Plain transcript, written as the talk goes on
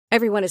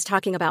Everyone is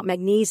talking about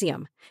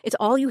magnesium. It's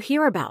all you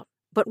hear about.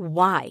 But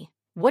why?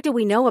 What do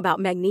we know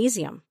about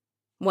magnesium?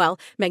 Well,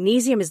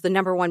 magnesium is the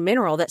number one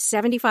mineral that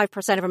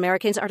 75% of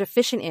Americans are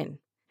deficient in.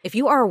 If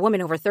you are a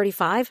woman over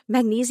 35,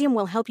 magnesium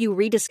will help you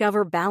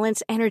rediscover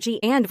balance,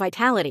 energy, and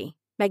vitality.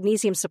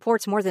 Magnesium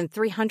supports more than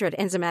 300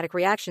 enzymatic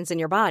reactions in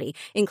your body,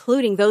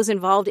 including those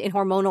involved in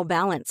hormonal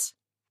balance.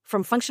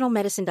 From functional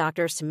medicine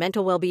doctors to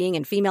mental well-being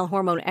and female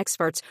hormone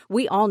experts,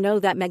 we all know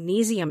that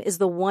magnesium is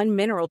the one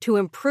mineral to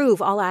improve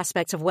all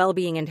aspects of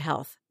well-being and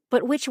health.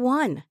 But which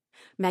one?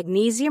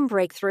 Magnesium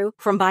Breakthrough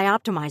from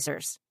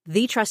Bioptimizers,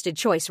 the trusted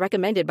choice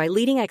recommended by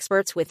leading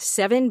experts with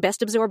 7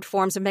 best-absorbed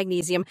forms of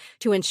magnesium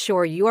to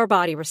ensure your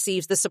body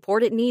receives the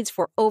support it needs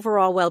for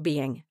overall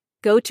well-being.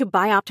 Go to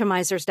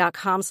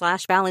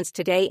bioptimizers.com/balance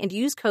today and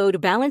use code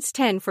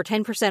BALANCE10 for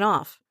 10%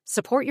 off.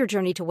 Support your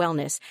journey to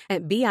wellness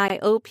at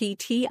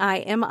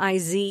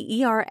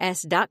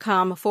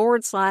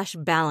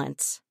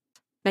bioptimizers.com/balance.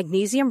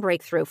 Magnesium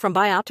Breakthrough from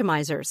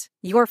Bioptimizers,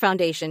 your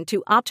foundation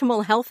to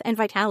optimal health and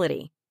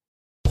vitality.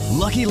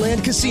 Lucky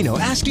Land Casino,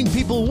 asking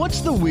people,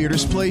 what's the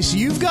weirdest place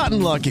you've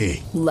gotten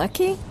lucky?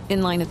 Lucky?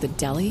 In line at the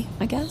deli,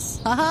 I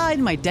guess? Aha,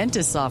 in my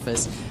dentist's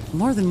office.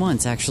 More than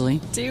once,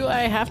 actually. Do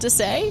I have to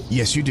say?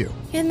 Yes, you do.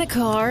 In the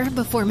car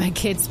before my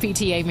kids'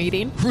 PTA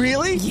meeting.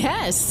 Really?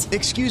 Yes.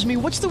 Excuse me,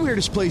 what's the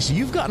weirdest place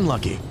you've gotten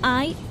lucky?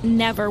 I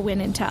never win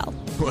and tell.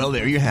 Well,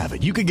 there you have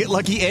it. You can get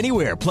lucky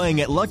anywhere,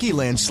 playing at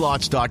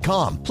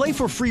LuckyLandSlots.com. Play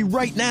for free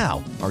right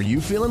now. Are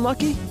you feeling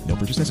lucky? No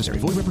purchase necessary.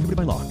 Void where prohibited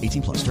by law.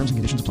 18 plus. Terms and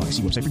conditions apply.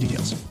 See website for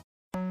details.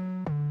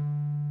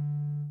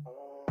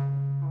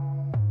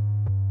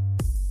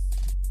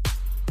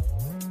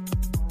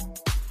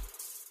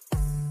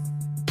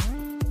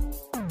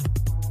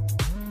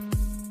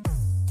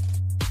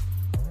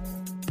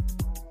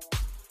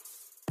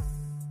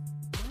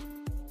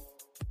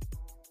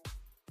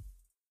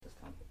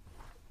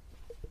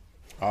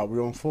 Are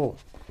we on 4?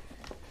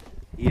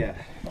 Yeah.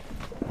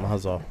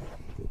 Mahazar.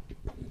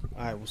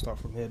 Alright, we'll start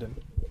from here then.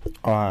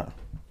 Alright.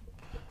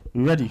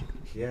 We ready?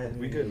 Yeah,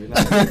 we good. We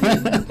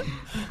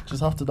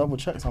Just have to double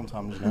check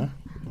sometimes, you know?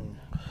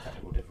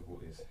 Technical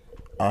difficulties.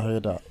 I hear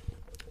that.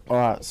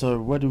 Alright, so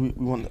where do we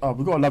want... Oh,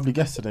 we got a lovely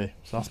guest today,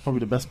 so that's probably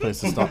the best place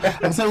to start.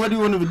 And so where do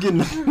we want to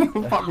begin?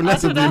 Fuck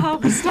Vanessa, I don't know how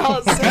we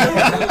start, so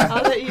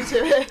I'll let you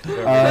do it. We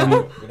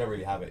don't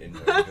really have it in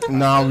there.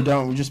 No, we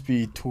don't. We just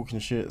be talking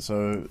shit,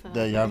 so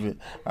there you have it.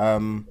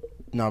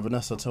 Now,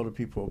 Vanessa, tell the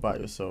people about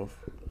yourself.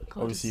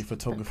 God, Obviously,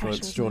 photographer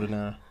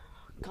extraordinaire.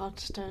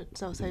 God,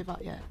 don't say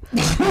that yet.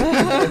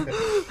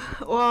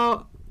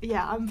 Well,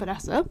 yeah, I'm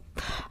Vanessa,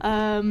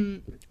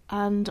 and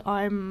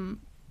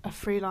I'm a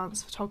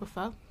freelance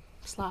photographer /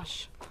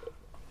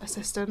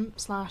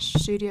 assistant /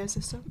 studio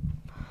assistant.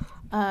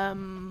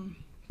 Been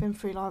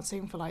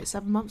freelancing for like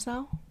 7 months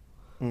now.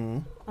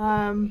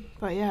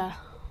 But yeah.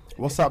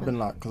 What's that been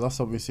like? Because that's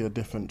obviously a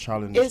different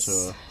challenge.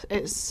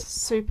 It's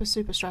super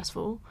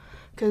stressful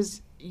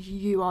because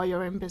you are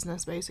your own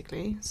business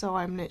basically. So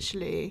I'm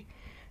literally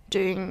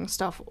doing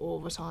stuff all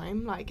the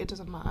time. Like, it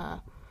doesn't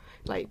matter.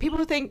 Like,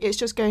 people think it's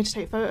just going to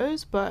take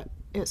photos, but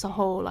it's a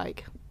whole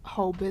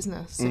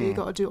business. So you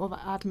got to do all the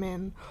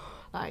admin,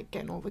 like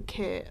getting all the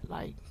kit,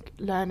 like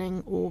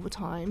learning all the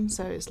time.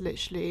 So it's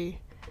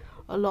literally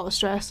a lot of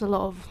stress, a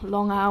lot of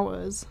long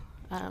hours.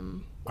 I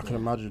can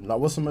imagine. Like,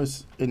 what's the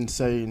most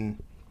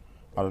insane,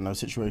 I don't know,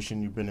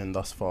 situation you've been in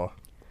thus far?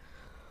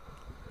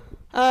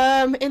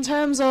 In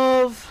terms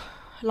of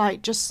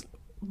like just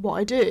what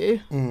I do,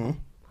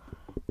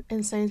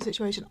 insane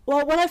situation.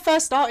 Well, when I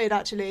first started,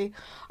 actually,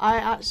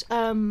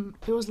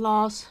 it was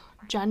last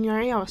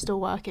January. I was still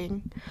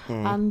working,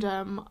 and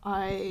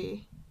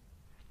I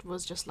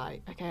was just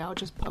like, okay, I'll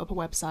just put up a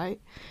website.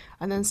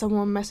 And then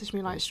someone messaged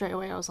me like straight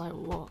away. I was like,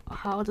 what?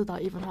 How did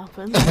that even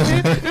happen?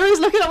 Who was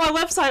looking at my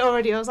website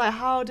already? I was like,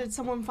 how did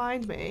someone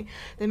find me?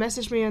 They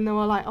messaged me and they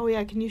were like, oh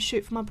yeah, can you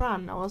shoot for my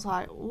brand? I was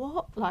like,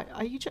 what? Like,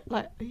 are you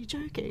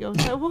joking? I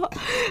was like, what?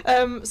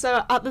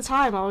 So at the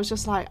time I was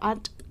just like,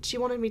 she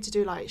wanted me to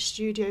do like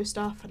studio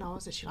stuff, and I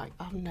was literally like,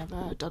 I've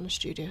never done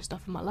studio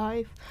stuff in my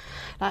life.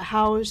 Like,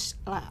 I was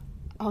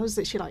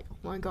literally like, oh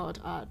my god,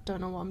 I don't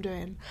know what I'm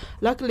doing.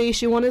 Luckily,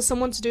 she wanted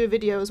someone to do a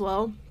video as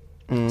well.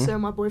 So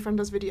my boyfriend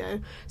does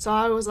video. So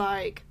I was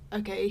like,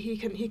 okay, he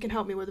can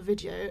help me with a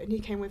video, and he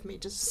came with me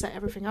just to set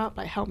everything up,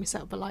 like help me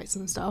set up the lights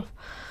and stuff.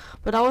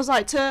 But I was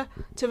like, to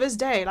this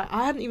day, like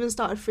I hadn't even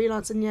started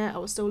freelancing yet. I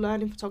was still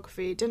learning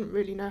photography, didn't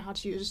really know how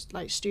to use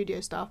like studio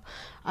stuff,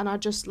 and I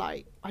just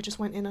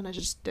went in and I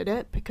just did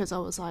it because I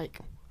was like,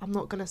 I'm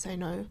not gonna say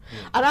no.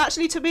 And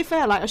actually, to be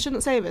fair, like I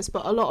shouldn't say this,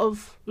 but a lot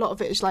of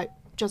it is like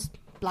just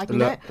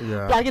blagging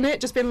it,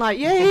 just being like,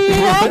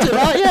 yeah,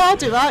 I'll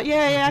do that,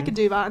 yeah, I can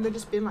do that, and then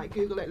just being like,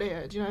 Google it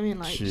later. Do you know what I mean?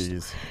 Like,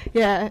 just,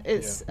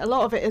 a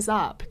lot of it is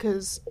that,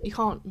 because you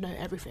can't know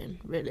everything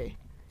really.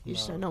 You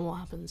just don't know what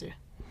happens here.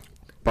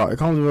 But it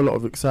comes with a lot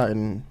of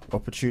exciting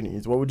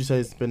opportunities. What would you say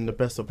has been the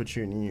best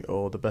opportunity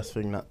or the best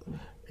thing that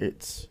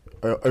it's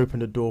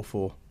opened the door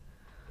for?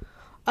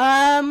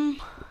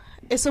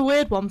 It's a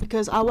weird one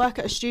because I work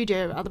at a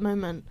studio at the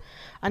moment,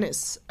 and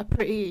it's a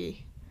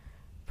pretty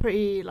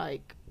pretty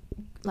like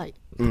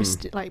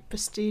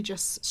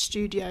prestigious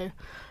studio,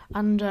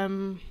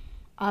 and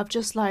I've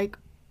just like.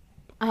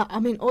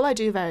 I mean, all I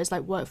do there is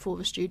like work for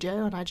the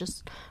studio, and I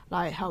just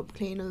like help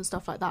clean and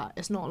stuff like that.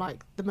 It's not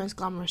like the most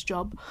glamorous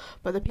job,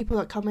 but the people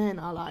that come in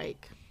are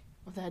like,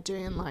 they're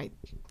doing like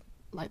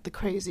the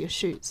craziest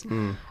shoots.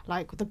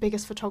 Like the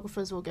biggest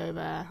photographers will go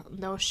there,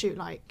 and they'll shoot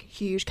like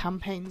huge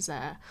campaigns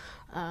there.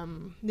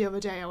 The other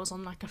day I was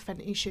on like a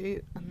Fenty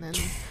shoot, and then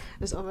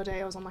this other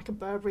day I was on like a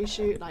Burberry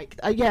shoot. Like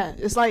yeah,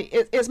 it's like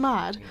it's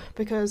mad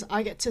because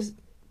I get to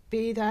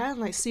be there and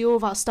like see all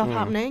that stuff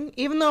happening,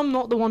 even though I'm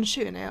not the one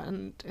shooting it,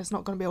 and it's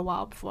not going to be a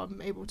while before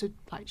I'm able to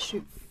like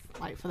shoot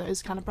like for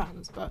those kind of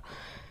brands. But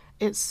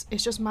it's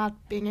just mad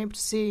being able to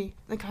see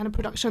the kind of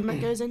production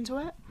that goes into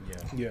it.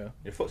 Yeah.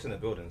 Your foot's in the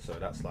building, so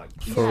that's like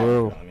For real. You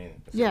know what I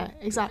mean? It's Yeah,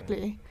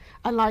 exactly.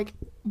 And like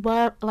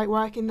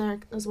working there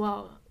as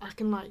well, I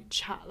can like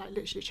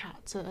literally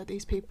chat to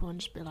these people and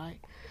just be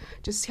like,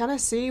 just kind of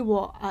see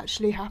what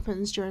actually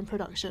happens during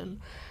production,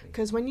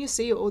 because when you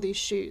see all these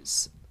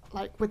shoots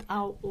like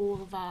without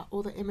all of that,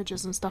 all the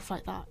images and stuff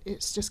like that,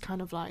 it's just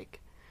kind of like,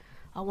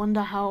 I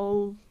wonder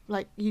how,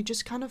 like, you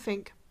just kind of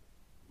think,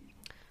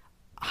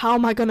 how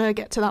am I gonna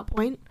get to that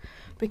point?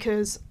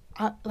 Because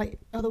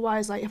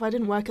otherwise, like, if I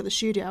didn't work at the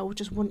studio, I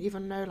just wouldn't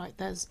even know like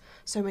there's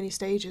so many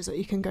stages that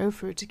you can go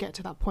through to get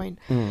to that point.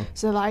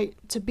 So like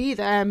to be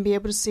there and be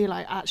able to see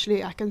like,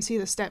 actually I can see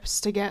the steps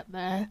to get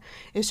there,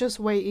 it's just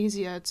way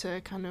easier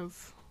to kind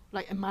of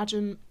like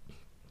imagine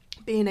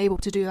being able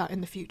to do that in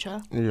the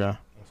future. Yeah.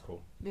 That's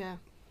cool. Yeah.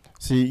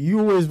 See, you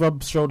always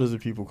rub shoulders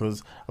with people,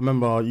 because I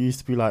remember you used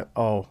to be like,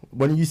 oh,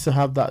 when you used to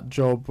have that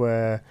job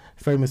where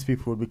famous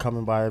people would be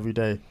coming by every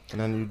day, and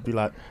then you'd be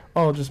like,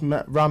 oh, just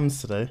met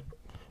Rams today.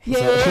 Yeah.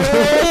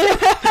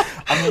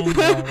 I mean,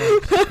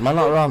 man,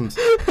 not Rams,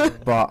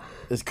 but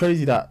it's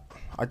crazy that,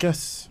 I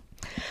guess,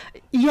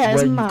 Yeah, it's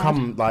where you mad.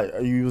 come, like,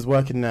 you was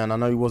working there, and I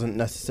know you wasn't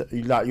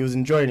necessarily, like, you was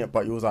enjoying it,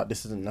 but you was like,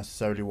 this isn't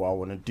necessarily what I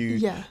want to do.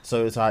 Yeah.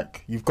 So it's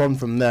like, you've gone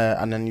from there,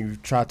 and then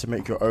you've tried to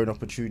make your own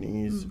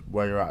opportunities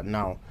where you're at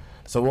now.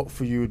 So what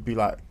for you would be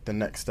like the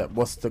next step?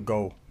 What's the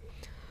goal?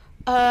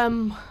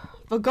 The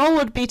goal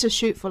would be to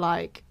shoot for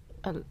like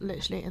a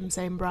literally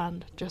insane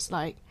brand, just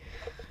like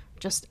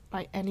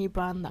any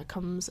brand that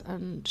comes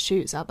and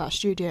shoots at that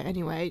studio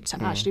anyway,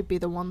 to actually be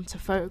the one to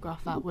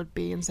photograph that would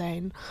be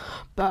insane.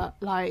 But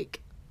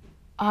like,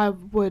 I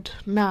would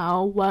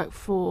now work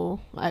for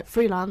like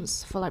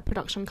freelance for like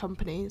production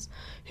companies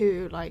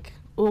who like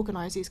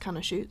organize these kind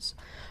of shoots,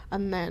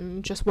 and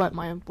then just work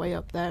my way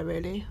up there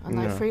really, and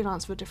like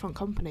freelance for different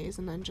companies,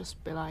 and then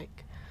just be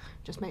like,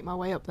 just make my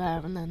way up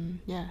there, and then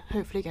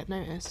hopefully get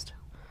noticed,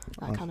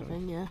 that kind of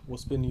thing.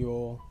 What's been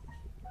your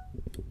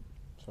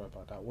sorry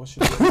about that,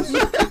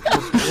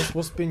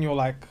 what's been your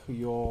like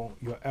your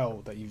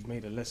L that you've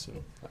made a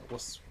lesson, like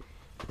what's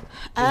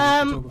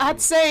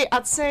I'd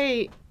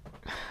say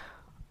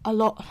a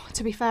lot,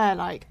 to be fair.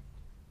 Like,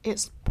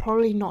 it's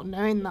probably not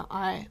knowing that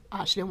I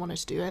actually wanted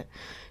to do it.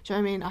 Do you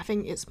know what I mean? I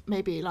think it's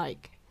maybe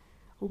like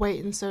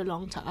waiting so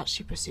long to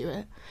actually pursue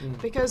it.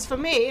 Because for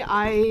me,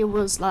 I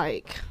was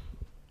like,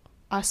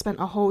 I spent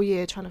a whole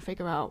year trying to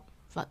figure out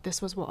that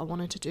this was what I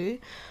wanted to do.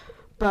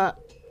 But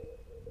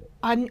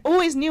I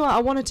always knew I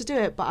wanted to do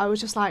it, but I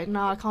was just like,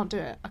 no, I can't do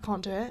it.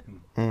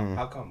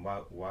 How come?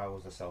 Why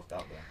was the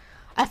self-doubt there?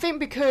 I think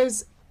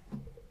because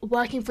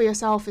working for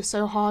yourself is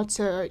so hard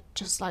to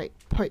just like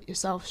put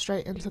yourself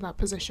straight into that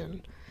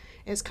position.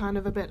 It's kind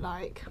of a bit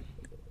like,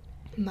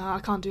 no, I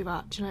can't do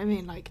that. Do you know what I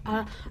mean? Like,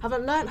 I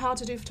haven't learned how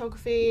to do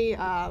photography.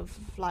 I've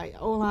like,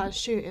 all I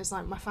shoot is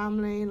like my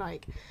family.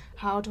 Like,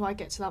 how do I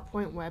get to that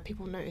point where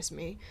people notice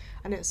me?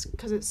 And it's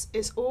because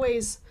it's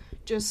always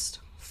just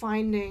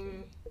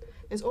finding.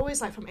 It's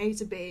always like from A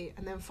to B,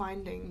 and then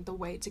finding the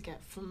way to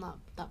get from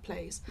that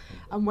place.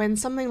 And when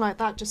something like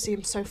that just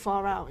seems so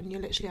far out, and you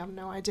literally have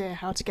no idea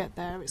how to get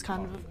there, it's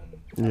kind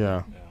of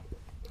Yeah.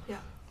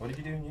 What did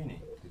you do in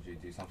uni? Did you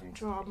do something?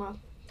 drama.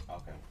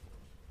 Okay.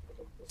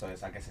 So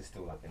I guess it's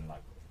still like in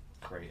like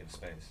creative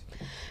space.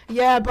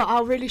 Yeah, but I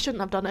really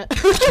shouldn't have done it.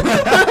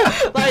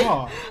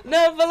 Like,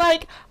 no, but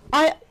like,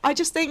 I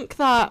just think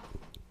that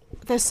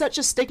there's such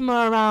a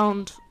stigma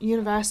around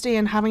university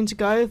and having to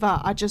go,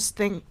 that I just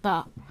think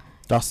that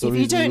That's the if you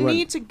reason don't went.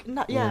 need to,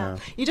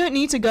 you don't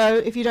need to go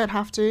if you don't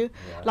have to.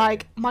 Yeah,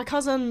 Like, my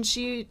cousin,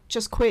 she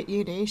just quit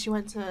uni. She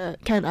went to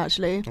Kent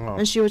actually, Oh.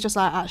 and she was just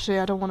like, actually,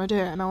 I don't want to do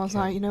it. And I was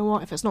like, you know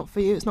what? If it's not for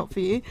you, it's not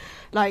for you.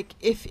 Like,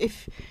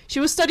 if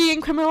she was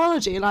studying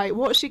criminology, like,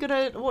 what's she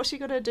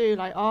gonna do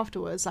like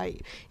afterwards?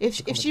 Like,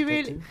 if she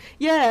really,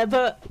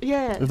 but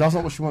If that's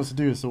not what she wants to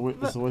do, it's a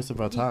waste of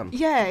her time.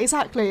 yeah,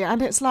 exactly.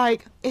 And it's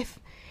like, if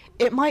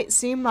it might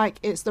seem like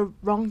it's the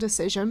wrong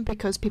decision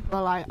because people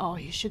are like, oh,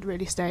 you should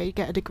really stay,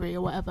 get a degree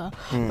or whatever.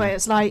 But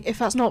it's like, if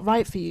that's not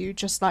right for you,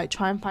 just like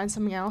try and find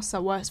something else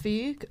that works for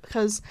you,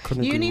 because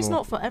Couldn't agree uni's more.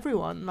 not for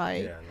everyone.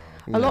 Like, Yeah,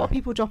 no. a lot of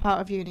people drop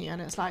out of uni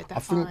and it's like, they're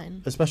I think,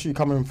 fine. especially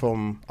coming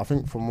from, I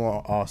think from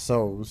what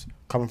ourselves,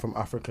 coming from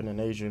African and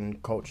Asian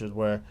cultures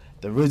where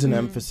there is an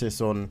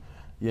emphasis on,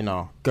 you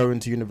know,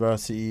 going to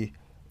university,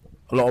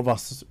 a lot of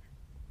us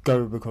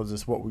go because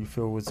it's what we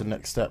feel is the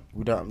next step.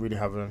 We don't really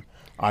have an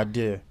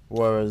idea.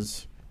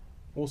 Whereas,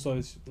 also,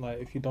 it's like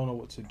if you don't know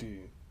what to do,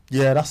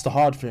 yeah, that's the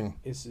hard thing.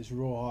 It's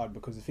real hard,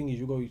 because the thing is,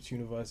 you go to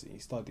university,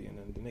 study, and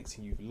then the next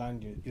thing you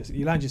land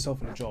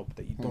yourself in a job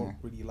that you don't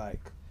really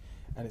like,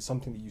 and it's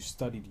something that you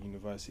studied at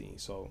university.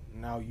 So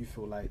now you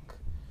feel like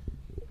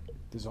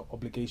there's an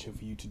obligation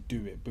for you to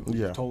do it, because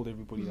you've told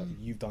everybody that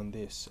you've done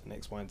this and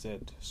X, Y, and Z.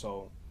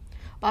 So.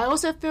 But I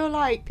also feel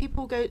like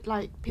people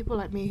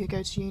like me who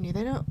go to uni,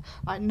 they don't,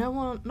 like,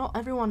 not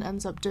everyone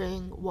ends up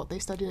doing what they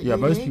studied at uni. Yeah,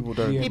 most people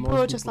don't. People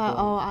are just like,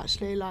 oh,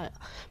 actually, like,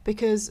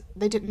 because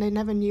they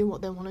never knew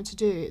what they wanted to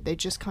do. They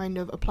just kind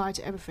of apply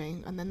to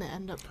everything, and then they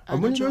end up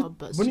earning a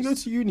job. When you go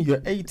to uni,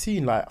 you're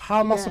 18. Like, how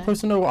am I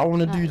supposed to know what I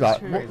want to do?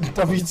 Like, what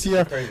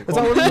WTF?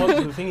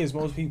 The thing is,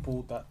 most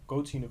people that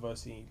go to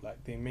university,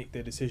 like, they make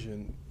their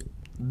decision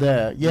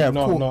there. Yeah,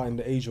 not in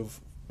the age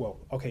of. Well,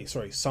 okay,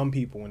 sorry. Some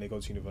people, when they go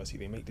to university,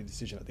 they make the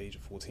decision at the age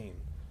of 14.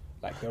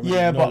 Like,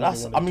 but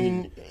that's. I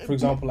mean, for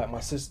example, like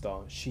my sister,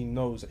 she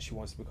knows that she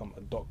wants to become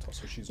a doctor,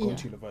 so she's going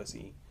to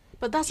university.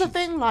 But that's the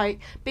thing, like,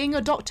 being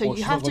a doctor,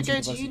 you have to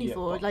go to uni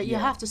for. Like, you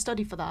have to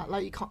study for that.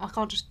 Like, I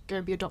can't just go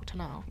and be a doctor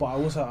now.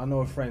 But I know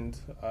a friend.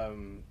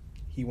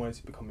 He wanted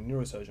to become a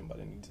neurosurgeon, but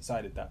then he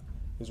decided that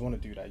he doesn't want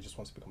to do that. He just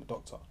wants to become a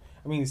doctor.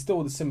 I mean, it's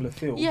still the similar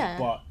field,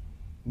 but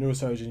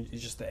neurosurgeon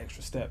is just the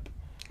extra step.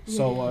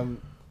 So.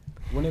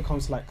 When it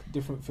comes to like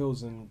different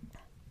fields and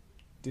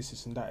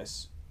this and that,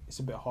 it's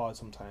a bit hard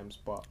sometimes.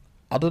 But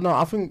I don't know.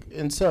 I think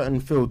in certain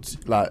fields,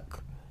 like,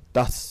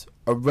 that's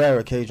a rare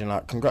occasion.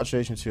 Like,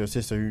 congratulations to your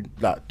sister. Who,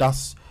 like,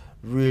 that's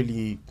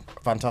really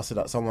fantastic.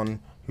 That someone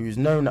who's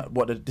known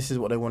that this is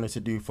what they wanted to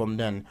do from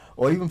then.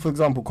 Or even, for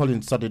example,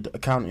 Colin studied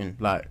accounting.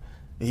 Like,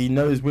 he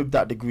knows with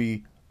that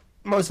degree,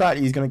 most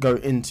likely he's going to go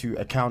into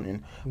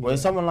accounting.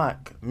 Whereas someone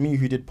like me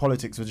who did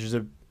politics, which is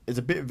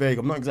a bit vague.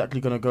 I'm not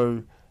exactly going to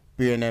go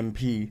be an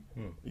MP,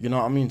 you know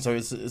what I mean? So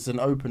it's an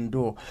open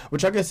door,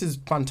 which I guess is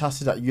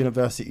fantastic that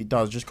university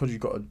does. Just because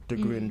you've got a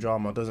degree in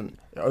drama it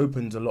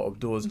opens a lot of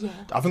doors.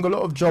 I think a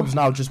lot of jobs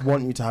now just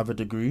want you to have a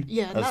degree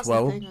that's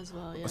well. The thing as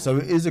well. So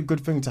it is a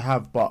good thing to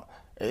have, but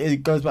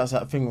it goes back to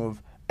that thing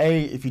of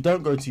if you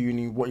don't go to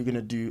uni, what you're going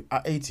to do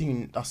at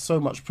 18, that's so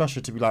much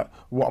pressure to be like,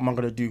 what am I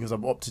going to do because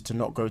I've opted to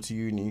not go to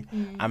uni,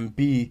 and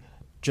B,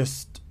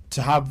 just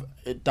to have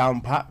it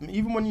down pat.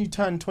 Even when you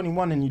turn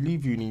 21 and you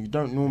leave uni, you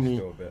don't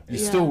normally.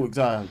 Still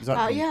exactly.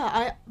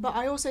 But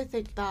I also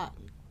think that.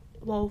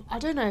 Well, I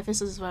don't know if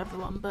this is for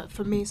everyone, but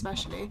for me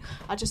especially,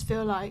 I just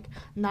feel like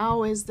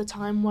now is the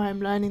time where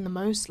I'm learning the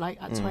most. Like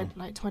at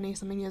 20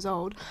 something years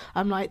old,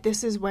 I'm like,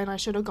 this is when I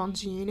should have gone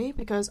to uni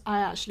because I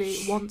actually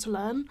want to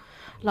learn.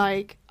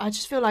 Like I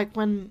just feel like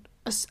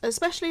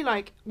especially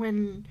like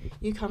when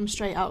you come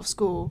straight out of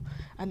school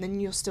and then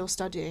you're still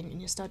studying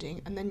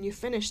and then you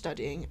finish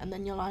studying and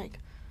then you're like,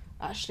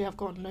 actually I've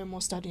got no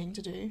more studying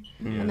to do,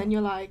 and then you're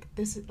like,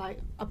 this is like,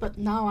 but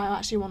now I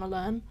actually want to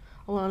learn.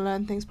 I want to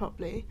learn things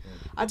properly.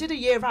 I did a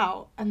year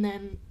out and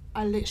then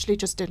I literally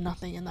just did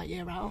nothing in that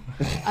year out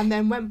and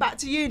then went back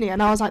to uni,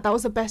 and I was like, that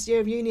was the best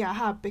year of uni I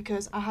had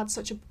because I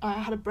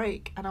had a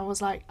break and I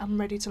was like, I'm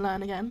ready to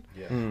learn again,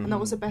 and that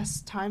was the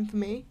best time for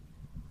me.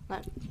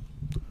 Like,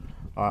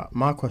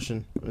 my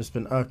question has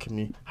been irking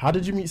me. How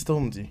did you meet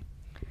Stormzy?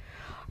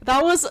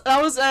 That was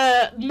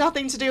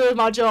nothing to do with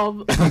my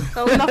job.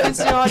 That was nothing to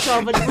do with my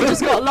job, but we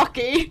just got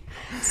lucky.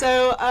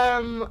 So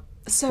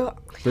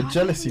the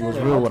jealousy was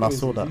real when I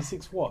saw that. He's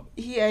 6'1"?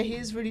 Yeah,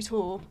 he's really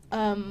tall.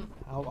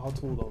 How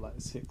tall though? Like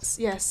 6?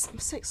 Yes,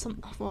 6.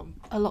 Well,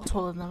 a lot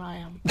taller than I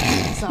am.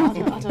 So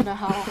I don't know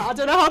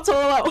how tall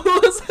that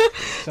was.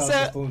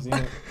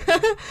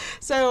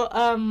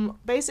 So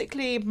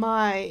basically,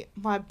 my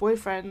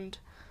boyfriend,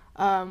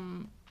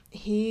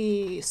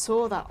 he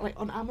saw that like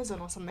on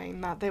Amazon or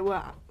something that they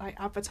were like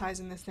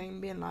advertising this thing,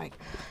 being like,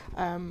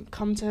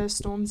 come to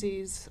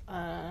Stormzy's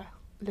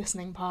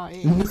listening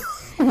party.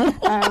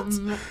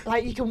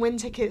 Like you can win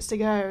tickets to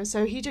go.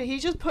 So he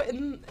just put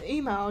in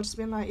email, just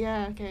being like,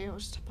 yeah, okay, I'll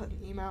just put an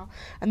email,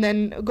 and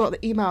then got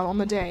the email on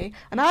the day.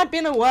 And I had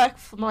been at work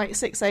from like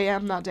 6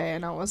 a.m. that day,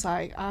 and I was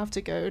like, I have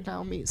to go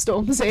now meet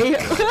Stormzy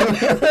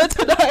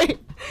tonight.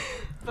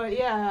 But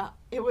yeah,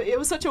 it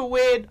was such a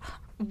weird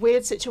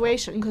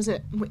situation because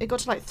it got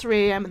to like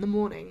 3 a.m. in the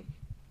morning.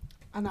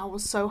 And I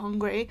was so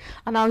hungry,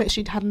 and I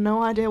literally had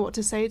no idea what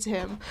to say to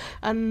him.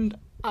 And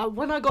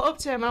when I got up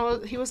to him,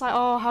 he was like,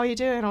 "Oh, how are you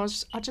doing?" I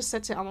just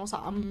said to him, I was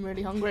like, "I'm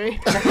really hungry."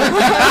 I was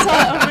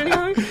like, "I'm really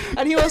hungry,"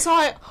 and he was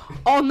like,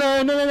 "Oh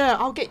no,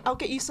 I'll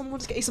get you some. We'll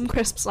just get you some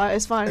crisps. Like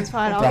it's fine.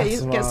 I'll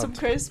get some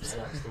crisps."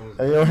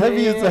 Hey, you're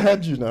heavy as the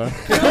head, you know.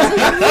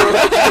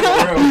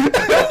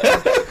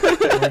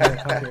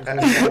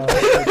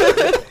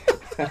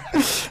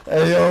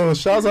 Hey yo,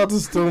 shouts out to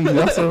Stormzy,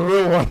 that's a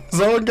real one.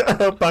 Someone get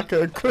her back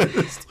at a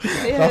crisp.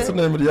 That's the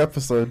name of the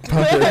episode,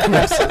 Packet of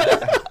Crisp.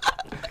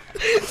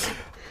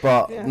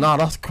 But nah,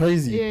 that's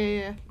crazy.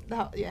 Yeah.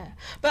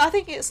 But I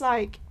think it's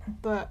like,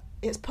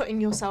 it's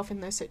putting yourself in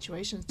those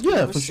situations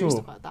to for do sure.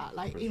 Stuff like that.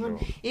 Like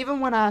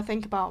even when I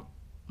think about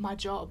my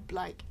job,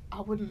 like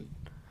I wouldn't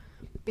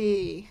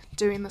be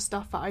doing the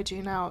stuff that I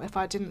do now if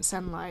I didn't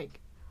send like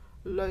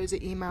loads of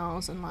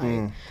emails and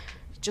like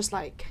just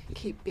like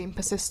keep being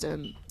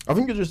persistent. I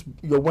think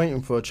you're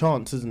waiting for a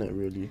chance, isn't it?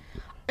 Really,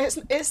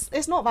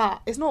 it's not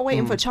that. It's not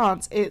waiting for a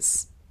chance.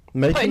 It's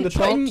making the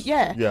chance.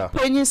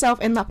 Putting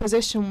yourself in that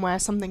position where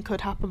something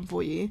could happen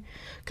for you,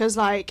 because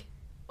like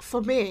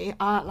for me,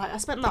 I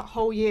spent that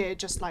whole year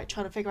just like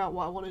trying to figure out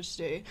what I wanted to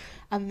do,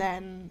 and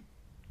then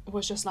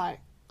was just like,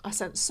 I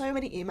sent so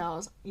many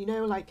emails, you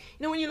know,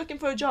 when you're looking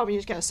for a job and you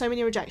just get so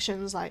many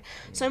rejections, like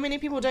so many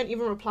people don't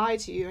even reply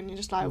to you, and you're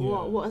just like,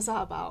 what is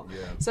that about?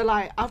 So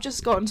like I've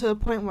just gotten to a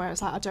point where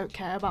it's like I don't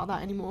care about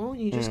that anymore.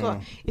 You just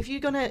got, if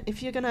you're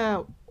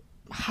gonna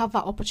have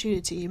that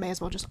opportunity, you may as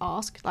well just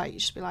ask. Like you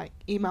should be like,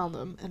 email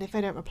them, and if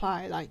they don't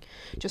reply, like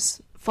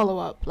just follow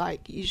up.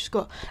 Like you just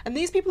got, and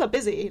these people are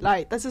busy,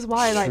 like this is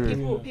why like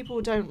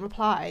people don't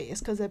reply. It's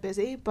because they're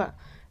busy, but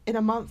in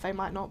a month they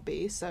might not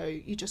be, so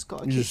you just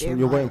got to keep being,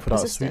 you're like, waiting for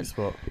persistent. that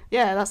sweet spot.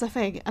 Yeah, that's the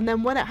thing. And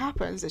then when it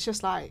happens, it's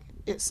just like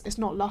it's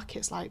not luck.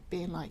 It's like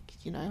being like,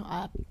 you know,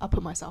 I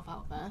put myself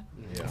out there.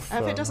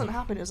 And if it doesn't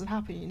happen, it doesn't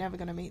happen. You're never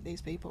going to meet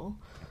these people.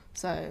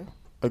 So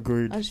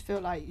agreed. I just feel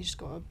like you just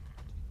got to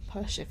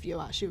push if you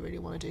actually really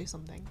want to do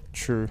something.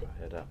 True. I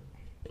hear that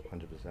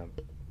 100%.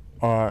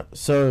 Alright,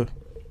 so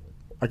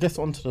I guess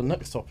on to the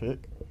next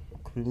topic.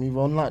 Can we move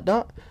on like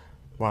that?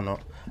 Why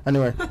not?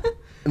 Anyway,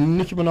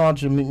 Nicki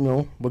Minaj and Meek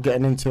Mill, we're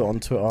getting into it on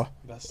Twitter.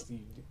 That's the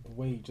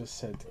way you just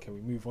said, can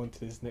we move on to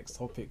this next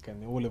topic,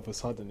 and all of a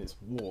sudden it's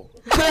war.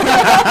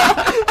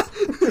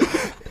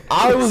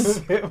 I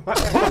was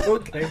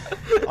okay.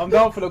 I'm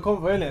down for the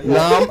convo, innit?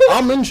 No,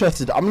 I'm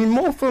interested. I mean,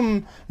 more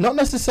from not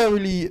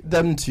necessarily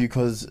them two,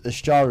 because it's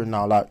jarring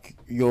now. Like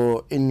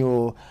you're in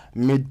your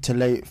mid to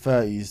late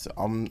 30s.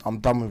 I'm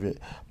done with it.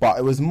 But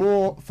it was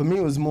more for me.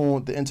 It was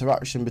more the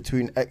interaction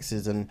between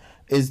exes, and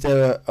is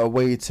there a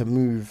way to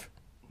move,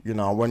 you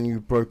know, when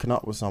you've broken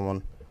up with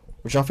someone,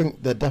 which I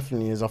think there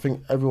definitely is. I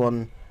think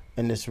everyone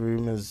in this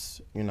room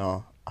has, you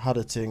know, had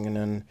a thing, and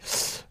then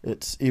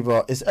it's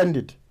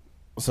ended.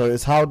 So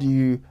it's how do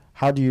you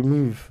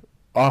move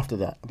after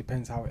that? It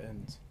depends how it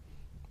ends.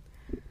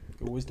 It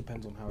always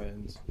depends on how it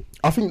ends.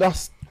 I think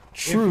that's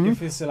true.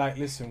 If it's like,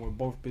 listen, we're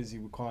both busy,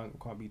 we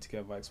can't be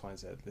together, X, Y, and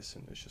Z.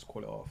 Listen, let's just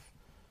call it off.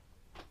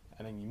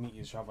 And then you meet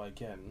each other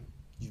again.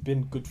 You've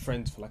been good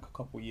friends for like a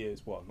couple of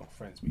years. Well, not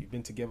friends, but you've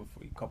been together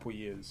for a couple of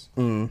years.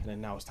 And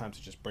then now it's time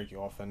to just break it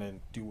off and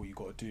then do what you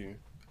got to do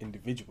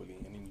individually,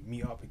 and then you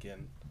meet up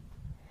again.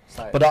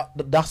 Like, but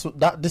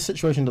this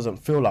situation doesn't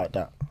feel like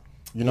that.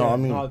 You know what I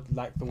mean? No,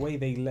 like the way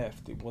they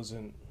left, it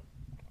wasn't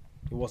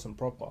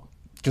proper.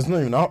 It's not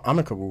even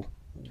amicable.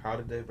 How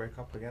did they break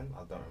up again?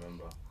 I don't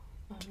remember.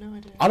 I have no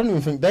idea. I don't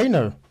even think they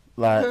know.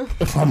 Like,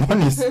 if I'm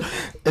honest,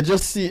 it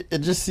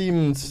just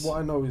seems.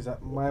 What I know is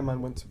that my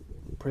man went to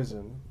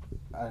prison,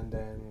 and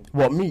then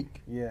what,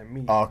 Meek? Yeah,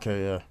 Meek. Oh,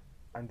 okay, yeah.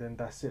 And then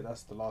that's it.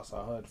 That's the last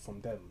I heard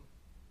from them.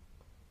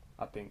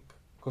 I think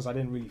because I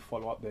didn't really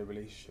follow up their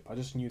relationship. I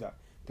just knew that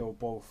they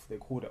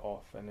called it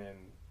off, and then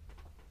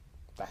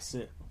that's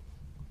it.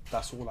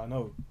 That's all I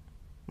know.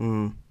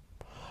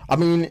 I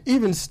mean,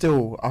 even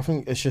still, I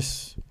think it's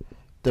just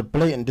the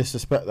blatant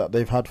disrespect that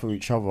they've had for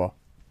each other.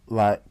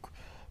 Like,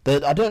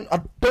 I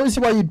don't see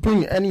why you'd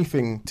bring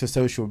anything to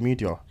social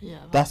media.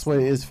 Yeah, that's what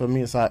it is for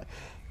me. It's like,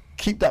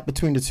 keep that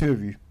between the two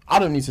of you. I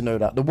don't need to know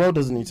that. The world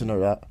doesn't need to know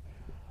that.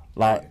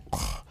 Like,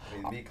 I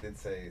mean, Meek did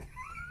say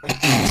a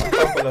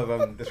couple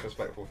of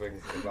disrespectful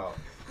things about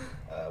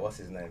what's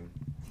his name?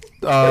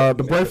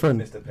 The boyfriend,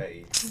 Mr.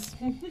 Petty.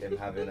 Him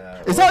having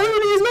a. Is that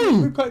really his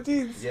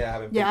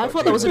name? Yeah, I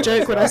thought that was a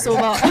joke when I saw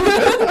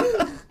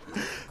that.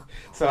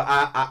 So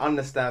I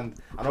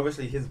understand, and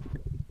obviously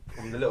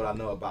from the little I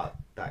know about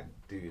that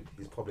dude,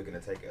 he's probably gonna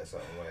take it a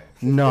certain way.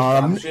 No,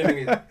 I'm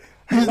assuming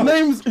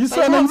his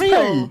surname's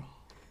Petty.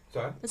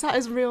 Sorry? Is that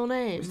his real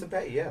name? Mr.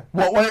 Petty, yeah.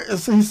 What? Wait,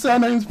 his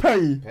surname's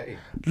Petty? Petty.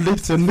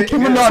 Listen, Nicki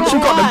Minaj, you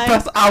got the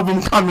best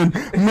album coming,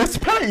 Miss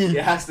Petty.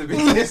 It has to be.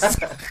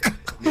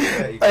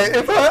 Hey,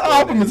 if her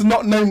album is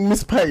not named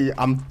Miss Petty,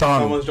 I'm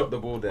done. Someone's dropped the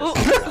ball there.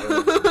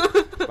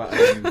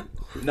 But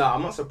no,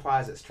 I'm not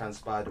surprised it's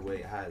transpired the way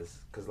it has,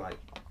 because like,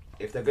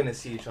 if they're gonna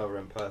see each other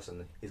in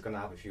person, he's gonna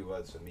have a few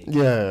words for me.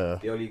 Yeah.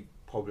 The only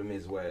problem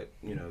is where,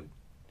 you know,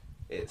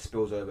 it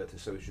spills over to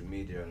social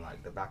media and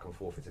like the back and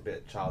forth. It's a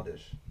bit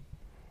childish.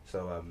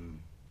 So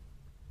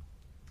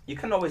you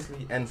can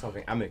obviously end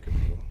something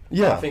amicably.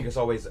 Yeah. I think it's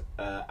always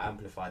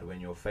amplified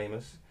when you're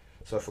famous.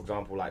 So, for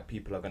example, like,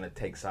 people are going to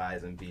take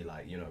sides and be,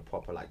 like, you know,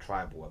 proper, like,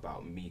 tribal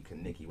about Meek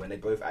and Nicki when they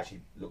both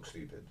actually look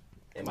stupid,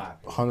 in my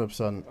opinion.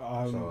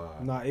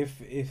 100%.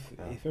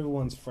 If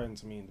everyone's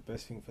friends, I mean, the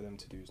best thing for them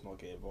to do is not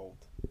get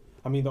involved.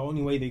 I mean, the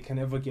only way they can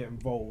ever get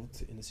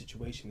involved in a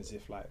situation is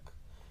if, like,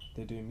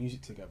 they're doing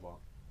music together.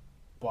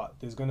 But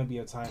there's going to be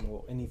a time,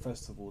 or any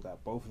festival,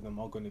 that both of them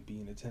are going to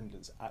be in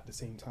attendance at the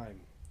same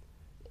time.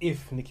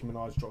 If Nicki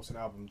Minaj drops an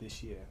album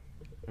this year.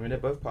 I mean, they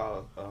both put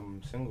out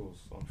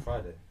singles on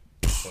Friday.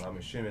 So I'm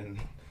assuming.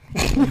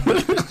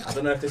 I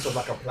don't know if this was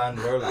like a planned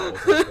rollout or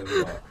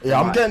something. But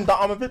yeah,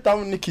 I'm a bit down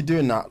with Nicki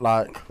doing that.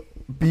 Like,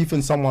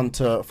 beefing someone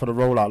for the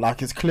rollout.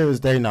 Like, it's clear as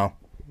day now.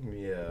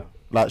 Yeah.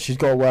 Like, she's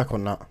got to work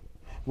on that.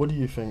 What do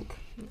you think?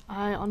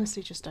 I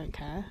honestly just don't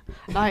care.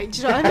 Like,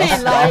 do you know what I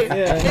mean? Like,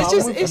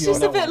 it's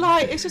just a bit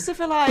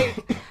like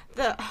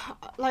that.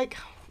 Like,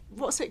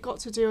 what's it got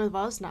to do with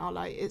us now?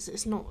 Like,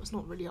 it's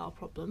not really our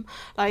problem.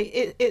 Like,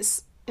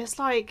 it's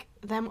like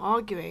them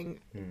arguing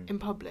in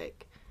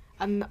public.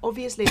 And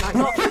obviously, like,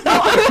 not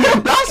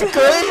that's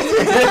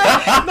crazy.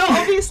 No,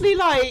 obviously,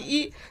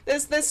 like,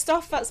 there's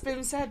stuff that's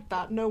been said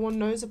that no one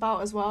knows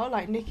about as well.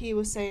 Like, Nicki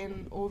was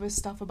saying all this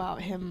stuff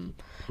about him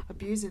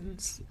abusing.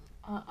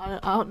 I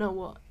don't know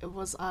what it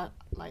was. I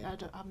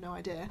have no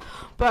idea.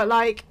 But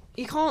like,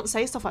 you can't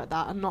say stuff like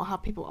that and not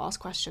have people ask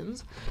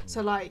questions.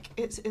 So like,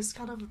 it's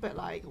kind of a bit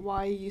like,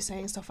 why are you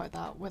saying stuff like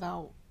that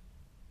without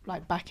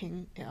like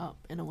backing it up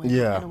in a way?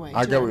 Yeah, in a way.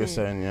 I get what you're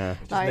saying. Yeah,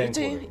 like,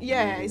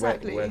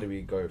 exactly. Where do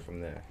we go from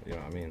there? You know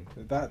what I mean?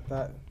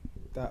 That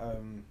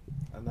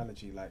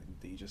analogy like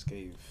that you just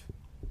gave,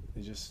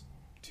 is just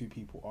two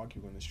people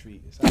arguing on the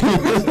street. It's like,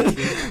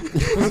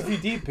 because if you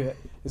deep it,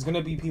 there's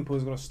gonna be people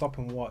who's gonna stop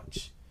and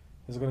watch.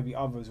 There's gonna be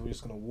others who are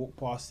just gonna walk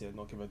past it and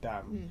not give a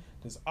damn.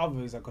 There's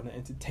others that are gonna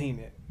entertain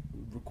it,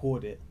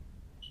 record it,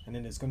 and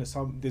then there's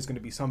gonna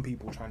be some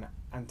people trying to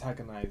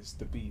antagonize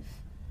the beef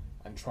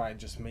and try and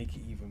just make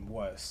it even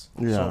worse.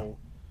 Yeah. So,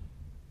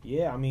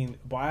 yeah, I mean,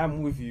 but I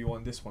am with you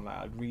on this one. Like,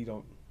 I really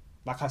don't,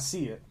 like, I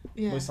see it,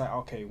 but it's like,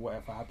 okay,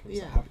 whatever happens,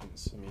 it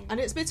happens. I mean, and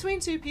it's between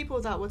two people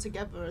that were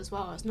together as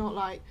well. It's not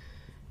like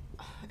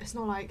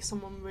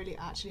someone really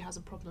actually has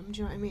a problem. Do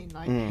you know what I mean?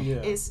 Like,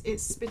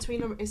 it's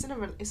between it's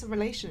a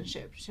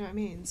relationship. Do you know what I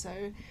mean? So,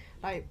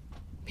 like,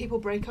 people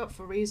break up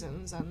for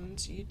reasons,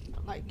 and you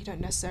don't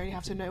necessarily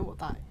have to know what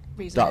that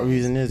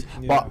reason is.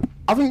 Yeah. But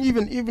I think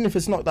even if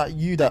it's not that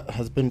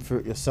has been through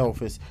it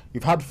yourself, it's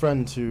you've had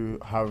friends who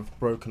have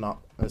broken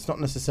up. It's not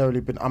necessarily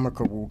been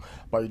amicable,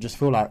 but you just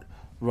feel like,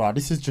 right,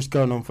 this is just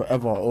going on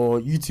forever, or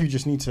you two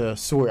just need to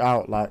sort it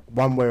out like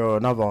one way or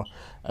another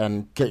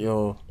and get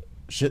your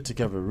shit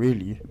together,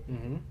 really.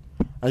 And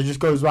it just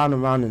goes round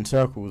and round in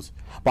circles.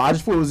 But I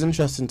just thought it was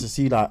interesting to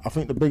see that. I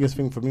think the biggest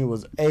thing for me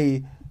was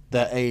A,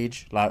 their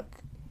age, like,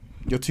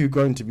 you're too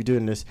grown to be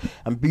doing this,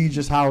 and B,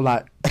 just how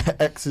like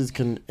exes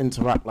can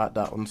interact like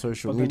that on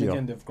social media. But then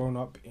again, they've grown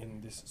up in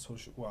this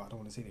social. Well, I don't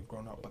want to say they've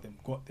grown up, but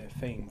they've got their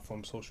fame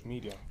from social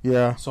media.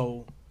 Yeah.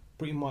 So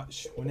pretty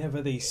much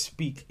whenever they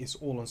speak, it's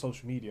all on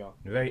social media.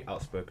 Very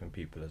outspoken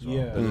people as well.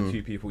 Yeah. Those are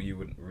two people you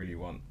wouldn't really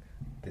want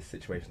this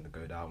situation to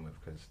go down with,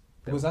 because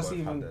that's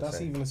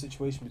even a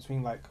situation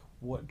between like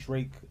what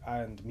Drake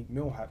and Meek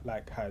Mill had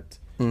like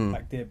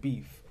their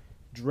beef.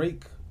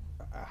 Drake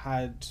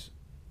had,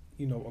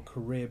 you know, a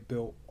career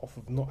built off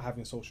of not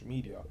having social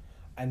media,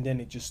 and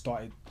then it just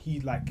started. He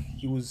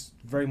was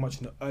very much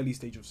in the early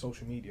stage of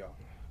social media,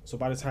 so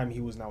by the time he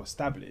was now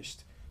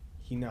established,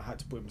 he now had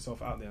to put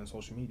himself out there on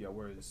social media,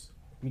 whereas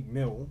Meek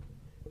Mill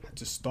had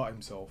to start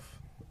himself,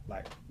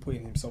 like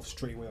putting himself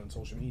straight away on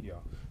social media.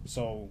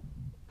 So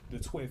the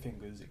Twitter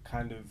fingers, it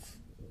kind of,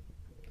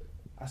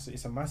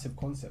 it's a massive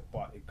concept,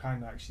 but it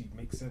kind of actually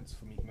makes sense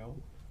for Meek Mill.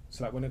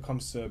 So like when it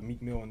comes to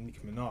Meek Mill and Nicki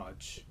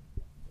Minaj,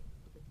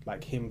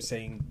 like him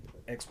saying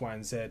X, Y,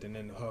 and Z, and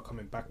then her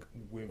coming back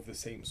with the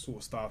same sort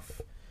of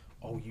stuff.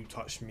 Oh, you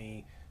touched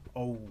me.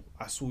 Oh,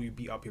 I saw you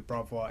beat up your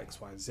brother.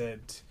 X, Y, and Z.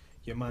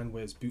 Your man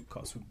wears boot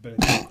cuts with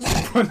Benedict.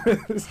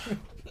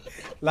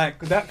 Like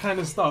that kind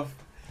of stuff.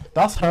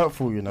 That's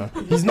hurtful, you know.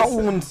 He's not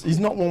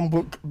one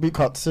boot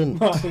cut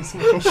since. No, it's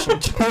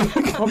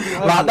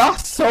not. Like,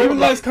 that's so. Even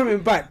though it's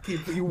coming back,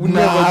 you would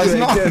never do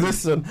it again.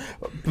 Listen,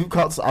 boot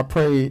cuts. I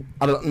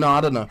don't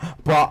know.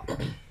 But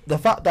the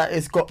fact that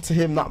it's got to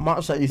him that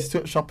much that he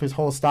switched up his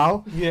whole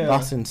style,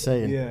 that's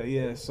insane.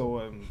 Yeah.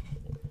 So,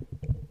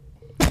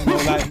 you know,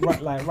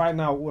 like right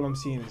now, all I'm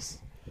seeing is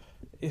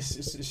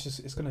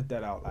it's gonna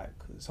dead out. Like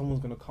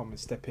someone's gonna come and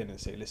step in and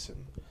say,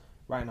 listen,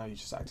 right now you're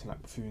just acting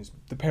like buffoons.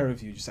 The pair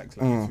of you just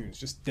acting like buffoons.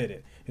 Just did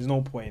it. There's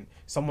no point.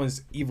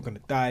 Someone's either gonna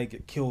die,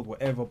 get killed,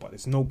 whatever. But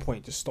there's no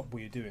point. Just stop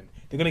what you're doing.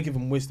 They're gonna give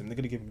him wisdom. They're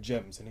gonna give him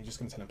gems, and they're just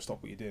gonna tell him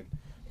stop what you're doing,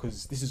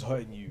 because this is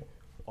hurting you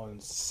on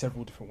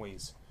several different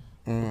ways.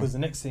 Because the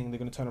next thing they're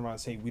gonna turn around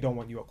and say, we don't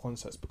want you at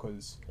concerts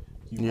because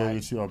you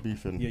two are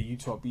beefing. Yeah, you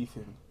two are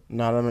beefing.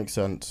 No, that makes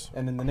sense.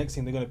 And then the next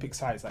thing they're gonna pick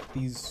sides. Like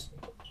these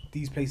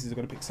places are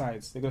gonna pick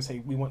sides. They're gonna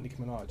say, we want Nicki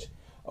Minaj.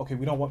 Okay,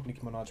 we don't want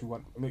Nicki Minaj. We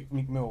want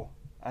Meek Mill.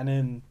 And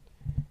then,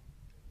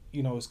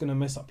 you know, it's gonna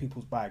mess up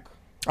people's bag.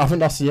 I think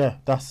that's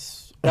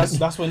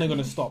when they're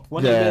gonna stop.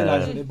 When they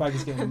realise that their bag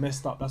is getting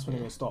messed up, that's when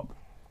they're gonna stop.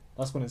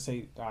 That's when they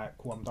say, alright,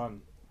 cool, I'm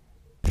done.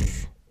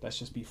 Let's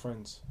just be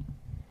friends.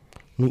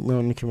 Meek Mill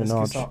and Nicki Minaj.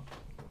 Let's kiss up.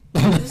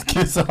 Let's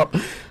kiss up.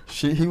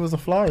 He was the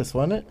flyest,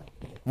 wasn't it?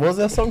 Was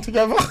their song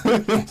together?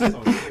 That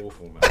sounds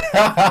awful,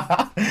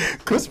 man.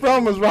 Chris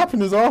Brown was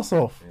rapping his ass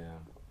off. Yeah.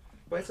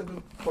 But it's a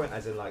good point,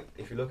 as in, like,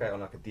 if you look at it on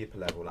like a deeper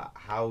level, like,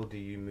 how do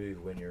you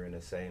move when you're in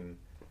the same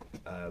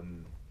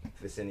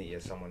vicinity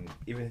as someone,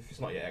 even if it's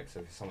not your ex,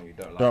 if it's someone you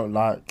don't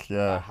like?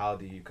 Yeah. How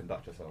do you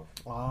conduct yourself?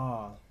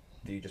 Ah.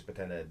 Do you just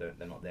pretend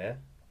they're not there?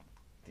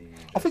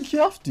 I think you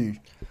have to.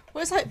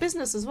 Well, it's like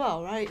business as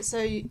well, right? So,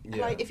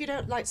 like, if you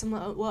don't like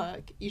someone at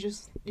work, you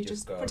just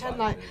pretend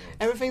like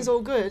everything's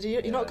all good.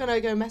 You're not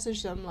gonna go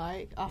message them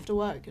like after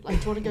work, like,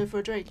 do you want to go for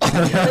a drink? It's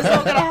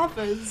not gonna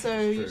happen.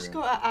 So you just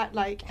gotta act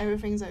like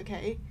everything's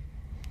okay.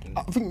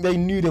 I think they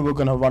knew they were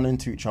gonna run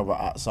into each other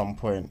at some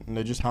point, and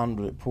they just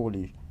handled it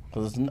poorly.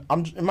 Because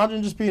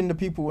imagine just being the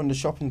people in the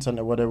shopping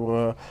centre where they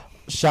were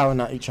shouting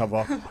at each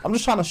other. I'm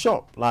just trying to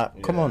shop.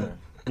 Like, come on,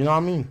 you know what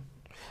I mean?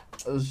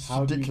 It's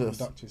How ridiculous.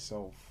 do you conduct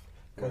yourself?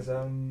 Because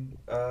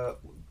there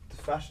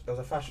was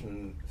a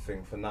fashion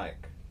thing for Nike.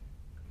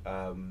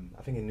 I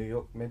think in New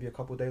York, maybe a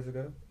couple of days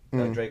ago.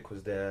 Drake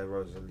was there.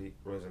 Rosalia,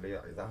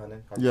 is that her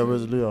name? Yeah,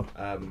 Rosalia.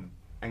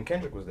 And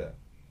Kendrick was there,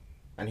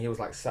 and he was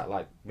like sat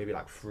like maybe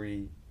like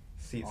 3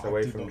 seats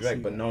away from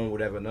Drake, but no one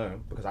would ever know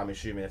because I'm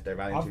assuming if they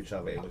ran into each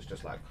other, it was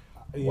just like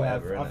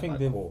whatever. I think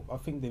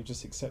they've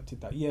just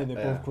accepted that. Yeah,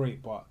 they're both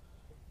great, but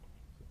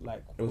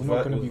like we're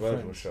not going to be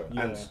friends. Show.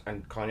 Yeah.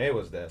 And Kanye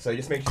was there, so it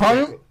just makes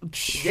Kanye.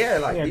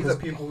 These are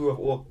people who have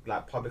all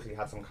like publicly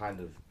had some kind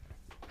of.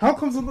 How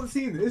comes I'm not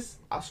seeing this?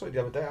 I saw it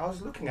the other day. I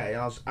was looking at it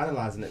and I was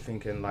analysing it,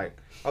 thinking like,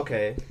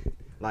 okay,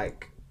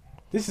 like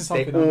this is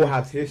something they all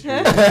have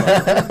history,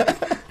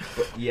 but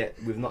yet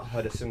we've not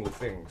heard a single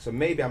thing. So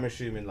maybe I'm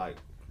assuming like.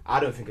 I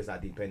don't think it's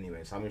that deep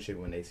anyway, so I'm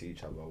assuming when they see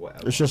each other or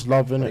whatever. It's just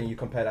love, innit? And you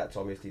compare that to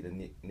obviously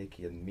the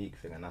Nicki and Meek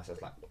thing, and that's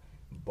just like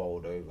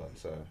bowled over.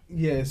 So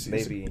yes,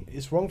 maybe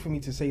it's wrong for me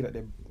to say that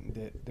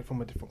they're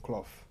from a different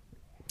cloth.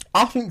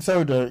 I think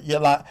so, though. Yeah,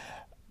 like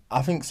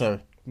I think so.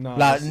 No,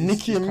 like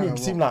Nicki and Meek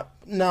seem like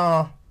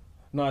nah.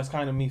 No, it's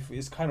kind of me.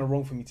 It's kind of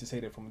wrong for me to say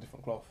they're from a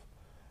different cloth,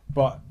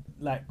 but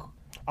like. But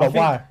I think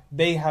why?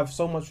 They have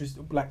so much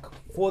like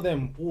for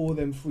them, all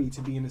them three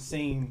to be in the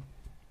same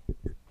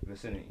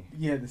vicinity.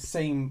 Yeah, the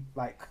same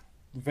like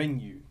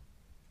venue.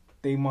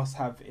 They must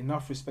have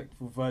enough respect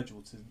for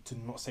Virgil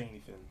to not say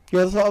anything.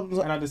 Yeah,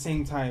 and at the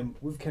same time,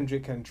 with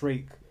Kendrick and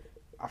Drake,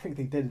 I think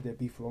they deaded their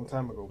beef a long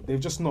time ago. They've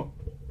just not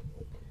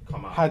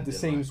had the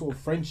same sort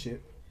of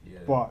friendship,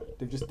 but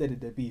they've just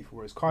deaded their beef.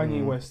 Whereas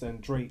Kanye West and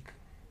Drake,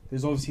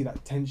 there's obviously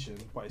that tension,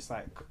 but it's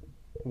like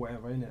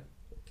whatever, innit?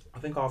 I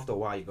think after a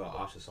while you gotta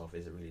ask yourself,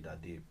 is it really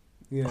that deep?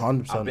 Yeah,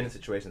 100%. I've been in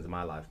situations in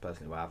my life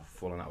personally where I've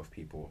fallen out with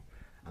people,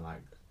 and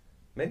like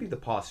maybe the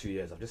past few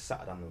years I've just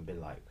sat down and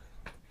been like,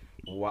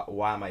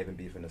 why am I even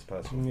beefing this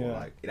person? Yeah.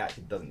 Like it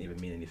actually doesn't even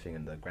mean anything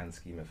in the grand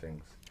scheme of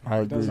things. I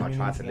agree. So I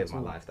try to live my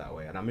life that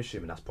way, and I'm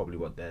assuming that's probably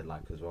what they're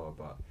like as well.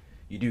 But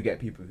you do get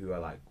people who are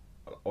like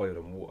oil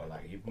and water,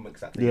 like you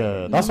mix that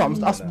together. Yeah,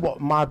 that's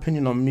what my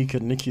opinion on Meek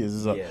and Nicki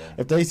is that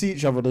if they see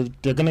each other,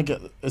 they're gonna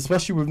get,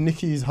 especially with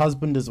Nicki's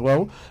husband as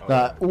well.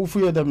 All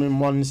three of them in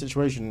one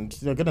situation,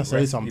 they're gonna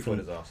say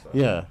something.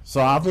 Yeah,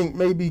 so I think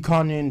maybe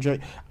Kanye and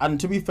Drake. And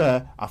to be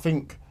fair, I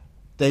think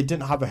they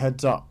didn't have a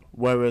heads up.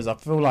 Whereas I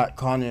feel like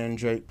Kanye and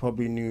Drake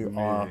probably knew,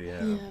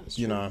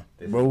 you know,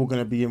 we're all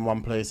gonna be in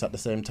one place at the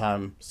same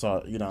time.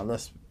 So you know,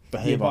 let's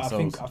behave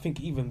ourselves. I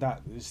think even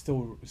that is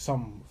still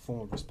some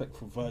form of respect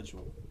for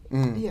Virgil.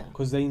 Yeah.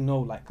 Because they know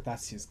like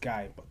that's his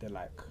guy, but they're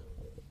like,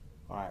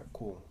 all right,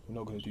 cool. We're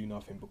not gonna do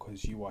nothing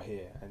because you are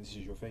here and this is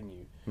your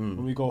venue.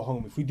 When we go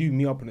home, if we do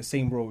meet up on the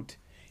same road,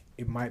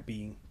 it might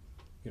be,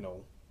 you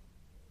know,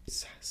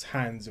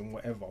 hands and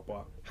whatever,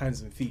 but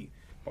hands and feet.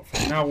 But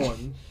from now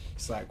on,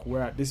 it's like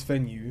we're at this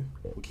venue,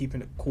 we're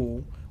keeping it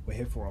cool, we're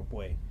here for our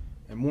boy.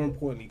 And more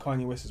importantly,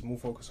 Kanye West is more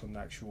focused on the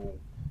actual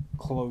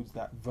clothes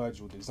that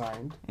Virgil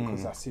designed,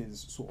 because that's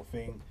his sort of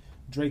thing.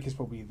 Drake is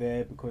probably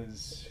there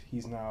because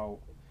he's now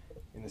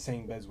in the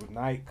same beds with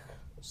Nike,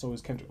 so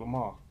is Kendrick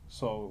Lamar.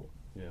 So,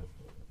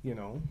 you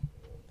know,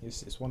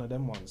 it's one of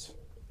them ones.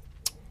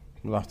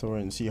 We'll have to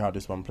wait and see how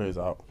this one plays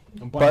out.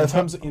 But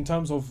in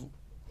terms of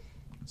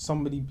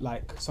somebody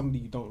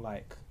you don't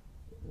like,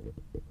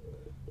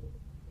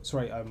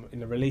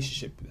 in a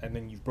relationship and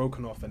then you've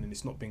broken off and then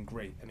it's not been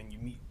great and then you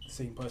meet the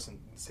same person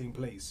in the same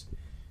place,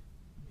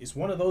 it's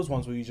one of those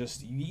ones where you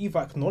either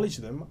acknowledge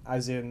them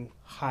as in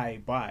hi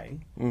bye,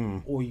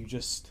 or you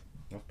just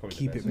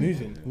keep it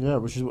moving. Yeah,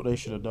 which is what they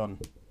should have done.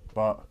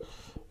 But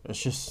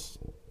it's just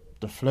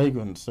the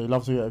flagrants. They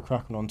love to get a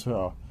cracking on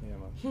Twitter. Yeah,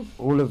 man.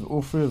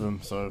 All three of them.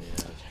 So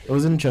it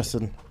was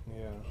interesting.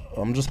 Yeah.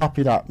 I'm just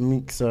happy that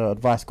Meek's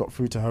advice got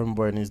through to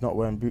Homeboy and he's not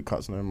wearing boot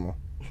cuts no more.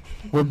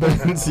 We're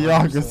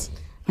Balenciagas.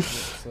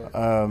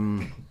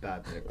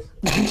 Bad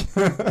mix.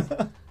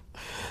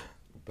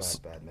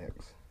 Bad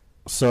mix.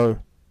 So,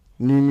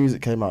 new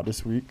music came out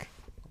this week.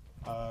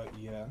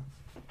 Yeah.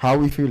 How are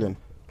we feeling?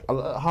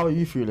 How are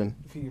you feeling?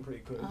 I'm feeling pretty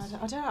good.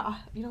 I don't know.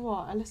 You know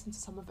what? I listened to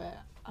some of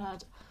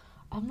it.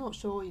 I'm not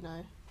sure, you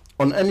know.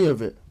 On any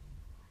of it?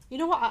 You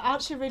know what? I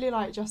actually really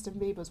like Justin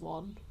Bieber's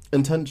one.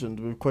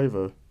 Intentioned with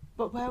Quavo.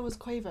 But where was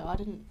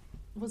Quavo?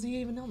 Was he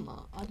even on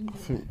that?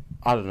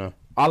 I don't know.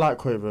 I like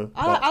Quavo.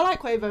 I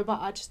like Quavo, but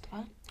I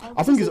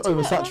think he's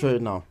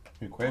oversaturated now.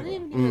 Who, Quavo? I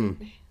didn't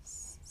even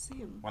see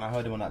him. When I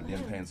heard him on that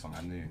Liam Payne song,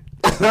 I knew.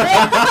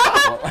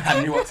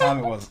 I knew what time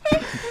it was.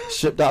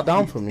 Ship that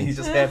down for me. He's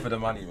just here for the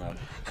money, man.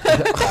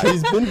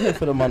 He's been here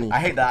for the money. I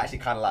hate that. I actually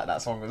kind of like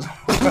that song as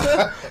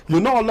well. You're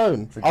not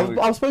alone.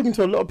 I've spoken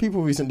to a lot of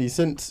people recently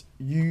since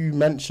you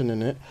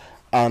mentioning it,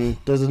 and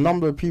there's a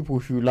number of people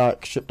who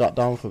like Ship That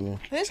Down for me.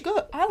 It's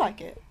good. I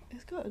like it.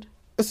 It's good.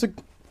 It's a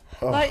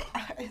like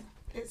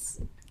it's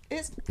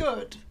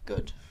good.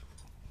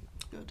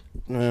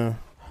 Yeah.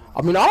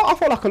 I mean, I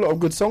felt like a lot of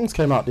good songs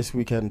came out this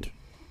weekend.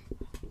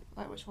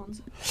 Like which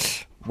ones?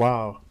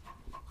 Wow.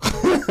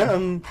 Put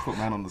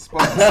man on the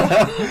spot.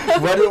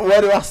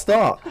 where do I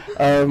start?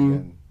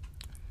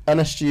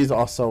 NSG's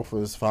Ourself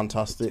was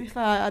fantastic. To be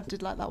fair, I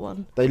did like that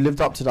one. They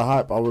lived up to the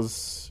hype. I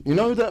was,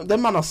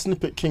 them man are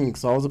snippet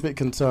kings, so I was a bit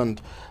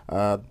concerned.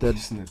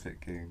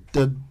 Snippet king.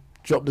 They'd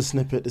drop the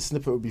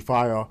snippet would be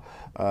fire,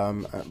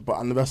 and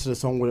the rest of the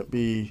song wouldn't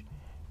be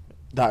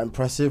that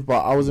impressive,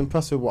 but I was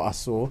impressed with what I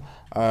saw.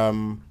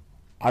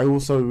 I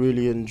also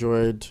really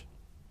enjoyed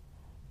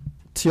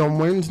Tion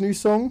Wayne's new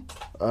song,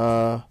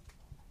 and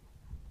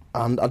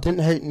I didn't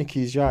hate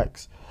Nicki's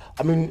Yikes.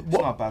 I mean, it's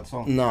not a bad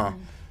song. Nah.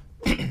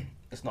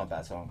 It's not a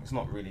bad song. It's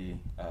not really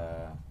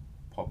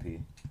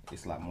poppy.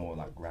 It's like more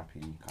like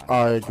rappy kind of.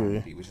 I agree.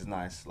 Beat, which is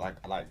nice. Like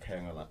I like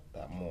hearing her like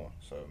that more.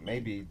 So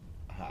maybe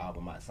her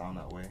album might sound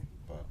that way,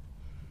 but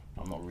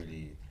I'm not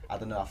really. I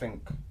don't know. I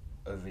think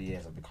over the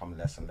years I've become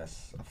less and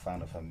less a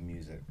fan of her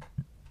music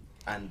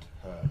and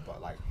her,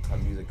 but like her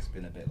music's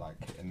been a bit like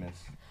hit and miss.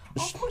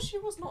 I thought she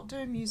was not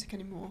doing music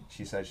anymore.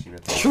 She said she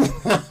retired.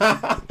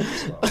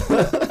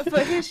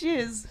 But here she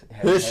is.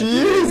 Here she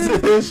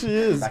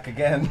is. Back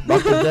again.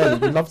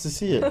 You'd love to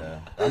see it. Yeah.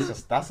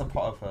 That's a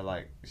part of her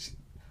like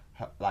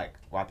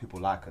why people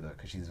like her though,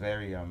 because she's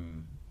very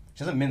she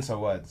doesn't mince her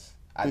words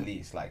at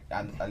least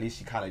and at least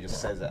she kind of just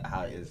says it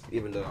how it is,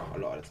 even though a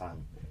lot of the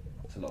time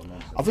it's a lot of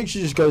nonsense. I think she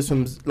just goes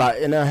from like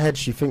in her head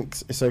she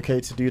thinks it's okay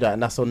to do that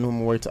and that's a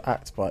normal way to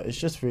act, but it's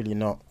just really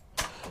not.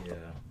 Yeah.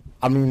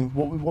 I mean,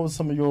 what was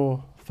some of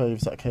your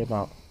faves that came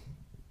out?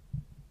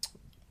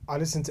 I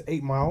listened to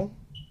 8 Mile,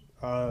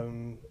 but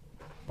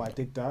I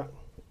dig that.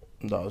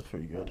 That was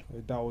pretty good.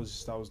 That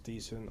was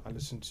decent. I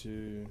listened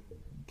to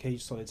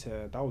Cage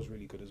Solitaire. That was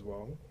really good as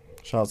well.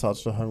 Shouts out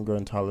to the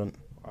homegrown talent.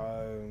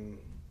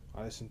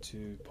 I listened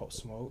to Pop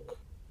Smoke.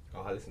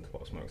 Oh, I listened to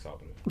Pop Smoke's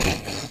album.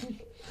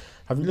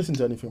 Have you listened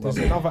to anything? There's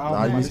another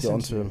album I used to get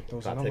onto him.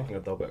 Taking a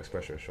double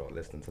espresso shot,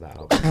 listening to that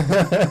album.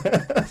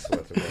 I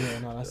swear to God. Yeah,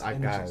 no, that's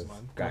energy,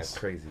 man. Guy's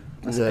crazy.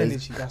 That's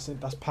energy.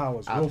 That's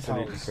powers. Real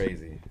Absolutely powers.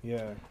 crazy.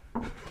 Yeah.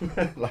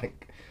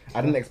 Like,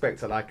 I didn't expect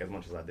to like it as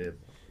much as I did.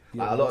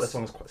 Yeah, like, a lot of the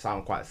songs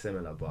sound quite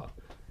similar, but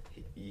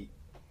you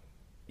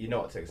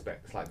know what to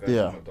expect. It's like going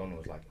to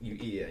McDonald's, like you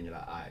eat it and you're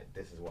like, alright,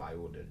 this is what I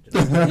ordered.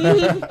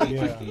 You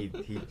know?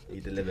 He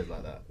delivers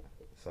like that.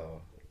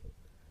 So,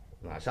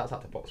 shouts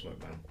out to Pop Smoke,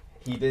 man.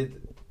 He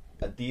did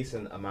a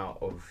decent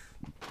amount of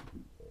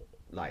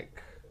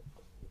like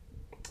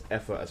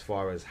effort as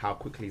far as how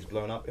quickly he's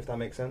blown up, if that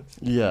makes sense.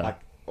 Yeah. Like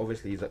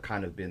obviously he's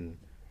kind of been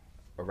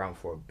around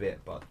for a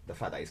bit, but the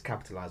fact that he's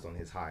capitalized on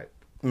his hype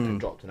and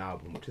dropped an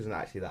album, which isn't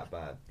actually that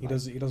bad. He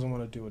doesn't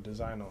want to do a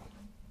designer.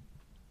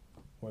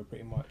 Where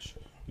pretty much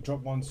you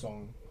drop one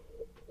song,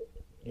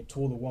 you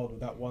tour the world with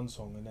that one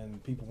song, and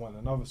then people want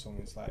another song.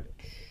 It's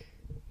like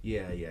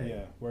yeah.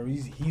 Where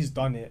he's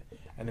done it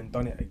and then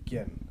done it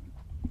again.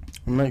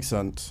 It makes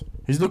sense.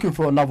 He's looking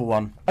for another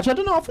one. Actually, I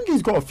don't know. I think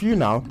he's got a few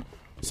now.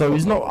 So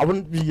he's not. I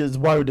wouldn't be as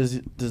worried as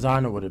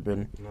Designer would have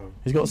been. No.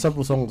 He's got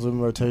several songs in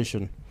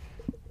rotation.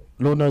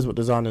 Lord knows what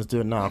Designer's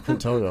doing now. I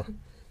couldn't tell you.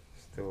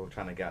 Still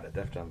trying to get out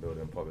the Def Jam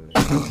building, probably.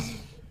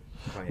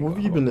 What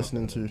have you been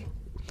listening to?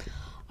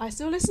 I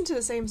still listen to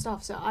the same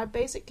stuff. So I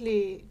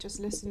basically just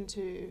listen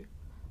to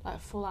like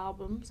full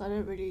albums. I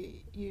don't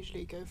really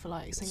usually go for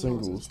like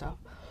singles and stuff.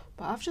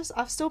 But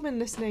I've still been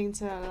listening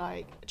to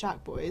like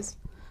Jack Boys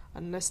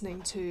and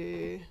listening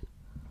to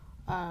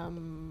what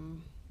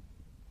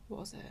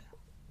was it?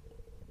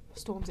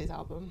 Stormzy's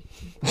album.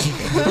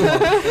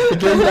 You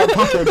gave me that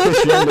pocket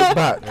because you ended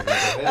back.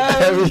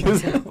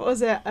 What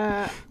was it?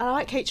 I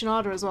like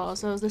H&R as well,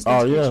 so I was listening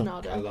to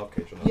H&R. I love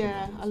H&R.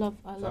 Yeah, I love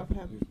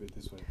him.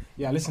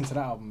 Yeah, I listened to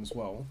that album as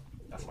well.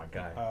 That's my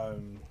guy.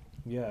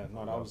 Yeah,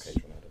 no, that was.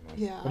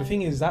 Yeah. But the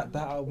thing is that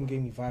album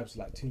gave me vibes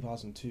like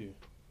 2002,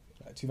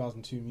 like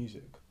 2002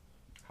 music.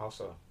 How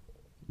so?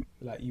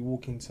 Like you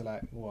walk into I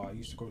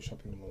used to go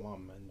shopping with my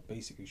mum, and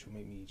basically she'll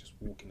make me just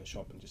walk in the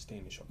shop and just stay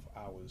in the shop for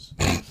hours.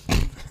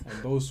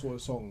 And those sort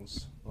of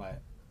songs,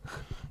 like.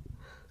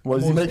 What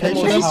does he make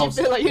H&M?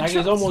 Like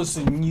it's almost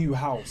a new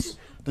house.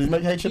 Does he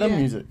make H&M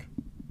music?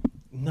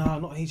 Nah,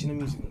 not H&M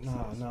music.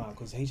 Nah,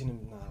 because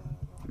H&M. Nah,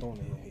 I don't want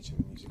to hear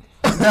H&M music.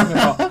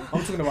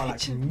 I'm talking about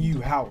like new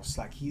house.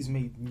 Like he's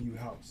made new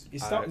house.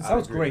 It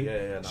sounds great.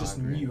 It's just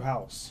new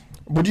house.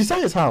 Would you say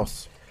it's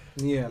house?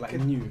 Yeah, like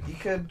new.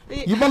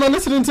 You wanna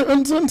listening to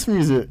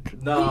music?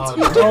 No.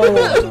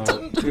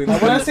 When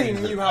I say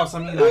new house, I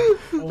mean like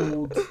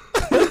old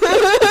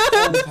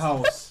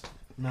house.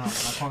 Nah, I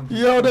can't.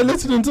 Yo, they're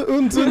listening to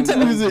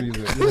music.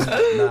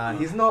 Nah,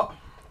 he's not.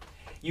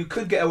 You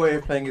could get away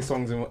with playing his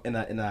songs in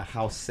a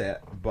house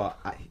set, but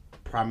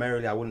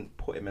primarily I wouldn't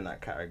put him in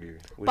that category.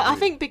 But I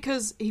think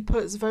because he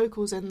puts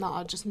vocals in that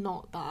are just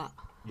not that.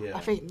 Yeah.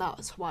 I think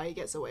that's why he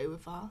gets away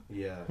with that.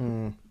 Yeah.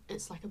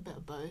 It's like a bit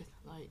of both.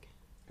 Like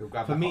he'll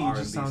grab for like me, an it R&B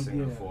just sounds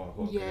singer for a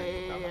hook. Yeah, and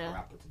he'll grab yeah. like a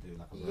rapper to do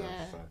like a verse.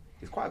 Yeah. So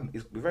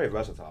he's very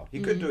versatile.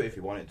 He could do it if he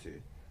wanted to,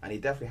 and he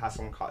definitely has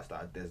some cuts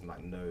that there's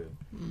like no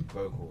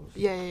vocals.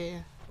 Yeah.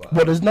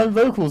 But there's no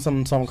vocals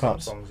on some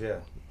cuts. Songs,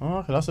 yeah. Oh,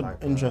 okay, that's an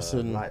Like,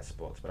 interesting. Light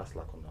Spots, but that's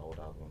like on the old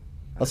album.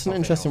 And That's an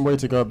something interesting else. way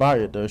to go about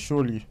it, though.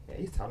 Surely. Yeah,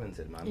 he's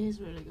talented, man. He's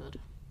really good.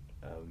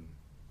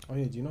 Oh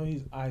yeah, do you know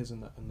his eyes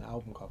on the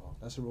album cover?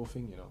 That's a real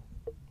thing, you know.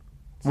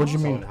 What do you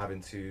mean? Someone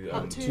having two.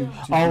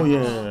 Oh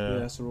yeah. Yeah,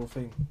 that's a real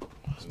thing.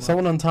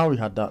 Someone on Towie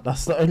had that.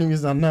 That's the only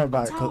reason I know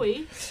about it.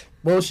 Towie?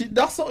 Well,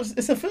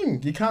 it's a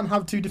thing. You can't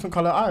have two different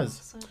colour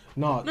eyes.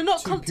 No, No,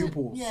 not two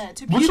pupils. Yeah,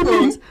 two What do pupils.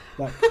 you mean?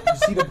 Like you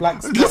see the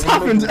black. This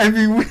happens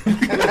every week. We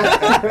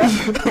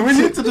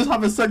need to just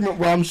have a segment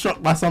where I'm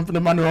shocked by something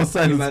Emmanuel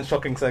says. Man,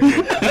 shocking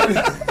segment.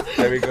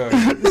 There we go.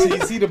 So you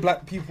see the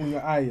black pupil in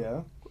your eye,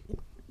 yeah?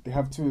 They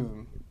have two of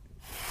them.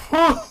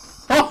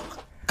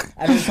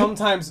 And then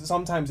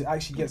sometimes it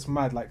actually gets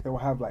mad. Like they'll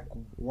have like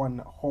one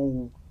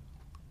whole.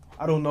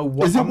 I don't know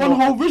what. Is it one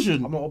whole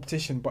vision? I'm not an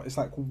optician, but it's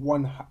like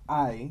one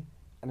eye,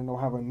 and then they'll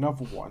have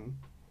another one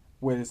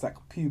where it's like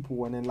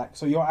pupil, and then like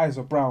so your eyes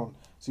are brown,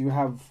 so you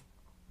have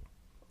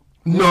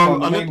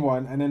the main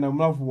one, and then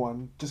another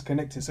one just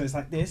connected. So it's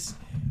like this.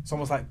 It's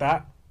almost like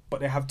that, but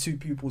they have two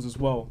pupils as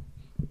well.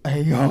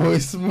 Hey yo,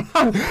 it's mad.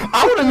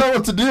 I wouldn't know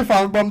what to do if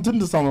I bumped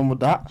into someone with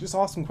that. Just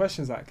ask them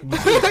questions like, can you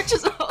see?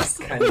 Just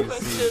ask Can you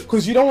see?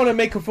 Because you don't want to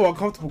make them feel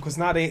uncomfortable. Because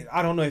now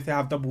I don't know if they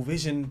have double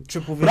vision,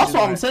 triple vision. But that's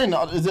what I'm like- saying.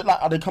 Is it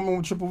like, are they coming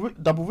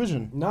with double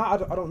vision? Nah, I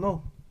don't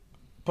know.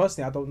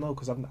 Personally, I don't know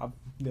because I've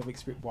never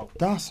experienced. Well,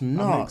 That's I've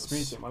never nuts.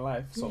 experienced it in my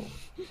life. So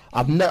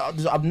I've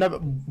never.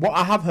 What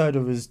I have heard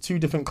of is two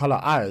different colour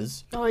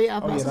eyes. Oh yeah,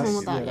 I've met someone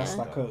with that. that's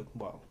like a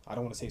I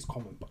don't want to say it's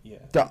common, but yeah.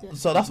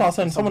 So that's why I was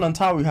saying someone on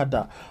Towie had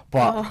that.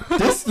 But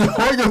this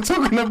what you're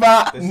talking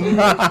about.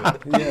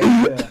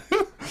 Yeah.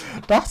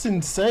 That's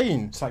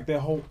insane. It's like their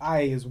whole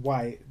eye is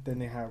white. Then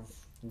they have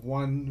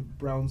one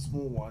brown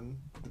small one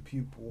with the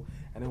pupil,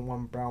 and then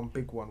one brown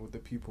big one with the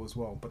pupil as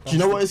well. But Do you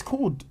know what it's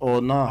called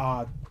or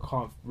nah? I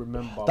can't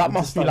remember. That We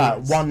must just be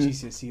like studied one-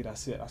 GCSE.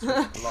 That's it. That's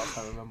what the last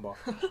time I remember.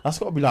 That's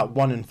got to be like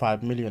 1 in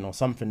 5 million or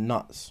something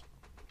nuts.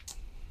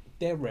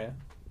 They're rare.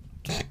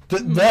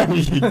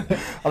 Very.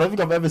 I don't think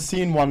I've ever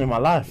seen one in my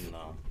life.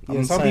 Yeah,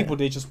 I'm some saying- people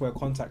they just wear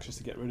contacts just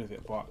to get rid of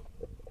it, but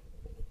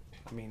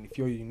I mean, if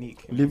you're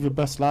unique, Live your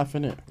best life,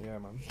 innit? yeah,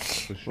 man.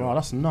 For sure. Wow,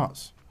 that's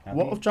nuts.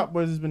 What of Jack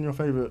Boys has been your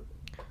favourite?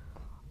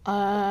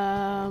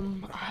 I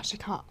actually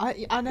can't.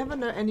 I never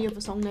know any of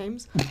the song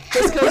names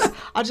just because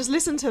I just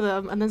listen to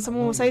them and then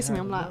someone will say to me,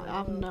 I'm like, I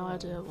have no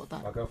idea what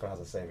that. My girlfriend has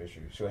the same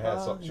issue. She'll hear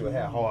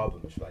a whole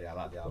album and she's like, yeah, I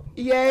like the album.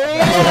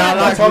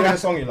 Yeah. Tell me the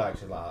song you like.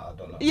 She's like, I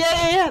don't know.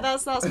 Yeah.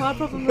 That's my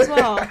problem as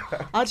well.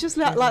 I just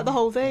like the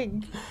whole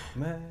thing.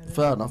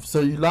 Fair enough. So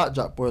you like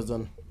Jack Boys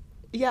then?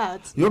 Yeah.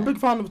 You're a big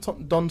fan of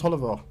Don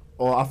Toliver,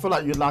 or I feel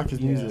like you like his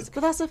music.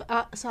 But that's so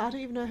I don't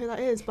even know who that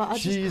is. But I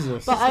just.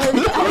 Jesus. But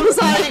I was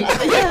like,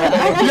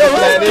 yeah.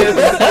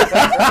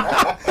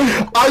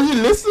 Are you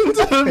listening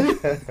to me?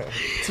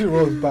 2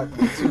 rows back,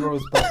 man, 2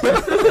 rows back.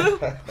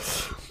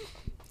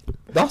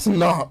 That's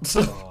nuts.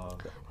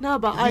 No,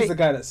 but He's the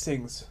guy that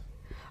sings.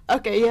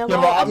 Okay, yeah.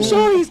 Well, but I I'm mean-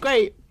 sure he's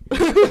great. If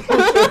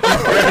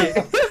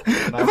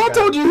I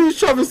told you who's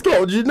Travis Scott,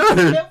 would you know?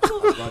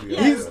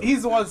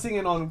 He's the one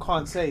singing on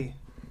Can't Say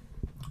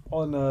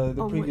on the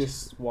On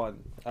previous one.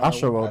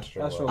 Astroworld.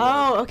 Astroworld.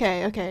 Oh,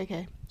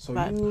 okay. So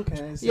right. you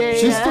can say. Yeah,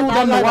 She's still I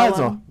done the like that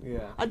wiser. one. Yeah.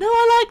 I know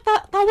I like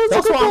that. That was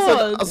That's a good what I one.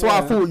 said. That's what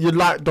I thought you'd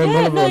like Don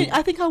Yeah, Toliver. no,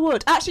 I think I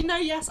would. Actually, no,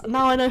 yes.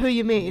 Now I know who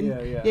you mean.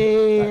 Yeah.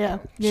 Yeah.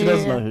 She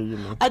does know who you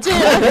mean. I do.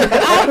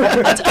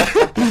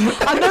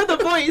 I know the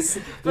voice,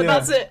 but Yeah.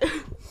 that's it.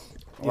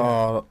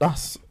 Oh,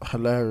 that's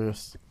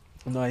hilarious.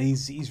 No,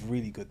 he's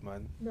really good,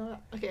 man. No,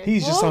 okay.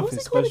 He's just What something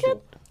was it called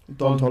special.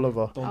 Don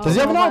Toliver. Don Does he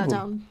have an I'll write it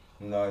album?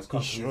 down. No,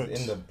 he's should.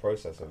 in the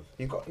process of.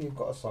 You've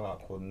got a song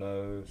out called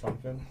No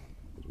Something.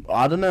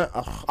 I don't know.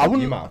 I You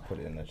wouldn't. might have put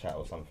it in the chat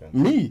or something.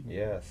 Me?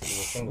 Yes. it was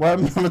a single. Well,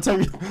 I'm gonna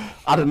tell you.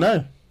 I don't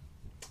know.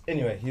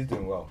 Anyway, he's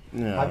doing well.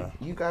 Yeah. Have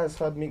you guys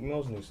heard Meek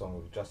Mill's new song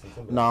with Justin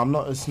Timberlake? No, I'm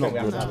not. It's not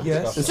I think we have good. to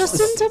Yes. discuss it.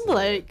 Justin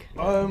Timberlake.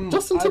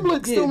 Justin I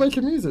Timberlake's did. still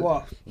making music.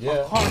 What?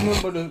 Yeah. I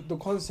can't remember the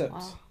concept.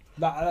 Wow.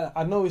 Like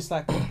I know it's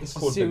like it's a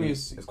Called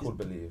serious. Believe. It's called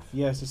Believe.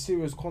 Yeah, it's a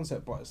serious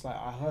concept, but it's like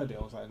I heard it.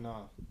 I was like,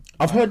 nah.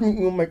 I've heard Meek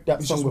Mill make that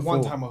It's song just before.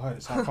 one time I heard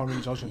it, so I can't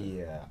really judge it.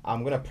 Yeah.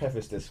 I'm gonna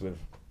preface this with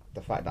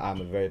the fact that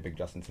I'm a very big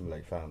Justin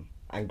Timberlake fan,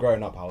 and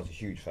growing up I was a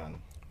huge fan.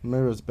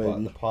 Mirrors, But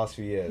baby. the past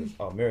few years,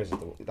 Mirrors is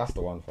that's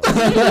the one. But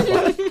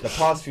the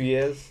past few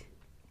years,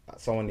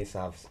 someone needs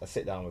to have a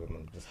sit down with him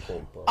and just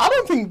talk. Bro. I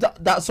don't think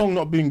that song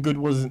not being good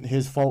wasn't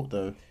his fault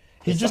though.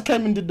 He just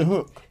came and did the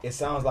hook. It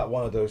sounds like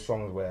one of those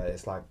songs where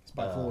it's like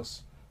By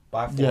force.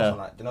 by force,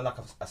 Yeah. and like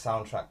a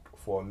soundtrack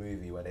for a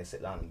movie where they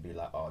sit down and be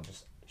like, oh,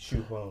 just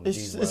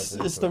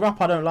It's the rap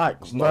I don't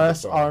like.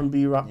 Verse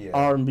R&B rap,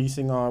 R&B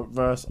singer,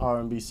 verse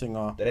R&B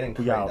singer. They didn't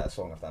create that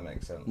song, if that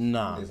makes sense.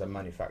 Nah, it's a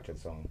manufactured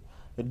song.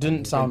 It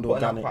didn't sound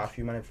organic. Quite a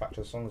few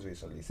manufactured songs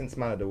recently since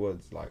Man of the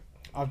Woods. Like,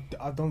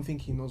 I don't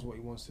think he knows what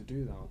he wants to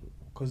do now,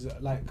 because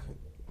like,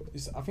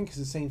 I think it's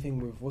the same thing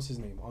with what's his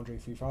name, Andre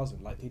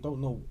 3000. Like, they don't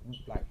know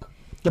like.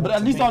 Yeah, but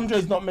at least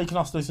Andre's not making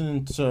us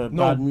listen to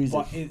bad music.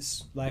 But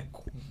it's like,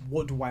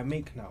 what do I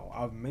make now?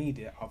 I've made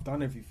it. I've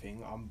done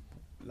everything. I'm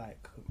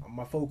like,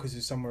 my focus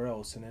is somewhere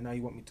else, and then now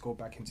you want me to go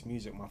back into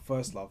music, my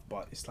first love.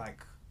 But it's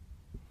like,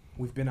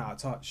 we've been out of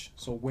touch.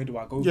 So where do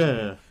I go?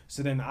 Yeah.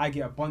 So then I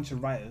get a bunch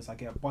of writers. I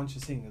get a bunch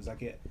of singers.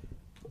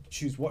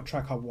 Choose what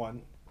track I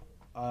want.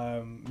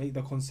 Make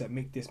the concept.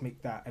 Make this.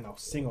 Make that. And I'll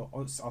sing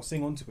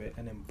onto it.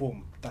 And then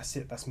boom. That's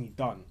it. That's me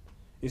done.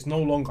 It's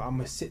no longer I'm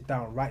gonna sit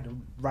down, write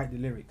the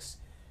lyrics.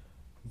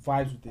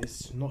 Vibes with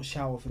this, not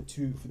shower for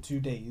two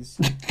days,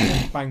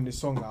 bang the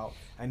song out,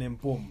 and then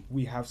boom,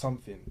 we have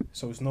something.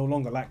 So it's no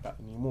longer like that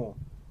anymore.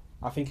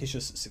 I think it's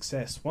just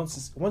success.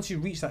 Once you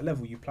reach that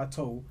level, you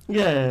plateau,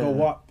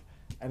 go up,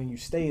 and then you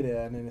stay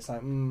there, and then it's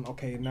like,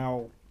 okay,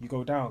 now you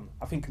go down.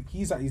 I think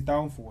he's at his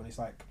downfall, and it's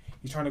like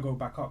he's trying to go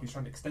back up, he's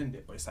trying to extend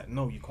it, but it's like,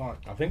 no, you can't.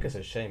 I think it's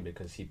a shame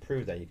because he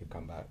proved that he could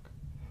come back.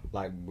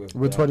 Like with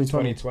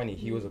 2020,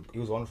 he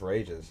was on for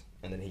ages,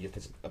 and then he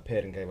just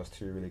appeared and gave us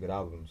 2 really good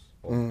albums,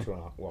 or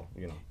 2.5. Well,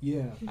 you know.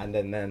 Yeah. And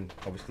then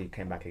obviously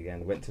came back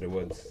again, went to the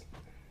woods,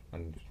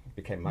 and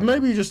became.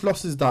 Maybe he just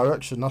lost his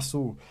direction. That's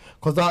all.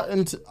 Because I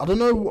don't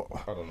know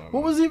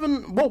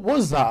what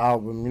was that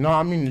album. You know what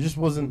I mean? It just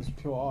wasn't. It was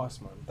pure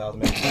arse, man. That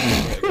was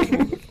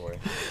maybe.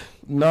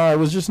 No, it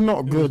was just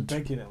not good. Was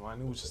begging it,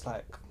 man. It was just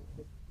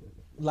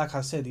like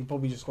I said, he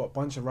probably just got a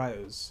bunch of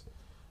writers.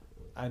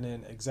 And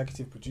then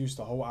executive produced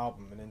the whole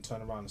album, and then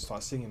turn around and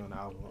start singing on the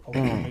album.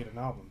 Made an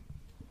album.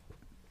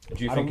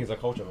 Do you think he's a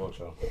culture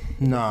vulture?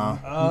 Nah.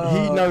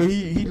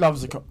 He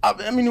loves it.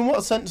 I mean, in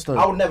what sense though?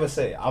 I would never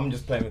say it. I'm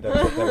just playing with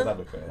devil's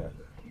advocate here.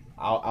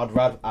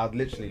 I'd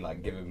literally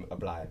like give him a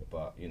blight,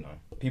 but you know,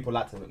 people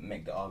like to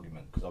make the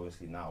argument because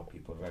obviously now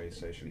people are very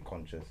socially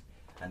conscious,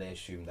 and they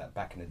assume that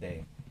back in the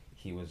day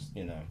he was,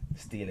 you know,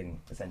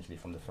 stealing essentially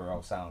from the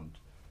Pharrell sound.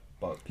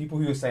 But people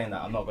who are saying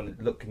that, I'm not going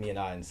to look me in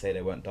the eye and say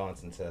they weren't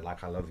dancing to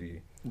Like I Love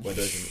You when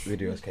those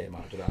videos came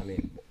out. Do you know what I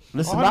mean?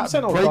 Listen, that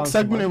break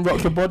segment in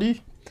Rock Your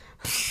Body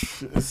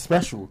is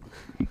special.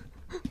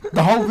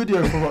 The whole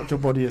video for Rock Your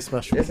Body is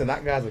special. Listen,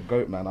 that guy's a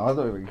goat, man. I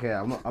don't even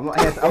care. I'm not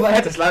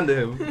here to slander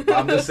him. But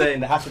I'm just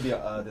saying there has to be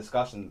a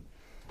discussion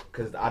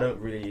because I don't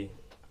really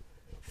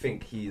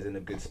think he's in a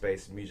good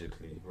space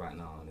musically right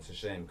now, and it's a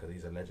shame because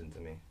he's a legend to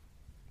me.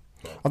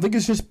 I think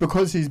it's just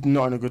because he's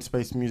not in a good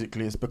space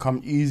musically, it's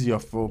become easier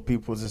for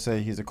people to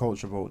say he's a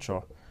culture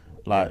vulture.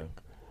 Like,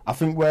 I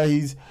think where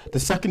the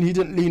second he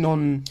didn't lean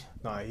on...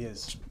 Nah, he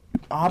is.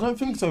 I don't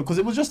think so, because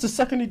it was just the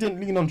second he didn't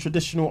lean on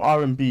traditional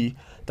R&B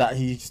that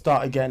he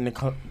started getting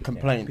the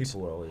complaints.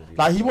 People were always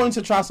like, he wanted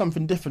to try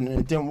something different and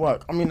it didn't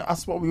work. I mean,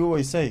 that's what we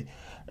always say.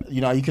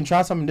 You know, you can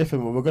try something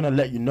different, but we're going to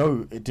let you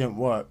know it didn't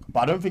work. But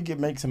I don't think it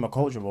makes him a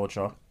culture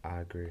vulture. I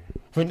agree.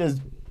 I think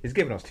he's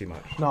giving us too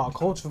much. No, a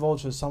culture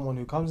vulture is someone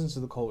who comes into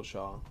the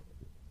culture,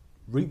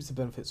 reaps the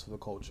benefits of the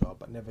culture,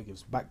 but never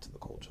gives back to the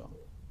culture.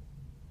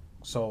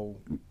 So,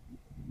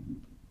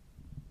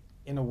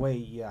 in a way,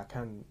 yeah,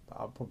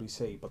 I'll probably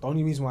say. But the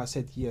only reason why I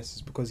said yes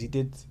is because he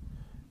did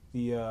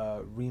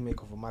the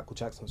remake of a Michael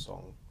Jackson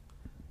song,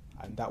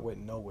 and that went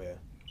nowhere.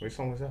 Which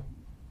song was that?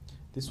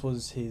 This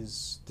was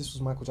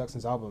Michael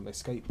Jackson's album,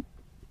 Escape.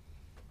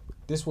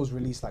 This was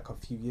released like a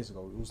few years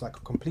ago. It was like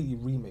a completely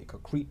remake,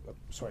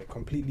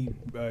 completely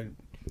brand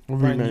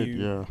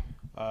new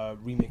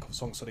remake of a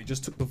song. So they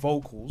just took the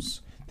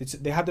vocals.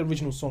 They had the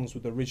original songs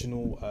with the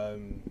original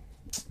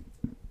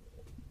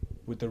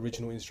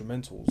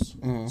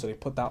instrumentals. So they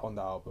put that on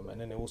the album,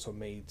 and then they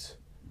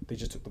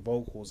just took the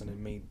vocals and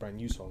then made brand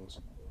new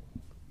songs.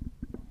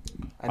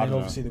 And then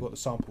obviously they got the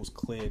samples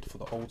cleared for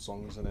the old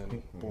songs, and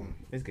then boom.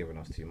 He's giving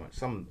us too much.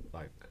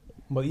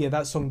 But yeah,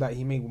 that song that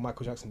he made with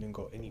Michael Jackson didn't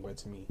go anywhere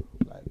to me,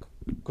 like,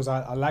 because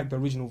I like the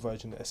original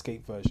version, the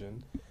Escape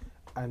version,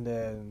 and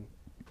then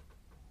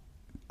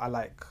I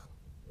like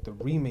the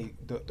remake,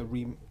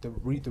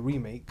 the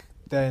remake.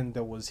 Then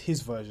there was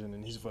his version,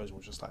 and his version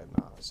was just like,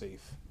 nah,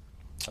 safe.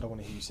 I don't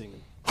want to hear you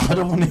singing. I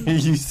don't want to hear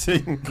you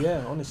sing.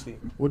 Yeah, honestly.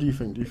 What do you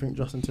think? Do you think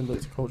Justin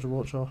Timberlake's a culture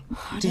vulture?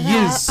 He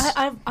is.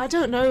 I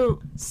don't know.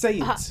 Say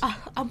it.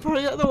 I'm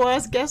probably not the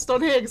worst guest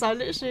on here because I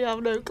literally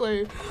have no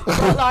clue.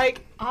 But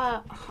like, I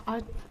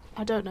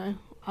don't know.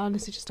 I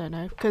honestly just don't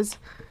know because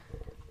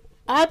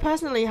I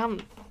personally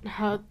haven't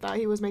heard that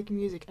he was making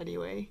music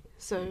anyway.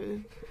 So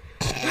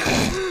for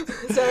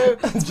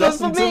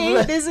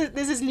me, this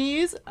is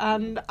news,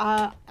 and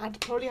I'd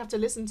probably have to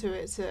listen to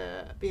it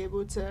to be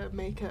able to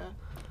make a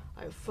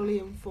fully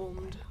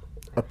informed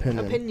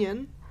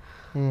opinion.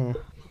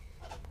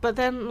 But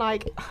then,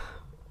 like,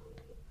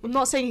 I'm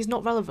not saying he's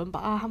not relevant,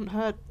 but I haven't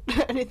heard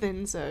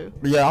anything. So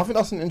yeah, I think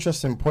that's an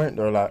interesting point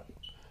though. Like,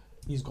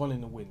 he's gone in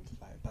the wind.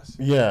 Like,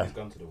 yeah, he's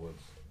gone to the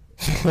woods.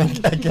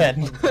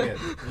 Again.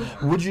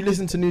 Would you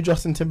listen to new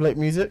Justin Timberlake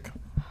music?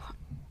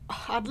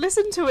 I'd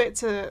listen to it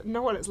to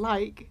know what it's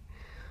like,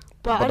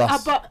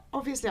 but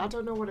obviously I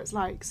don't know what it's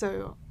like,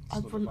 so I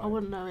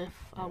wouldn't know if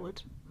I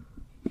would.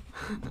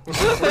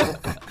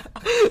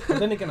 But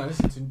then again, I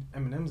listened to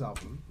Eminem's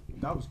album.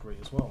 That was great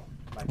as well.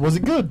 Like, was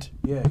it good?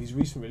 Yeah, his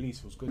recent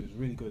release was good. It was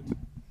really good.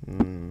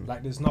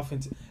 Like, there's nothing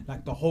to...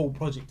 Like, the whole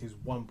project is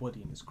one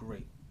body and it's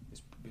great.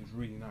 It's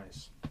really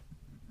nice.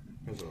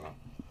 It was alright.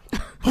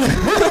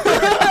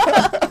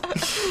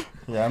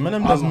 Yeah,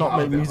 Eminem does not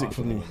make music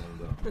for me.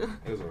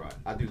 It was alright.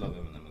 I do love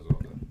Eminem as well,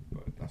 though.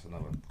 But that's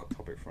another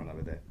topic for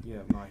another day.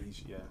 Yeah,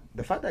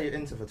 The fact that you're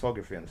into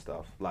photography and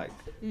stuff, like,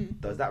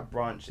 does that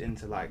branch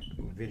into, like,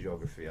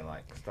 videography and,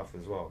 like, stuff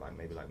as well? Like,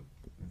 maybe, like,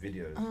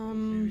 videos,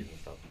 movies and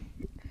stuff?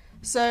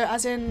 So,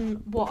 as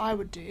in what I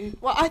would do?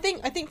 Well, I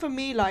think for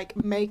me, like,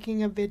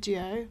 making a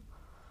video,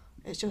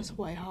 it's just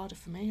way harder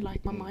for me.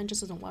 Like, my mind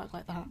just doesn't work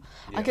like that.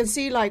 Yeah. I can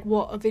see, like,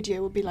 what a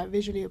video would be, like,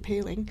 visually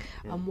appealing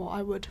and what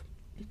I would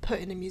put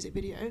in a music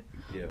video.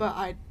 Yeah.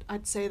 But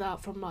I'd say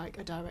that from, like,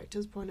 a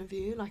director's point of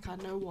view. Like, I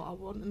know what I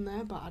want in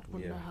there, but I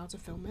wouldn't know how to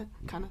film it,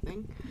 kind of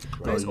thing.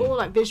 Right. But it's all,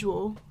 like,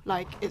 visual.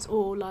 Like, it's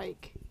all,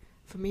 like...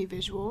 For me,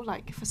 visual,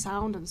 like for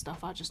sound and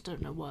stuff, I just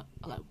don't know what,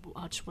 like,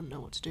 I just wouldn't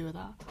know what to do with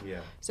that. Yeah.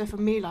 So for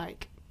me,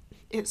 like,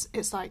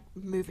 it's like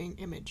moving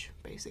image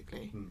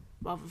basically,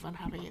 rather than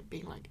having it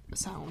being like a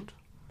sound.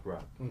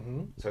 Right.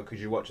 Mm-hmm. So could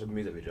you watch a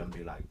music video and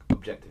be like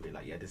objectively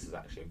like, yeah, this is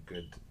actually a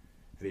good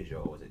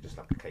video, or is it just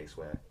like a case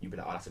where you'd be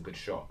like, oh, that's a good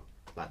shot,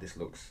 like this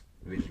looks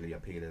visually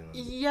appealing?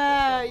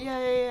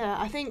 Yeah.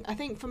 I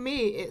think for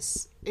me,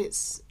 it's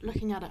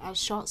looking at it as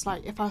shots.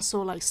 Like if I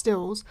saw like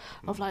stills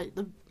of like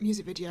the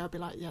music video, I'd be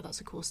like, yeah,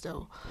 that's a cool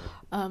still.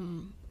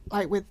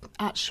 Like with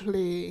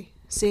actually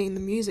seeing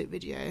the music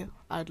video,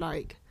 I'd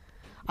like,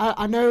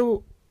 I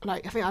know,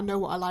 like I think I know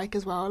what I like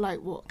as well.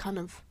 Like what kind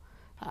of,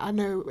 I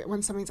know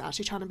when something's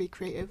actually trying to be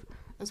creative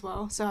as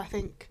well. So I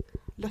think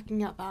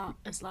looking at that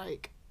is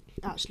like,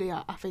 actually,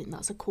 I think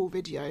that's a cool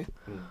video,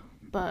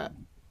 but.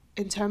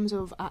 In terms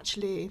of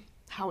actually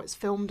how it's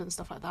filmed and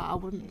stuff like that, I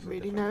wouldn't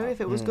really know if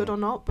it was good or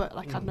not, but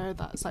like I know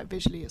that it's like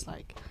visually it's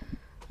like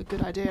a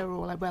good idea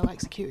or like well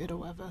executed or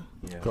whatever.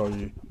 Yeah. Got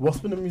you. What's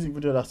been a music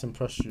video that's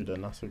impressed you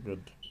then?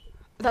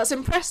 That's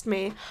impressed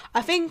me.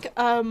 I think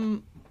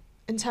in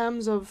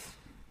terms of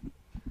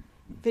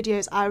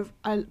videos,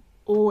 I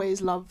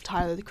always love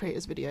Tyler the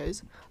Creator's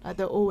videos. Like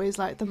they're always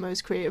like the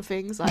most creative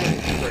things. Like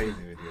crazy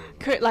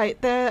videos. Like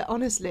they're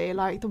honestly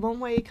like the one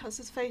where he cuts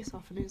his face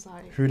off and he's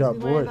like, "Who that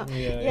boy?"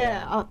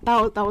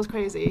 That was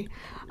crazy.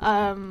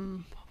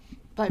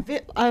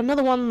 Like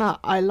another one that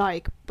I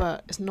like,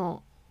 but it's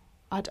not.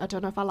 I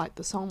don't know if I like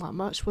the song that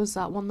much. Was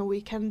that one The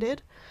Weeknd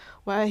did,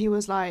 where he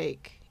was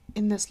like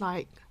in this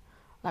like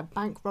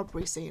bank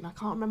robbery scene. I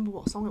can't remember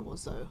what song it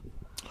was though.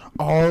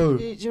 Oh,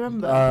 do you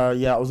remember?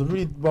 Yeah, it was a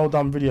really well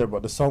done video,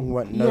 but the song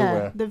went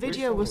nowhere. Yeah, the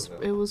video was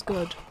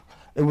good.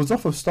 It was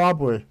off of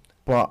Starboy,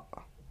 but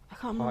I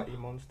can't remember. Party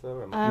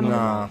Monster.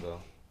 Nah.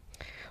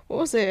 What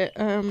was it?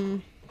 I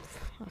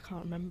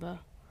can't remember.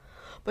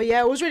 But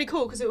yeah, it was really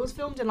cool because it was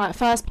filmed in like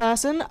first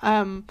person.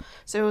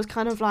 So it was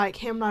kind of like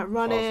him like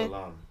running.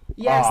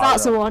 Yes,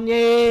 that's the one.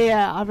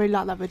 Yeah. I really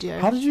like that video.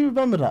 How did you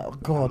remember that? Oh,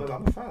 God.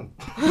 I'm a fan.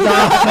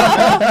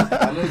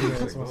 I know you.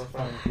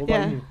 What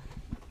about you?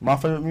 My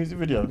favourite music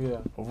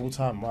video of all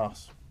time, wow.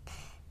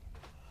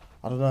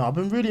 I don't know. I've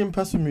been really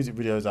impressed with music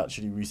videos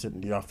actually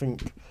recently. I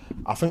think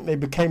they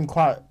became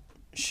quite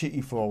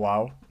shitty for a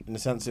while, in the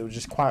sense it was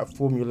just quite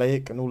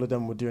formulaic and all of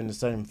them were doing the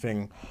same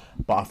thing.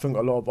 But I think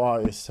a lot of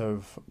artists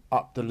have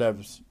upped the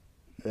levels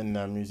in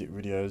their music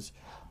videos.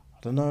 I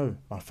don't know.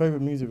 My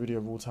favourite music video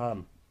of all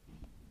time.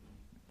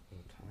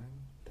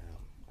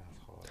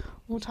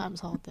 All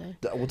time's hard though.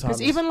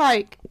 Because even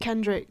like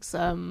Kendrick's,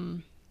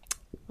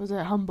 was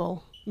it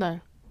Humble? No.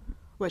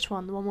 Which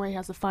one? The one where he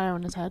has the fire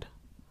on his head?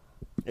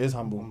 It is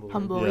Humble.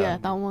 Humble, yeah.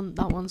 That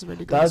one's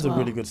really good. That is a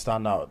really good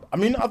standout. I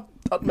mean,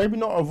 maybe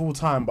not of all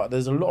time, but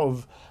there's a lot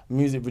of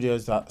music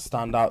videos that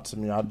stand out to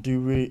me. I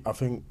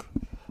think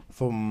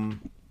for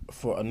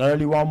an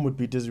early one would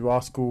be Dizzee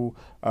Rascal,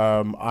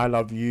 I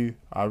Love You.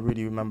 I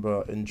really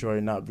remember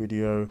enjoying that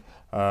video.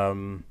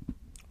 More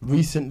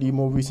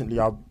recently,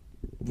 I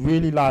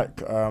really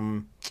like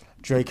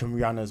Drake and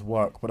Rihanna's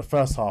work, but the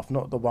first half,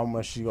 not the one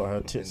where she got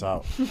her tits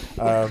out.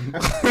 I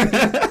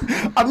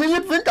mean,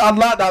 you'd think I'd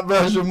like that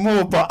version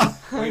more, but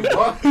wait,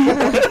 what?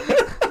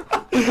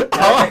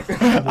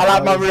 I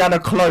like my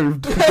Rihanna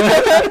clothed.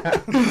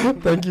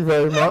 Thank you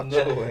very much.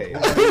 No way.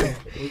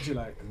 What would you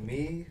like?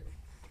 Me?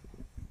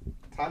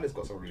 Tyler's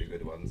got some really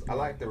good ones. I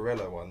like the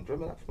Rella one.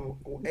 Remember that from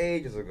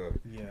ages ago?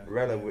 Yeah.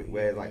 Rella,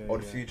 where like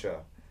Odd Future.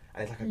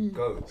 And it's like a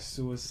goat.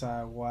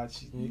 Suicide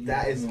Watch.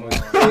 That is the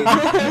most crazy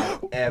thing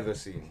I've ever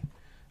seen.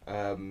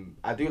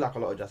 I do like a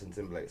lot of Justin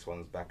Timberlake's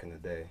ones back in the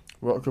day.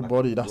 Rock Your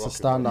Body, that's a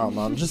standout,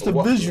 man. Just the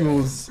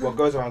visuals. What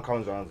Goes Around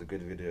Comes Around is a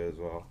good video as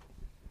well.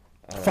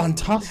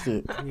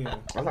 Fantastic.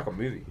 That's like a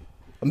movie.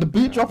 And the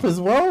beat drop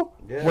as well.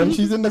 Yeah. When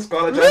she's in the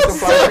Scarlett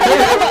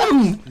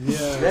Johansson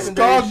flying.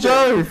 Scar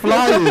Joe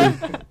flying.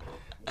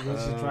 He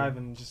wants to drive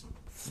and just.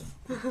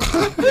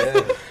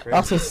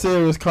 That's a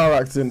serious car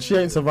accident. She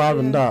ain't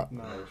surviving that.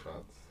 No.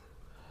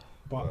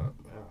 But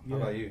how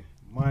about you?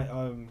 My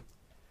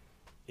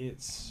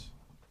it's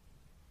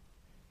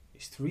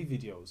 3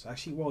 videos.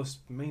 Actually, well, it's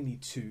mainly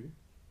 2.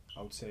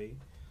 I would say.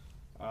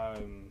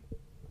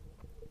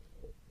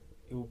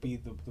 It will be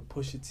the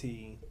Pusha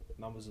T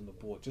Numbers on the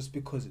Board, just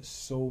because it's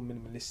so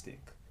minimalistic.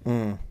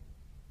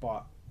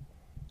 But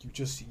you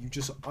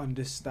just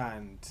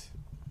understand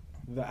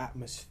the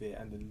atmosphere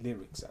and the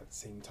lyrics at the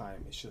same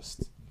time. It's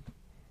just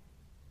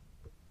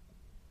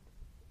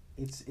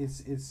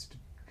it's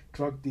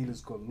drug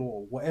dealers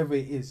galore. Whatever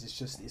it is,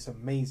 it's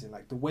amazing.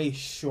 Like the way it's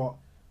shot,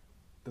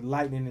 the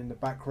lightning in the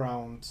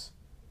background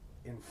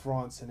in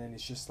France, and then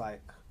it's just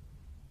like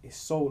it's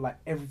so like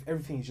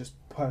everything is just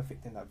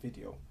perfect in that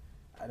video.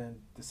 And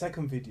then the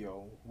second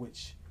video,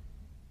 which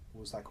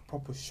was like a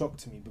proper shock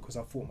to me because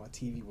I thought my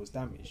TV was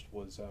damaged,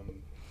 was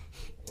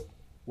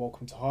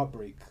Welcome to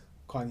Heartbreak,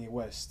 Kanye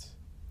West.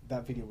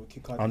 That video with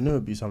Kid Cudi. I knew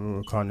it'd be something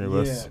with Kanye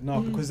West. Yeah,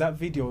 no, because that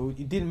video,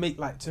 it didn't make,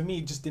 like, to me,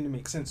 it just didn't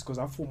make sense because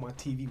I thought my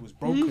TV was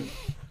broken.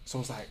 So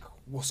I was like,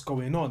 what's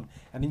going on?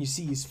 And then you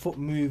see his foot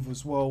move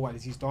as well while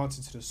he's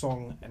dancing to the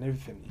song and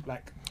everything.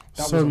 Like,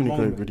 that so was many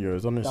great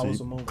videos, honestly.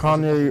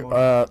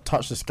 Kanye,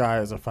 Touch the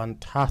Sky is a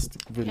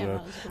fantastic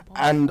video. Yeah,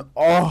 and,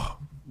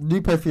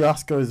 Lupe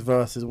Fiasco's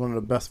verse is one of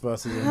the best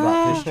verses in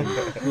rap history.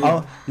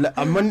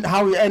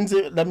 How he ends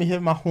it, let me hear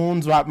my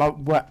horns right.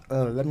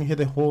 Let me hear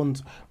the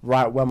horns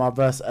right where my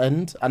verse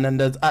ends, and then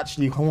there's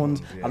actually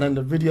horns, and then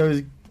the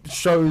video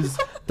shows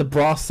the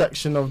brass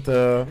section of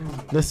the.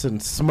 Listen,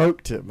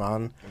 smoked it,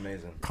 man.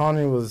 Amazing.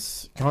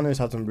 Kanye's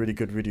had some really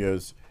good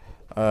videos.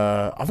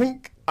 I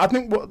think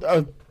what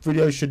a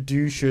video should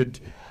do should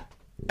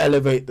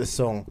elevate the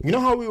song. You know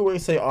how we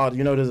always say,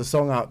 there's a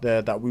song out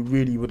there that we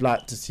really would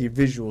like to see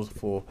visuals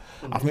for.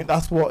 I think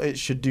that's what it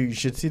should do. You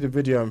should see the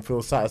video and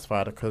feel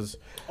satisfied because...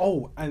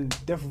 Oh, and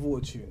Death of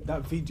Auto-Tune.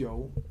 That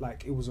video,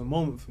 like, it was a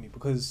moment for me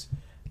because,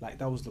 like,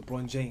 that was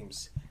LeBron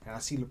James. And I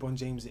see LeBron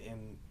James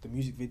in the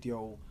music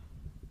video.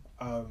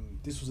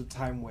 This was a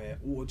time where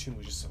Auto-Tune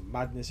was just some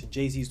madness. And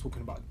Jay-Z is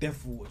talking about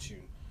Death of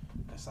Auto-Tune.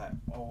 It's like,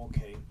 oh,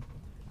 okay.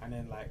 And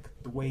then, like,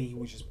 the way he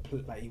was just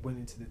he went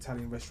into the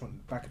Italian restaurant,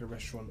 the back of the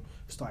restaurant,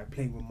 started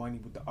playing with money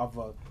with the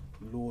other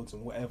lords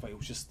and whatever. It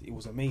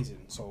was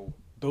amazing. So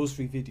those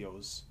 3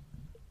 videos,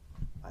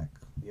 like,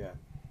 yeah,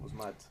 it was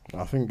mad.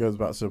 I think it goes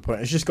back to the point.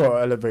 It's just got to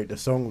elevate the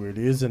song,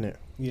 really, isn't it?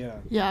 Yeah.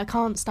 Yeah, I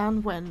can't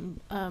stand when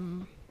a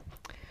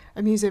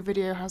music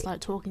video has like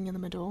talking in the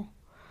middle.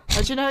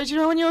 Like, do you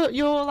know when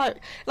you're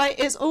like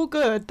it's all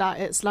good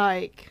that it's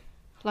like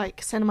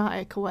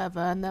cinematic or whatever,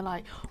 and they're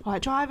like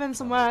driving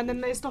somewhere, and then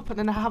they stop and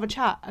then they have a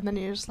chat, and then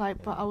you're just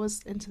like, but I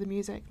was into the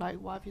music, like,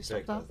 why have you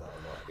stopped that?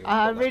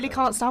 I really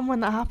can't stand when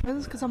that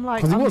happens because I'm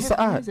like, I'm here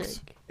for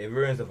music. It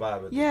ruins the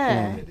vibe.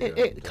 Yeah,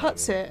 it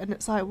cuts it, and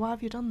it's like, why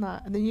have you done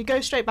that? And then you go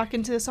straight back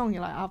into the song.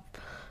 You're like,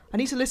 I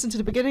need to listen to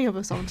the beginning of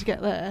a song to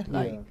get there.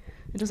 Like,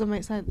 it doesn't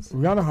make sense.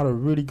 Rihanna had a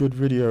really good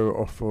video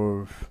off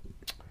of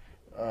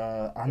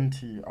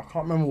Auntie. I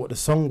can't remember what the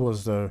song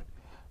was though.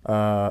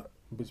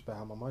 Bitch better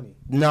have my money.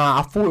 Nah,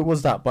 I thought it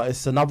was that, but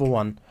it's another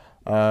one.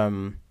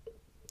 And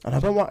I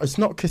don't want. It's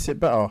not Kiss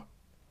It Better.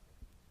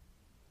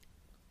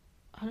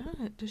 I don't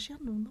know. Does she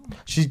have no?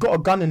 She's got a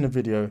gun in the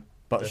video,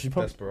 but she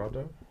probably.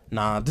 Desperado.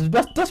 Nah, does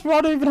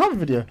Desperado even have a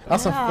video?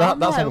 That's that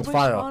song's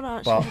fire.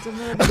 But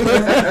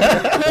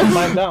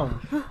Man Down.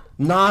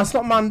 Nah, it's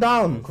not Man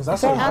Down. Because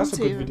that's a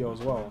good video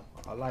as well.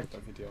 I like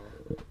that video.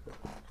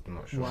 I'm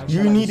not sure.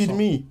 You Needed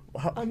Me.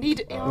 I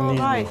need.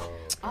 Right.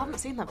 I haven't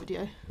seen that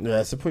video. Yeah,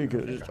 it's a pretty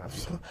good.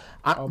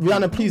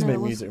 Rihanna, please make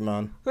music,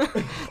 man.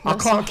 I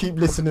can't keep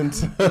listening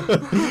to.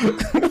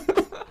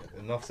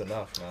 Enough's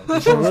enough, man.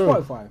 Is she on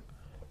Spotify?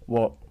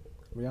 What?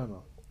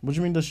 Rihanna. What do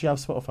you mean? Does she have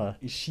Spotify?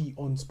 Is she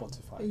on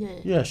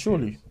Spotify? Yeah,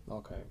 surely.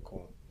 Okay,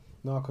 cool.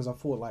 No, because I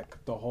thought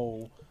like the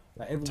whole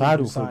everybody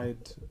Tidal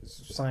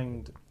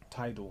signed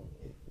Tidal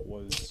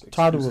was.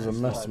 Tidal was a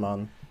mess,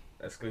 man.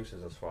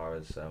 Exclusives as far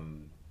as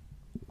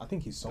I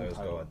think he's sold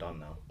Tidal. Those are done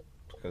now.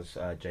 Because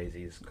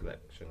Jay-Z's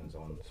collection is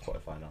on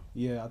Spotify now.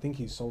 Yeah, I think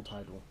he's sold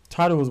Tidal.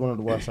 Tidal was one of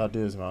the worst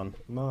ideas, man.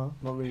 No,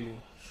 not really.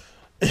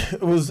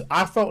 It was.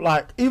 I felt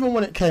like even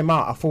when it came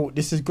out, I thought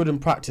this is good in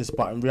practice,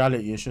 but in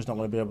reality, it's just not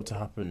going to be able to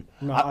happen.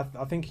 No,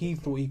 I think he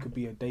thought he could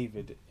be a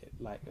David,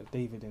 like a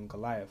David and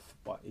Goliath,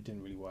 but it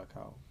didn't really work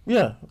out.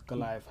 Yeah,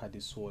 Goliath had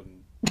his sword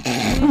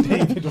and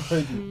David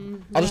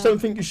already. I just don't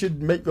think you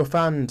should make your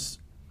fans.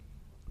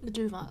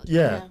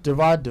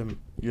 Divide them.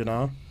 You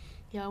know.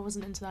 Yeah, I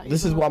wasn't into that.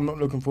 This is what I'm not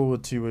looking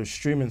forward to with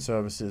streaming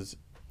services.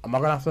 Am I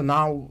gonna have to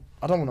now?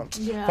 I don't want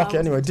to. Yeah, fuck it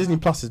anyway. Disney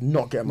Plus is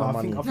not getting my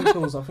money. I think it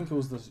was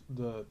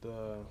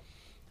the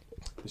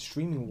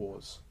streaming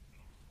wars.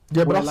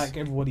 Yeah, but like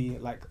everybody,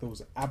 like there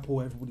was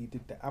Apple. Everybody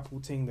did the Apple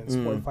thing. Then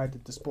Spotify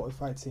did the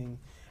Spotify thing,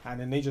 and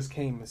then they just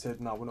came and said,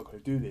 "No, we're not going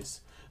to do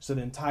this." So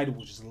then Tidal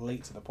was just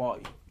late to the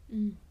party.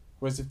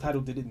 Whereas if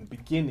Tidal did it in the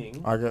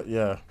beginning,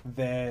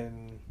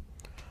 then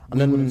And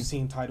then would have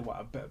seen Tidal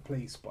at a better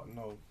place, but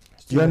no.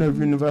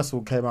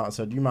 Universal came out and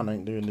said, "You man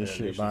ain't doing this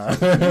shit, man.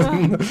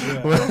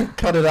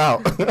 Cut it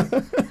out."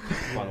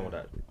 Fun all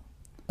that.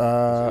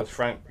 So it was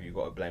Frank you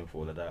got to blame for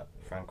all of that.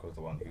 Frank was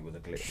the one who was a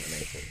glitch in the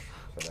matrix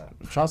for that.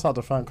 Shouts out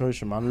to Frank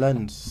Ocean, man.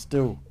 Lens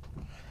still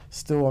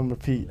on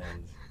repeat.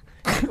 Lens.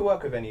 If you could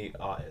work with any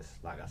artist,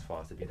 like as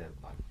far as to be there,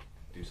 like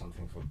do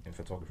something in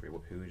photography,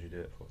 who would you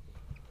do it for?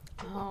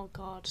 Oh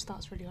God,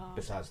 that's really hard.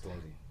 Besides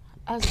Stormzy.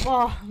 As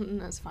well,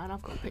 that's fine.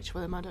 I've got a picture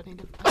with him. I don't need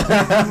it.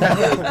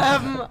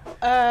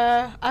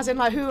 As in,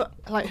 who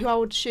I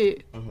would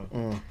shoot.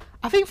 Mm-hmm.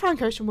 I think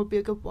Frank Ocean would be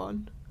a good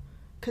one,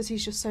 because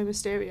he's just so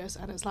mysterious,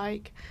 and it's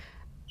like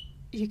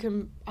you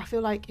can. I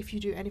feel like if you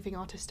do anything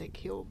artistic,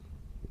 he'll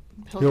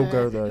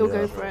go there. He'll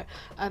go for it,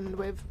 and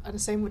the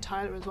same with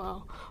Tyler as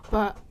well.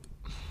 But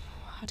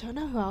I don't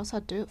know who else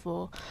I'd do it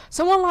for.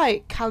 Someone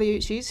like Kali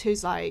Uchis,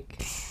 who's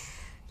like,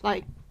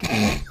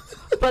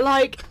 but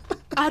like.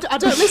 I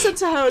don't listen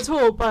to her at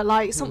all, but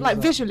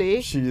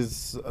visually.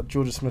 She's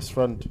Georgia Smith's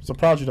friend.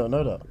 Surprised you don't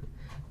know that.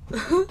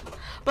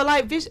 But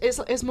like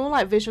it's more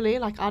like visually.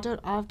 Like I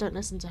don't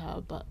listen to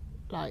her, but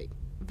like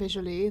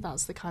visually,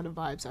 that's the kind of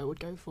vibes I would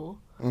go for.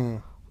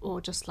 Or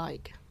just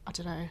like I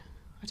don't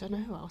know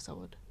who else I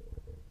would.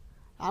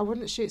 I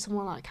wouldn't shoot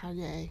someone like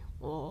Kanye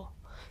or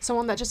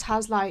someone that just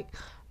has like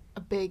a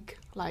big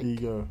like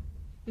ego.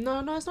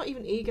 No, it's not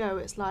even ego.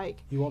 It's like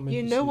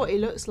you know what he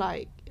looks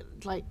like.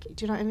 Like,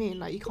 do you know what I mean?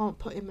 Like, you can't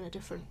put him in a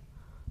different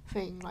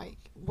thing. Like,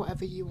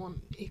 whatever you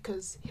want,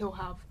 because he'll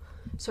have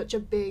such a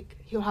big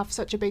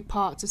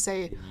part to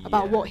say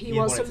about what he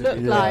wants to look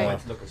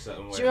like. Look a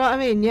certain way. Do you know what I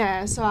mean?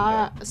 Yeah.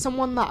 So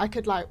someone that I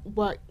could like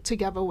work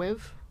together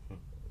with,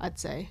 I'd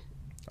say.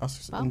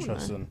 That's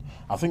interesting.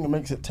 I think it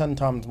makes it 10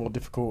 times more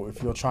difficult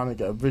if you're trying to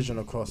get a vision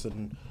across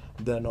and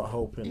they're not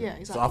helping. Yeah,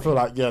 exactly. So I feel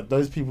like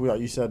those people that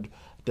you said,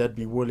 they'd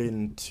be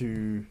willing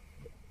to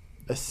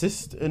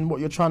assist in what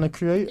you're trying to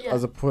create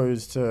as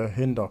opposed to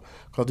hinder.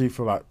 Because I do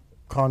feel like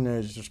Kanye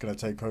is just going to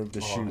take over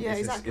the shoot. Yeah,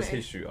 exactly. It's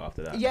his shoot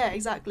after that. Yeah,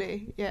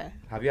 exactly. Yeah.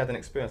 Have you had an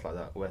experience like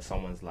that where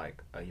someone's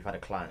like, you've had a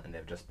client and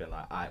they've just been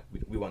like,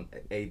 we want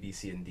A, B,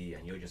 C, and D,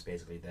 and you're just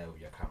basically there with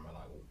your camera,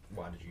 like,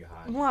 why did you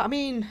hire? Well, I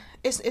mean,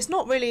 it's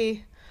not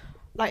really.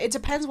 Like, it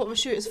depends what the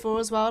shoot is for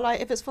as well.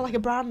 Like, if it's for like a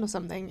brand or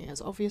something, yes,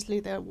 obviously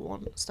they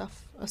want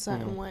stuff a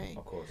certain way.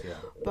 Of course, yeah.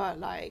 But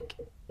like,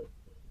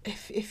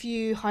 if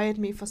you hired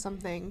me for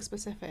something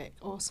specific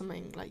or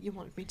something like you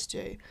wanted me to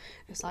do,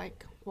 it's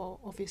like, well,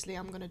 obviously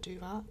I'm gonna do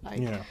that.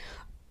 Like,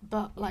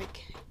 but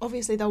like,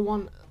 obviously they'll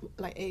want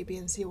like A, B,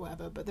 and C or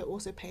whatever, but they're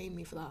also paying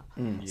me for that.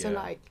 So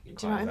like, do you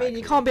know what I mean?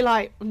 You can't be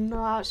like,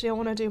 no, actually I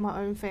want to do my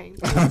own thing,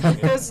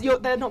 because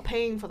they're not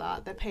paying for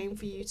that. They're paying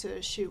for you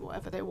to shoot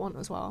whatever they want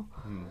as well.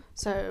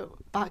 So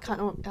that's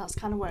kind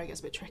of where it gets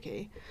a bit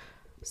tricky.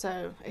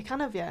 So it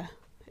kind of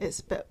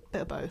it's a bit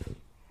of both.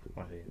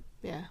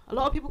 Yeah, a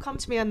lot of people come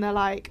to me and they're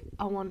like,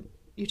 I want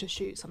you to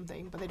shoot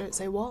something, but they don't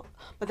say what.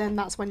 But then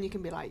that's when you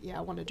can be like, yeah,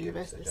 I want to do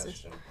this.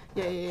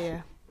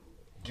 Yeah.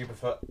 Do you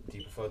prefer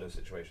those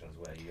situations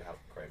where you have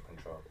great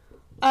control?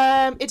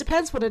 It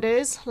depends what it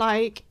is.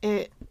 Like,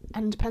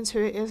 and depends who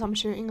it is I'm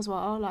shooting as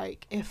well.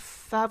 Like,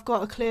 if I've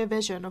got a clear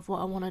vision of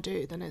what I want to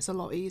do, then it's a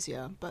lot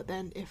easier. But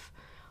then if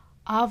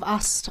I've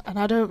asked and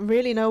I don't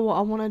really know what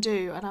I want to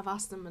do, and I've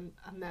asked them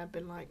and they've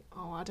been like,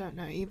 oh, I don't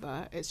know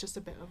either, it's just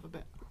a bit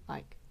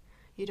like,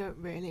 you don't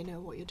really know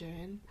what you're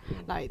doing.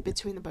 Like,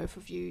 between the both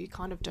of you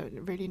kind of don't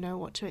really know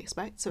what to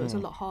expect, so it's a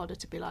lot harder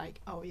to be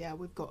like, oh yeah,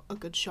 we've got a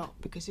good shot,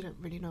 because you don't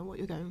really know what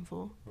you're going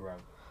for. Right.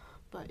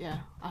 But yeah,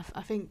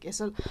 I think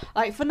it's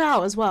like, for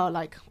now as well,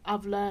 like,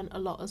 I've learned a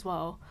lot as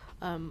well.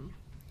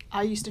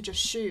 I used to just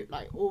shoot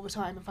like all the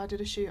time. If I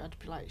did a shoot, I'd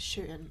be like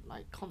shooting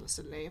like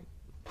constantly.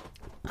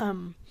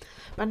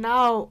 But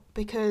now,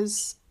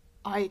 because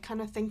I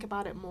kind of think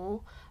about it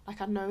more, like,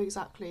 I know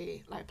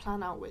exactly, like,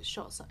 plan out which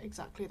shots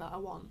exactly that I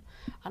want,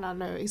 and I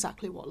know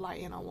exactly what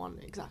lighting I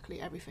want, exactly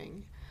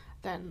everything,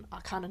 then I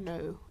kind of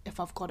know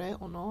if I've got it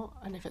or not,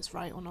 and if it's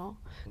right or not.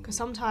 Because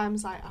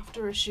sometimes, like,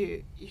 after a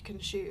shoot, you can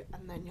shoot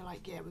and then you're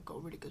like, yeah, we've got a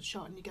really good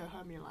shot, and you go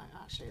home and you're like,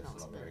 actually, that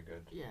was not very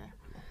good. Yeah.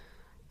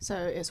 So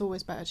it's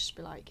always better just to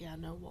be like, yeah, I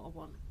know what I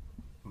want.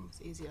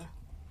 It's easier.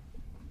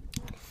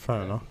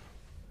 Fair enough.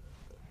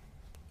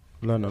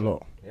 Learn a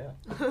lot. Yeah.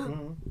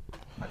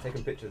 Like,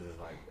 taking pictures is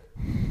like,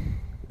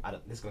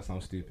 this is gonna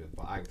sound stupid,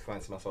 but I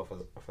fancy myself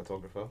as a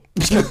photographer.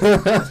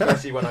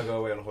 Especially when I go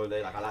away on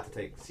holiday. Like, I like to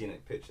take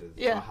scenic pictures.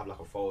 Yeah. So I have like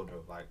a folder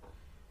of like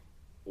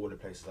all the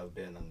places I've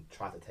been and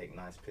try to take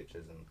nice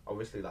pictures. And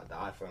obviously, like, the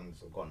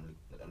iPhones have gotten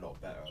a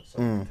lot better, so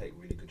you can take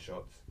really good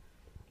shots.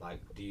 Like,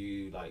 do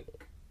you like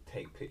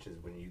take pictures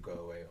when you go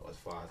away, or as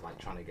far as like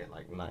trying to get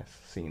like nice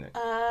scenic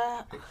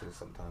pictures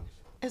sometimes?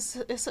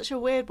 It's such a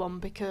weird one,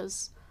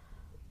 because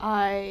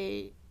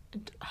I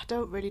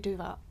don't really do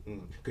that.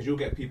 Because you'll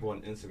get people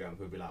on Instagram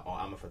who'll be like, oh,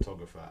 I'm a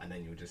photographer, and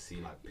then you'll just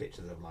see like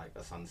pictures of like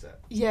a sunset.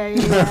 Yeah.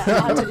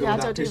 I don't do that.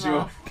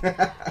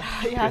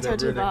 I don't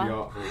do that.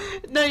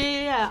 No,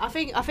 yeah. I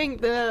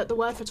think the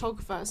word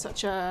photographer is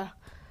such a,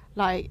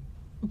 like,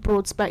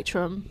 broad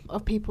spectrum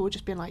of people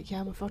just being like,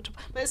 yeah, I'm a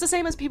photographer. But it's the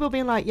same as people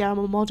being like, yeah, I'm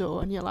a model,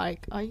 and you're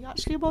like, are you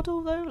actually a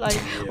model though? Like,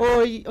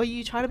 or are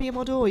you trying to be a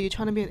model, or are you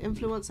trying to be an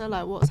influencer?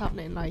 Like, what's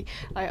happening? Like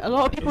a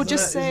lot of people say,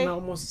 isn't that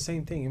almost the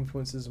same thing?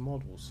 Influencers and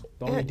models.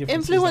 The only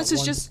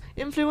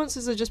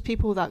influencers are just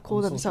people that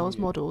call themselves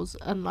models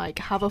and like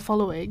have a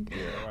following.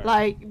 Yeah,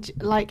 right.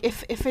 Like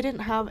if they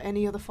didn't have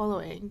any other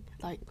following,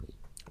 like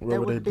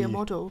there wouldn't be a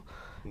model.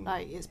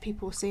 Like it's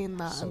people seeing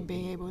that and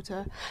being able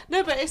to.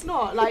 No, but it's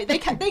not like they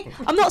can.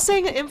 I'm not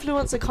saying an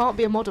influencer can't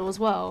be a model as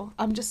well.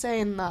 I'm just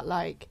saying that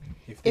like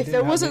if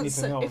there wasn't,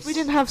 if we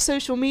didn't have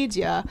social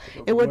media,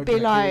 it would be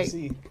like.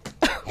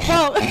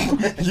 Well,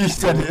 you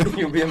said it.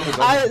 You'll be a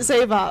model. I didn't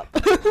say that.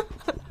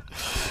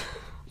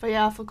 But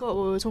yeah, I forgot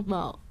what we were talking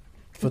about.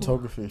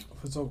 Photography.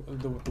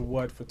 The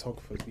word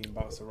photographer is being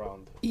bounced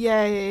around.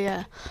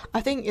 Yeah.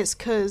 I think it's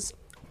because.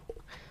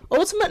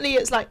 Ultimately,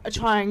 it's like a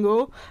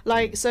triangle.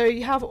 Like, so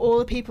you have all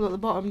the people at the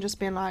bottom just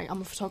being like, I'm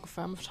a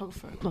photographer.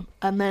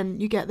 And then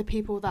you get the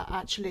people that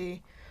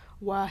actually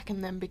work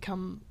and then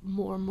become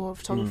more and more a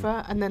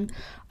photographer. And then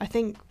I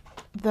think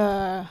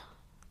the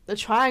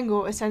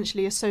triangle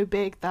essentially is so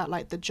big that,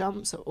 like, the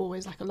jumps are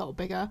always, like, a lot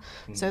bigger.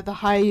 So the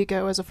higher you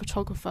go as a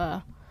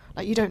photographer,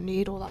 like, you don't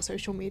need all that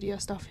social media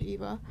stuff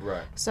either.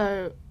 Right.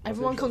 So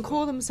everyone can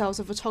call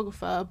themselves a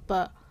photographer,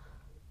 but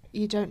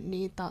you don't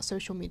need that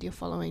social media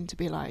following to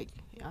be like,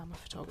 I'm a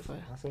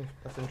photographer.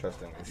 That's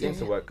interesting. It seems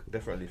to work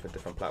differently for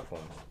different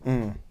platforms.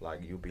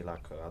 Like you'll be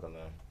like I don't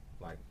know,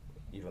 like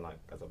even like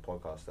as a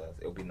podcaster,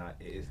 it'll be nice.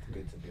 It is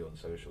good to be on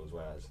socials,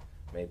 whereas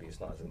maybe it's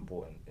not as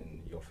important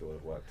in your field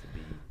of work to be.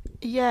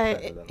 Yeah,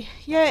 it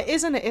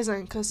isn't. It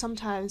isn't, because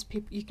sometimes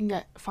you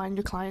can find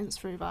your clients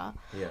through that.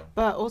 Yeah.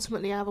 But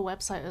ultimately, I have a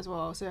website as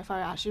well. So if I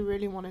actually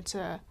really wanted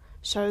to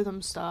show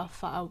them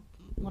stuff that I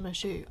want to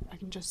shoot, I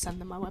can just send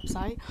them my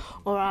website,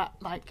 or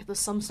like there's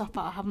some stuff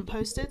that I haven't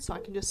posted, so I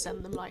can just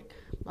send them like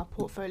my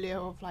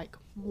portfolio of like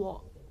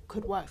what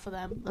could work for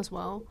them as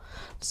well.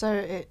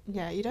 So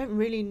you don't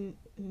really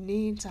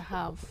need to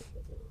have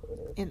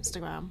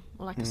Instagram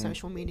or like a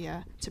social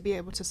media to be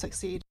able to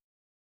succeed.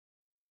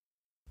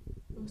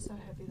 It was so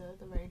heavy though,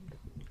 the rain.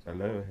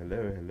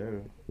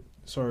 Hello.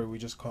 Sorry, we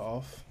just cut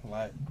off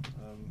like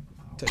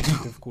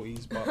technical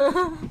difficulties, but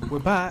we're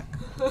back.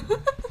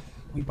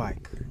 We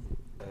bike.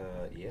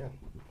 Yeah.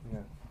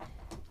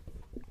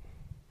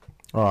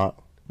 Alright.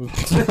 Looking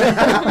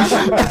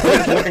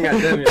at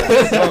them,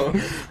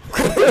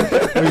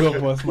 What you got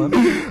for us, man?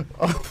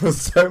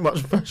 There's so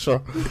much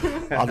pressure.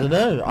 I don't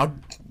know.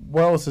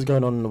 What else is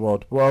going on in the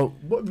world? Well,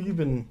 what have you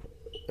been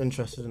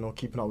interested in or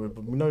keeping up with?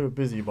 We know you're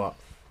busy, but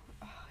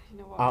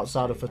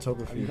outside of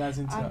photography. Are you guys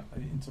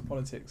into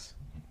politics?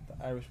 The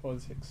Irish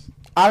politics?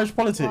 Irish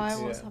politics? Why?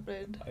 What's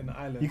happened? In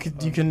Ireland.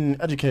 You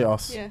can educate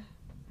us. Yeah.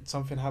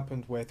 Something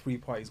happened where three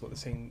parties got the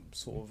same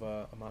sort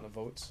of amount of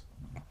votes.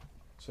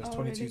 So it's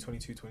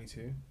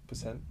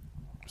 22%.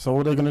 So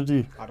what are they gonna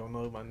do? I don't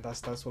know, man.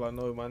 That's all I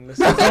know, man. What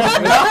do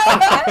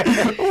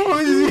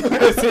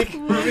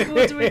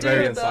we do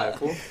Very with that?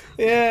 insightful.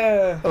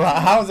 Yeah. Like,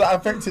 how's that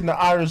affecting the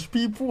Irish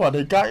people? Are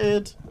they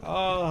gutted?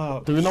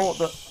 Do we know what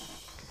the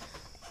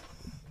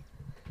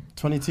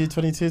 22,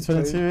 isn't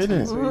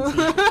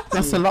it?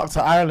 That's a lot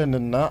to Ireland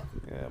and that.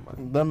 Yeah,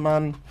 man. Them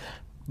man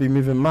be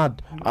moving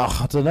mad.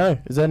 I don't know.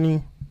 Is there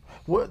any?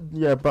 What?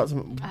 Yeah, but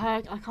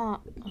I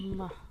can't.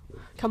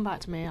 Come back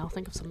to me. I'll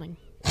think of something.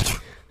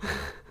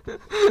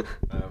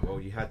 Well,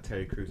 you had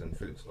Terry Crews and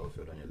Philip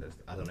Schofield on your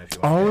list. I don't know if you.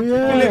 Oh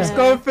yeah, Philip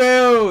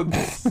Schofield.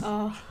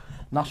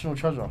 National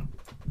treasure.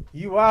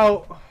 You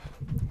out?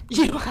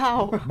 You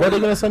out? Where are they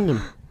gonna send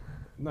him?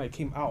 No, he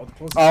came out of the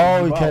process.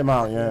 Oh, he came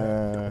out.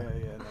 Yeah. No,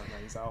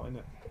 he's out,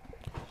 innit?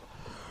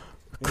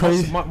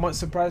 Crazy. Much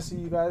surprise to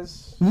you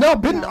guys? No,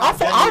 I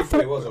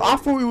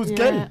thought he was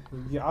gay.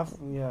 Yeah.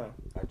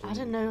 I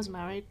didn't know he was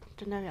married.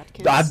 Didn't know he had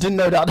kids. I didn't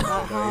know that.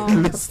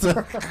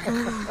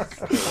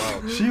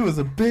 She was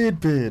a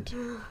beard.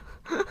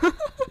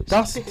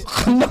 That's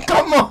no,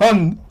 come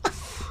on.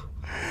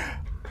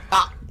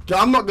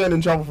 I'm not going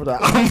in trouble for that.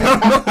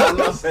 I'm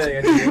not saying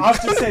anything.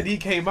 I've just said he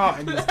came out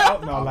and he's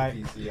out now. Like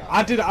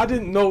I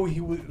didn't know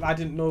he was. I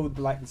didn't know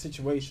like the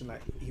situation.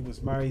 Like he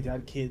was married, he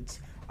had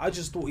kids. I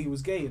just thought he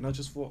was gay, and I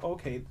just thought,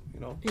 okay,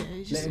 let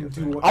him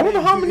do what. I wonder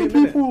how many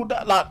people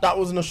that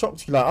wasn't a shock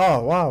to you. Like,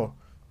 oh wow.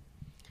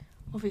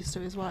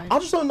 Obviously, his wife. I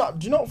just don't know.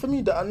 Do you know what for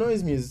me that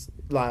annoys me is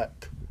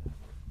like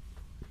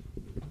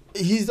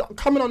he's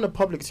coming under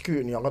public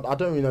scrutiny. I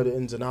don't really know the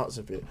ins and outs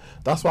of it.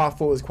 That's why I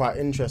thought it was quite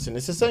interesting.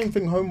 It's the same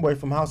thing Homeboy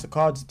from House of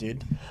Cards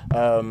did.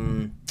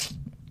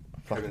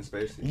 Kevin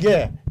Spacey.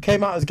 Yeah,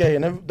 came out as gay,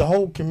 and the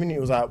whole community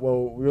was like,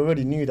 well, we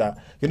already knew that.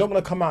 You're not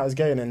going to come out as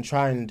gay and then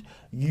try and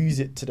use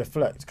it to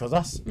deflect, because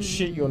that's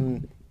shit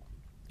on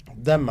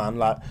them, man.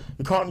 Like,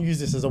 you can't use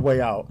this as a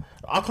way out.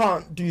 I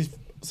can't do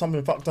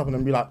something fucked up and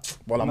then be like,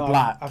 well, I'm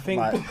black. I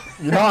think... Like,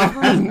 you know what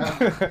I mean?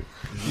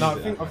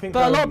 I think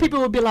but a lot of people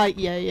would be like,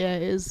 yeah,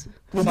 it is.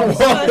 I'm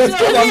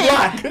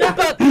black. No,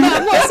 but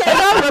I'm not saying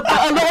that,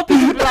 but a lot of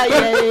people would be like,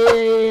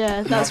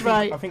 yeah, that's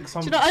right. I think do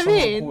you know what I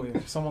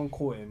mean? Someone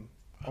caught him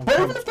But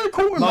even if they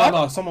caught him,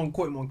 no, someone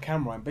caught him on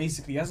camera, and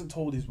basically he hasn't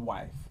told his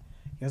wife,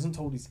 he hasn't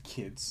told his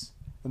kids,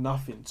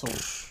 nothing. So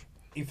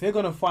if they're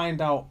gonna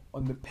find out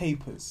on the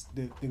papers,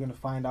 they're gonna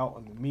find out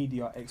on the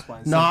media, X, Y,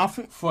 and Z. I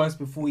think first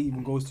before he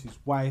even goes to his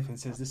wife and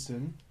says,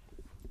 "Listen,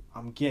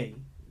 I'm gay,"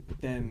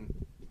 then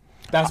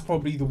that's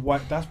probably the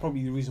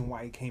reason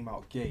why he came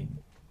out gay.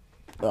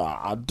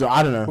 I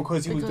don't know.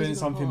 Because he was doing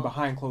something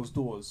behind closed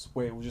doors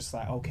where it was just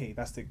like, okay,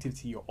 that's the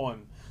activity you're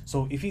on.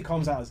 So if he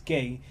comes out as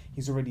gay,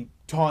 he's already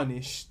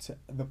tarnished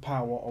the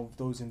power of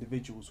those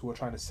individuals who are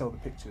trying to sell the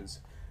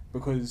pictures,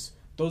 because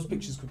those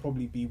pictures could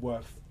probably be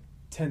worth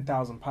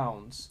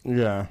 £10,000.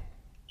 Yeah.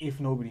 If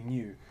nobody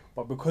knew,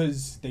 but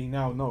because they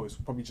now know, it's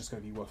probably just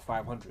going to be worth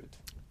 500.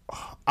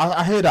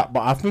 I hear that,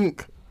 but I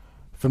think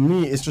for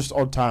me it's just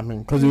odd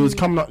timing because he was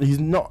coming up. He's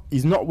not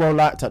well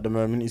liked at the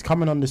moment. He's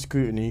coming under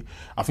scrutiny.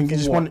 I think he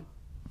just wanted.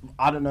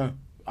 I don't know.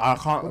 I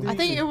can't. I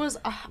think it was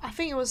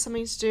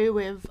something to do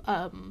with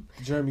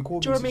Jeremy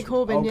Corbyn. Jeremy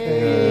Corbyn,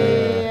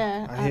 okay.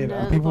 yeah. I hear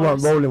that. People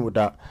weren't rolling with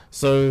that,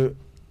 so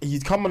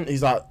he's coming.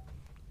 He's like,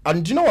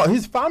 and do you know what?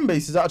 His fan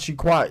base is actually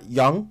quite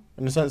young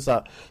in the sense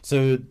that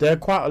so there are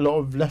quite a lot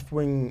of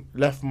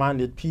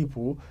left-minded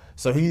people.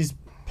 So he's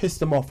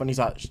pissed them off, and he's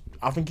like,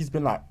 I think he's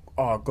been like,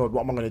 oh God,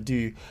 what am I gonna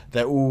do?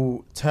 They're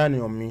all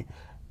turning on me.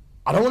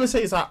 I don't want to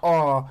say it's like,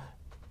 oh,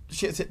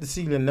 shit's hit the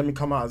ceiling, let me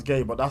come out as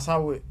gay, but that's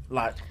how it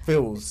like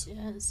feels.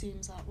 Yeah, it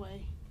seems that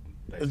way.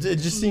 It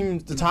just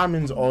seems the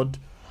timing's odd,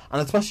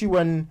 and especially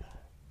when,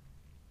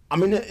 I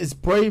mean, it's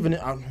brave and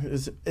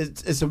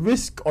it's a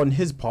risk on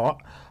his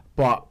part,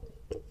 but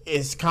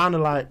it's kind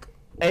of like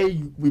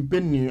A, we've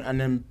been new, and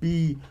then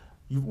B,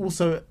 you've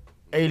also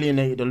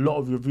alienated a lot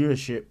of your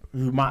viewership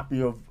who might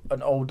be of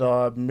an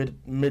older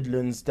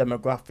Midlands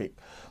demographic.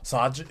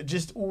 So it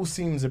just all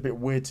seems a bit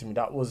weird to me.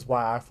 That was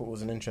why I thought it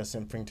was an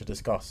interesting thing to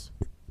discuss.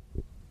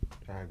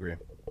 I agree.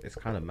 It's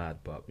kind of mad,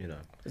 but you know,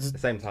 at the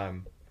same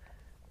time,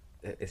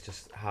 it's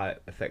just how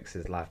it affects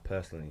his life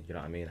personally. You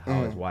know what I mean?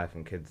 How his wife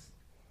and kids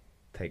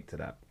take to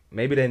that.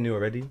 Maybe they knew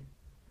already,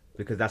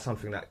 because that's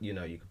something that you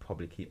know you could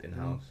probably keep in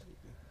house.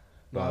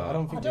 But I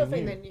don't think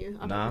they knew.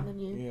 I don't think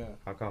they knew. Yeah.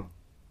 How come?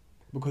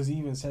 Because he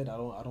even said, I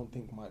don't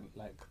think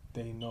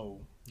they know.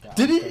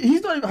 Did he?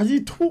 He's not. Has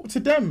he talked to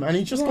them? And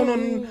he's just gone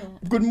on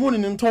Good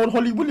Morning and told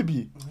Holly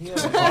Willoughby. Yeah.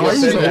 Oh,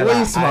 he's a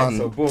waste, man.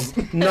 So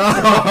boom. No,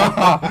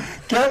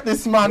 get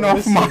this man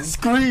off my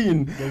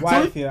screen. The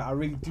wife, I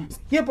really do.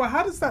 Yeah, but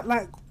how does that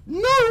No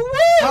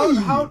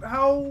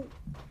way.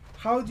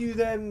 How do you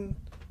then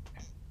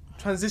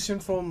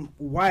transition from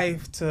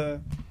wife to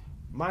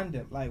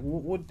man? Like,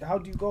 what? How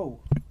do you go?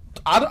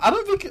 I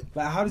don't think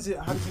like how does it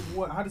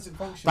work? How does it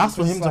function? That's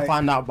for him to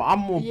find out. But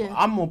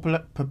I'm more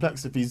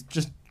perplexed if he's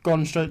just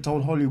gone straight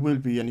told Holly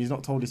Willoughby and he's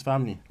not told his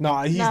family.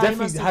 No, he's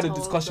definitely had a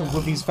discussion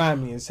with his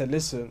family and said,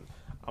 "Listen,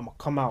 I'm gonna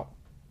come out."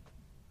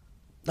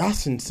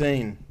 That's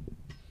insane.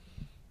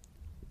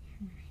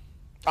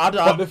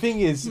 But the thing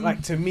is,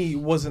 like, to me, it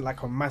wasn't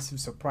like a massive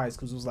surprise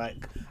because it was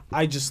like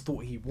I just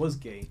thought he was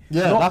gay.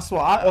 Yeah, that's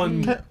what I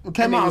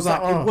came out. It was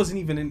like it wasn't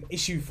even an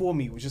issue for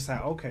me. It was just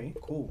like, okay,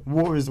 cool.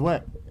 Water is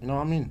wet. You know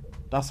what I mean?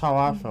 That's how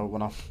I felt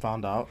when I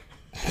found out.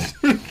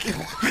 I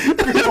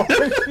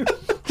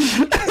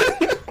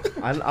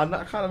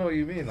kind of know what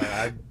you mean. Like,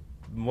 I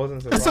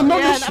wasn't surprised. It's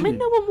another issue. I mean,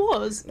 no one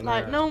was.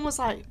 Like, no one was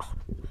like,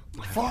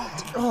 fuck.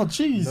 Oh,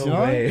 jeez, no you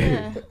know?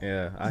 way.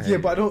 Yeah,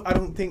 but I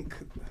don't think.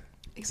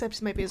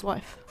 Except maybe his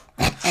wife.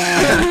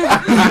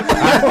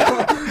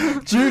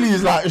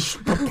 Julie's like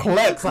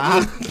perplexed.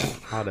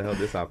 How the hell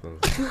this happens?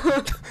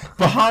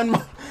 Behind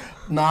my...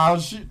 Nah,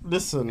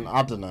 listen,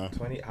 I don't know.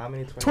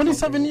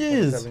 27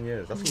 years. 27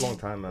 years. That's a long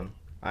time, man.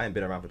 I ain't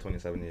been around for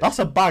 27 years. That's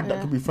a bag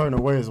that could be thrown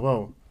away as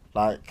well.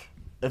 Like,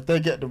 if they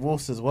get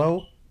divorced as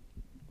well,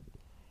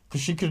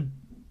 because she could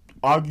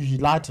argue he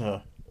lied to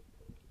her.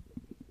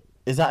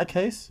 Is that a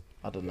case?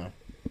 I don't know.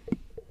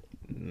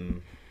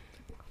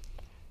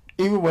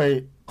 Either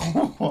way,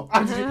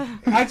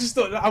 I just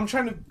thought I'm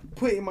trying to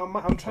put it in my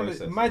mind. I'm trying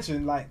to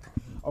imagine, like,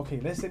 okay,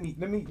 let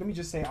me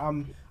just say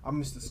I'm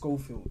Mr.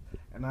 Schofield,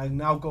 and I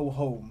now go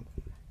home,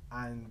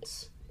 and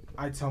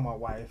I tell my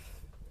wife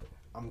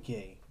I'm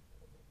gay.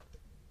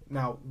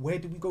 Now, where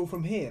do we go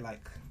from here?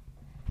 Like,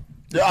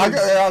 you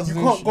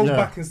can't go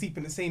back and sleep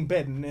in the same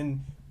bed and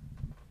then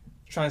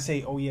try and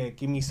say, oh yeah,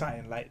 give me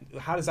something. Like,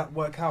 how does that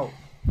work out?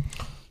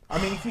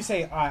 I mean, if you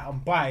say, I'm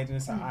bi, then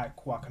it's like, alright,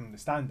 cool, I can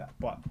understand that,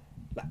 but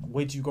like,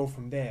 where do you go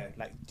from there?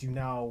 Like, do you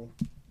now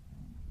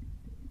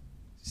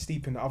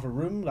sleep in the other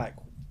room? Like,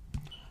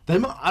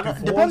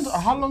 depends.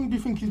 How long do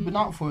you think he's been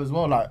out for as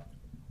well? Like,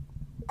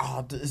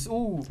 it's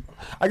all.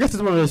 I guess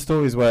it's one of those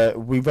stories where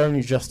we've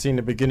only just seen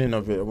the beginning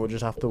of it, and we'll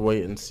just have to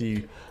wait and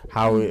see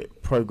how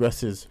it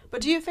progresses.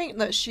 But do you think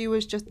that she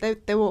was just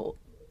they were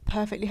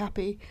perfectly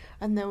happy,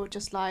 and they were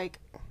just like,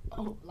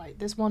 oh, like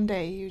this one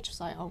day you just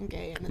like, oh, I'm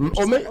gay, and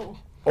then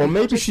or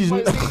maybe she's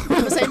in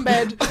the same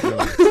bed.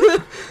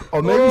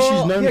 Or maybe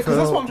she's known for. Yeah, because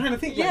that's what I'm trying to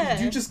think. Like,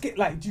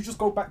 do you just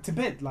go back to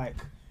bed, like,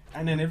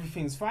 and then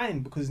everything's fine?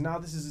 Because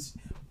now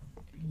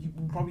you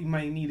probably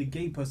might need a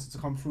gay person to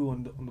come through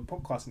on the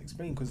podcast and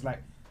explain. Because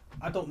like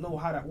I don't know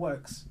how that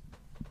works.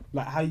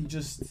 Like how you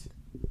just,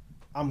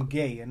 I'm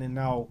gay, and then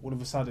now all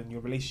of a sudden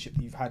your relationship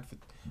that you've had for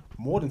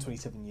more than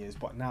 27 years,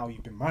 but now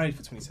you've been married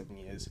for 27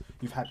 years,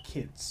 you've had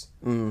kids,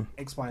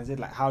 X, Y, and Z.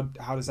 Like how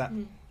does that?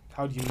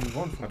 How do you move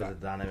on from that? How does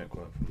the dynamic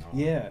work from now on?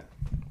 Yeah.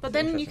 But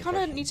then you kind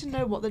of need to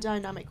know what the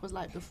dynamic was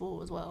like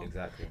before as well.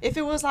 Exactly. If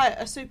it was like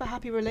a super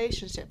happy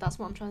relationship, that's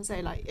what I'm trying to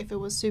say. Like if it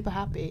was super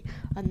happy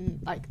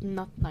and like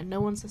no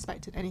one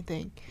suspected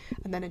anything,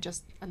 and then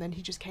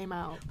he just came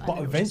out. But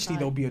eventually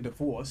there'll be a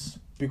divorce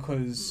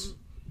because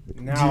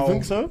now. Do you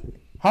think so?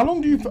 How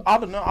long do you? I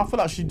don't know. I feel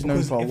like she'd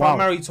known for a while. If I'm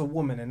married to a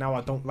woman and now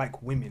I don't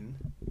like women,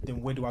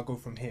 then where do I go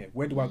from here?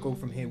 Where do I go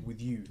from here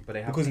with you? But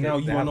they have because kids, now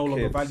you are no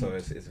longer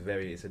valued. So it's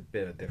a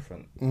bit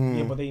different.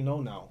 Yeah, but they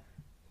know now.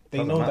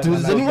 They know that.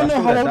 Does anyone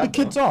know how old the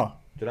kids are?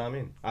 Do you know what I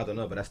mean? I don't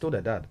know, but they're still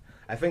their dad.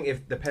 I think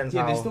it depends.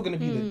 Yeah, they're still gonna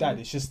be the dad.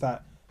 It's just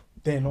that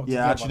they're not.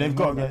 Yeah, actually, they've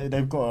got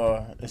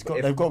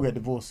to get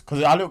divorced.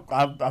 Because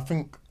I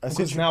think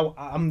because now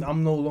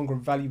I'm no longer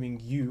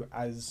valuing you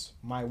as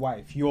my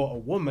wife. You're a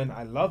woman.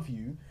 I love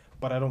you,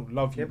 but I don't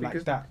love you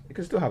like that. You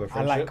can still have a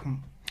friendship.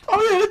 Oh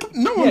yeah,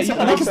 no one said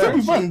they can still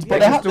be friends, but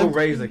they can still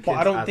raise the kids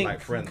I don't as think like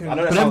friends. I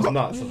know that sounds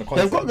nuts as a concept.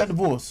 They've got to get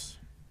divorced.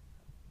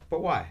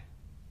 But why?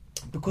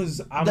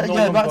 Because I'm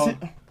no longer.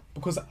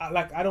 Because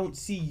I don't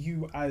see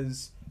you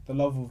as the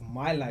love of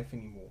my life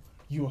anymore.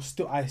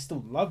 I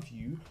still love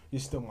you. You're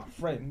still my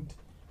friend.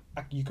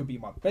 You could be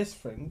my best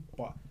friend,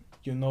 but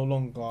you're no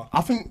longer.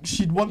 I think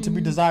she'd want to be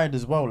desired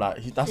as well.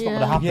 Like that's not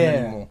gonna happen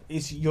anymore.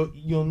 It's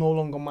you're no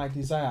longer my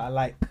desire. I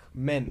like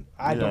men.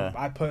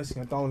 I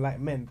personally don't like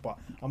men, but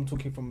I'm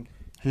talking from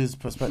his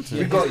perspective.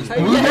 We got you.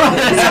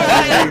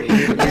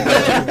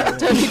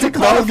 Don't need to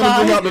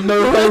clarify.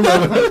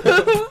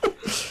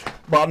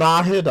 But no,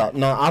 I hear that.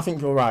 No, I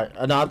think you're right,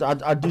 and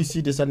I do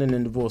see this ending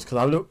in divorce because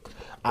I look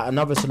at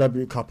another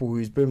celebrity couple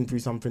who's been through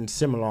something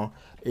similar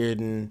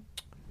in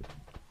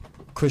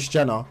Kris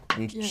Jenner,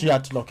 and she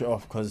had to lock it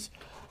off because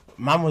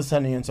man was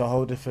turning into a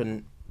whole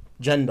different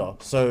gender.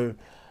 So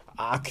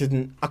I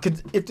could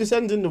if this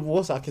ends in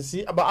divorce, I can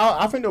see, but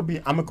I think it'll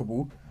be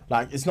amicable.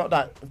 Like it's not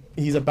that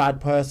he's a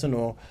bad person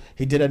or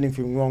he did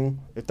anything wrong.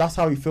 If that's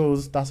how he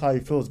feels, that's how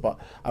he feels. But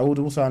I would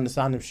also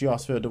understand if she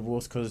asked for a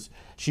divorce because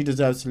she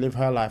deserves to live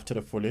her life to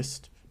the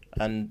fullest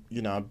and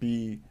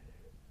be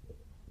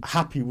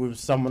happy with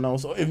someone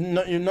else, or if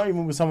not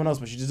even with someone else,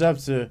 but she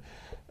deserves to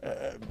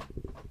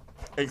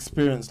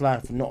experience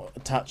life and not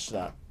attach to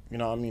that. You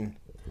know what I mean?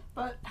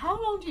 But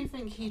how long do you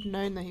think he'd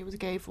known that he was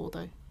gay for,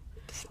 though?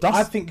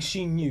 I think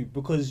she knew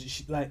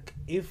because,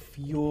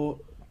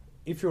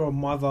 if you're a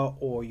mother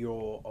or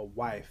you're a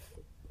wife,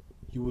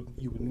 you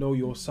would know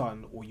your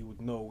son or you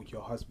would know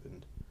your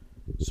husband,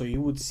 so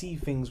you would see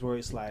things where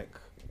it's like,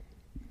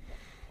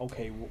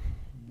 okay,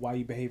 why are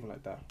you behaving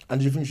like that? And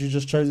do you think she's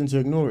just chosen to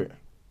ignore it?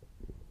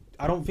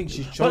 I don't think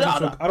she's chosen.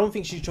 I don't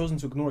think she's chosen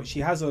to ignore it. She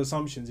has her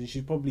assumptions, and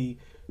she's probably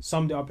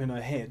summed it up in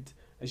her head,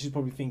 and she's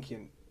probably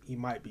thinking he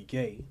might be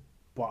gay.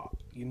 But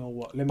you know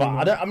what? Let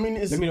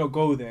me not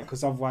go there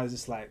because otherwise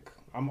it's like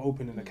I'm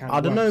opening a can. I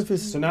don't know if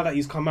it's so now that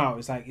he's come out,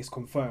 it's like it's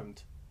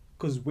confirmed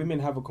because women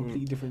have a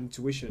completely different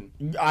intuition.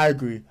 I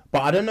agree,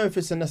 but I don't know if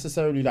it's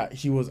necessarily like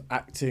he was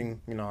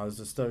acting, as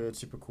a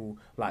stereotypical,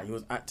 like he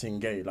was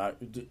acting gay. Like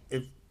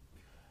if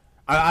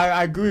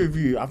I agree with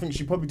you, I think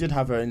she probably did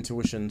have her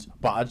intuitions,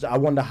 but I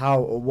wonder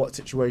how or what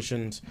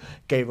situations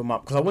gave him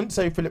up. Because I wouldn't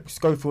say Philip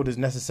Schofield is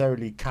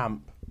necessarily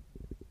camp.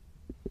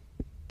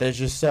 There's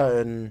just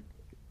certain.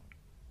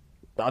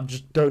 I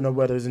just don't know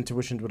where those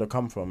intuitions would have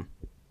come from.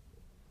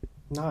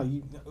 No,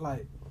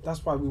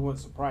 that's why we weren't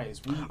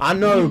surprised. We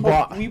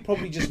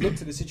probably just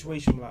looked at the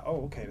situation like,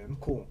 oh, okay then,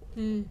 cool.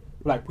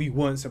 Like we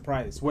weren't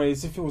surprised.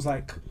 Whereas if it was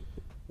like,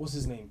 what's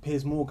his name,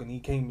 Piers Morgan,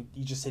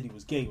 he just said he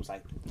was gay. It was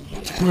like,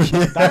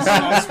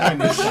 that's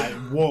when it's like,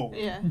 whoa.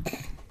 Yeah.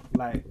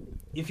 Like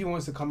if he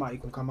wants to come out, he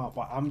can come out.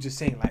 But I'm just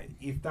saying, like,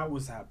 if that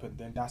was to happen,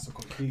 then that's a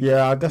complete.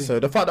 Yeah, I guess so.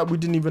 The fact that we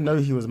didn't even know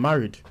he was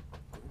married.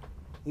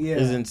 Yeah,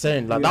 is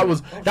insane. Like that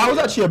was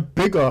actually a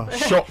bigger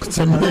shock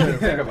to me.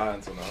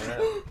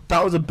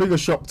 That was a bigger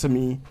shock to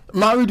me.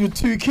 Married with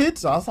 2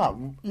 kids, I was like,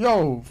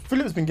 yo,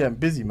 Philip's been getting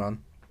busy,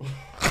 man.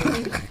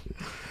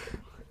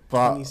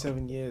 But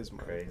 27 years,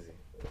 man. Crazy.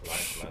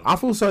 I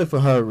feel sorry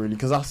for her really,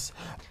 because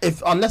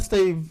unless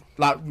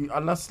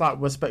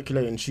we're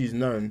speculating she's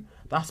known,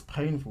 that's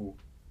painful.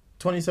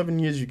 27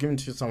 years you've given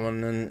to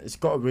someone and it's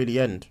got to really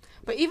end.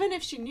 But even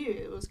if she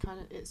knew,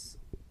 it's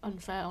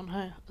unfair on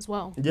her as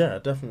well. Yeah,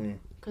 definitely.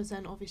 Because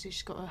then obviously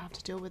she's got to have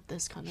to deal with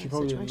this kind of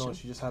situation. She situation. probably didn't know.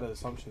 She just had her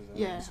assumptions.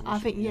 I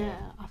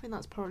think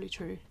that's probably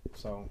true.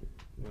 So,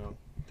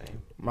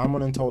 my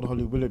mum told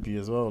Holly Willoughby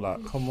as well.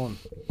 Like, come on.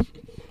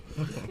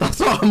 That's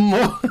what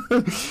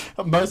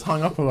I'm most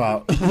hung up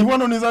about. He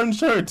went on his own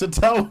show to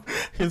tell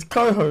his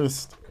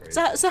co-host.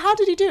 So how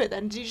did he do it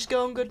then? Did he just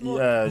go on Good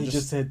Morning? Yeah, he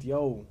just said,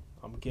 "Yo,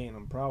 I'm gay and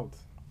I'm proud."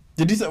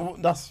 Did he say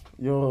that's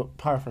your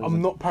paraphrasing?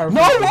 I'm not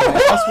paraphrasing. No.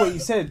 That's what he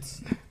said.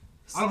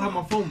 I don't have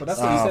my phone, but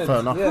that's what he said. Fair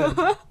enough.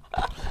 Yeah.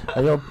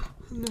 Hey,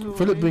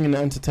 Philip bringing the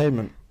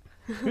entertainment.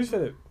 Who's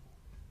Philip?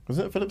 Was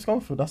it Philip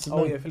Schofield? That's his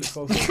name. Yeah, Philip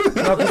Schofield.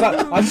 No, because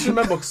I just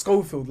remember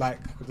Schofield, like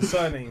the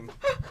surname.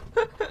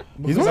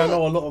 Because I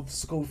know a lot of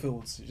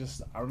Schofields.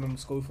 I remember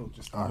Schofield.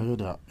 I hear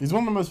that. He's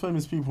one of the most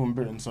famous people in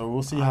Britain, so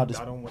we'll see how this.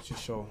 I don't watch his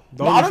show.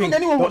 I don't think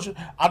anyone watches.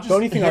 The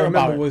only thing I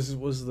remember was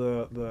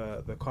the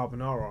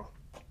carbonara.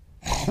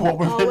 What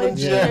with him and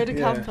Gio de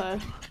Campo?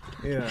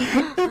 Yeah.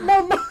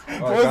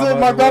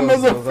 My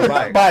grandma's a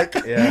bike.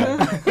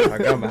 Yeah. My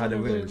grandma had a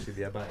winning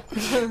CBA bike.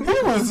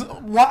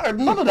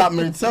 None of that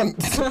made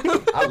sense.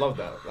 I love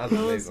that. That's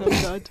amazing.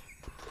 So good.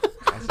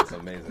 That's just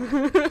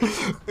amazing.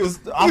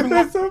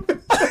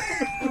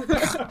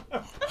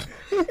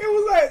 It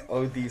was like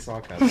OD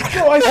sarcasm.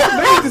 No, I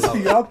made this for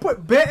you. I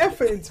put bare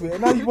effort into it,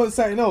 and now you want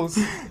something else.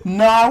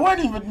 No, I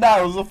wasn't even that.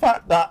 It was the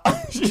fact that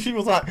she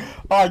was like,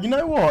 "Oh, you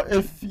know what?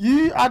 If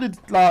you added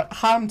like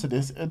ham to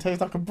this, it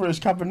tastes like a British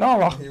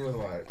carbonara." He was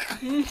like,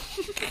 "You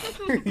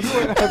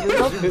won't have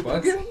nothing."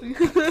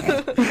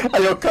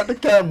 Hey, yo, cut the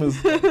cameras.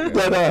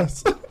 Dead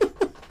ass.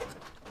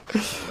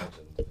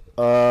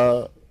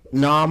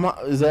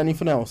 Is there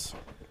anything else?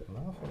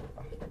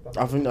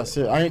 I think that's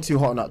it. I ain't too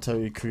hot on that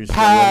Terry Crews.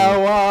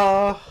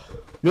 Power.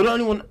 You're the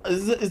only one.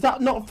 Is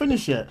that not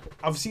finished yet?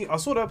 I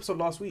saw the episode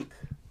last week.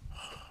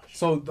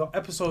 So the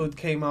episode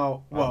came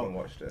out. I haven't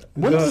watched it.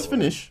 When does this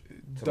finish?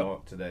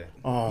 Today.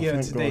 Oh,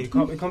 yeah, today. It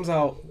comes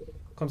out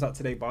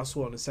today, but I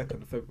saw it on the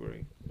 2nd of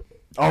February.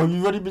 Oh,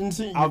 you've already been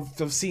seeing it?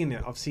 I've seen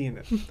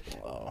it.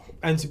 Oh.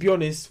 And to be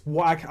honest,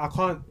 what I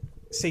can't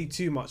say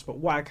too much, but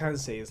what I can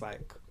say is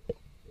like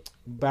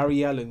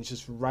Barry Allen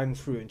just ran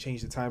through and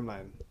changed the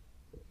timeline.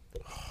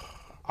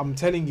 I'm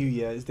telling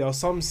you, there are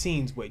some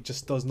scenes where it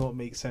just does not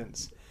make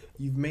sense.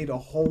 You've made a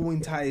whole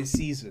entire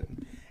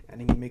season,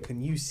 and then you make a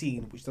new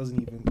scene which doesn't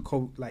even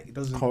correlate.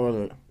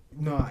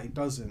 No, it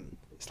doesn't.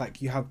 It's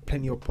like you have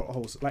plenty of plot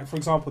holes. Like for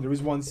example, there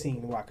is one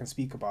scene where I can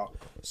speak about.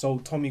 So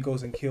Tommy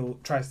goes and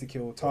tries to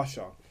kill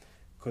Tasha,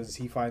 because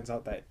he finds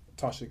out that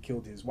Tasha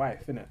killed his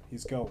wife,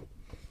 his girl.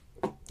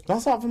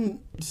 That's like from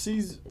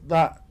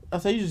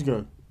that's ages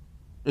ago,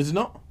 is it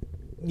not?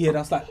 Yeah,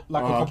 that's like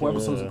a couple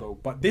episodes ago.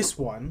 But this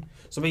one,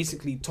 so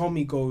basically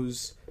Tommy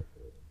goes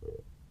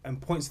and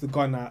points the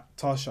gun at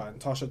Tasha, and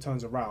Tasha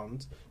turns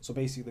around. So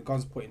basically the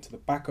gun's pointing to the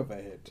back of her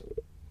head.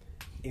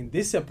 In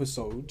this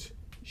episode,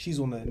 she's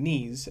on her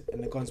knees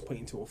and the gun's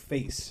pointing to her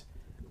face.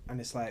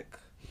 And it's like,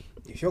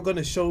 if you're going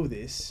to show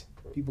this,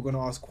 people are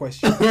going to ask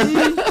questions.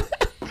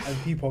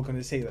 And people are going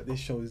to say that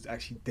this show is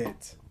actually dead.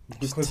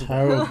 Because it's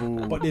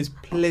terrible. But there's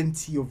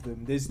plenty of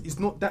them. It's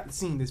not that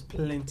scene, there's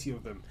plenty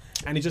of them.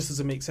 And it just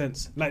doesn't make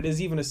sense. Like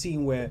there's even a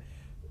scene where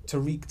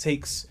Tariq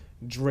takes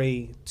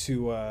Dre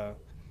to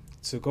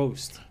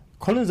Ghost.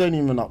 Colin's ain't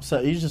even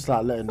upset. He's just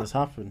like letting this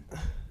happen.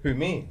 Who,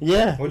 me?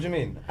 Yeah. What do you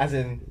mean? As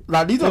in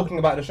like these talking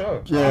about the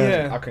show?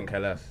 Yeah. I couldn't care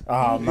less.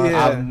 Oh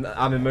man. Yeah.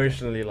 I'm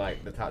emotionally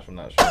like detached from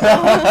that show.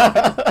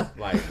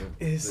 Like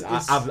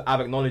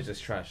I've acknowledged it's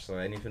trash, so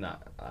anything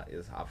that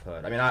I've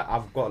heard. I mean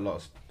I've got a lot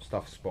of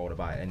stuff spoiled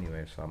about it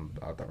anyway, so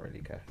I don't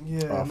really care.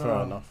 Yeah.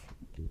 Fair enough.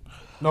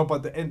 No,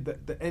 but the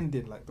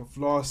ending, like the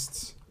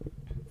last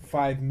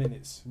 5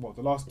 minutes,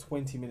 the last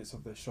 20 minutes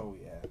of the show,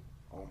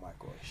 oh my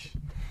gosh,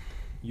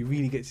 you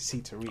really get to see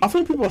Tariq. I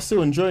think people are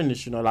still enjoying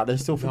this, like they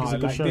still think it's a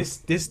good show.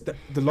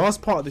 The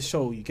last part of the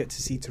show, you get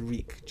to see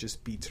Tariq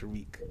just be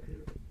Tariq,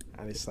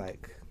 and it's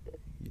like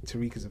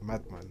Tariq is a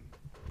madman.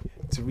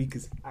 Tariq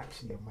is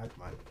actually a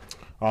madman.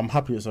 I'm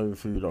happy it's over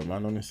for you, though,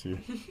 man. Honestly,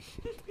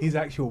 he's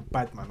actually a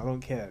bad man. I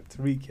don't care.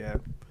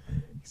 Tariq,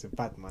 he's a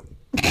bad man.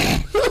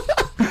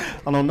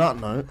 And on that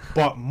note,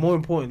 but more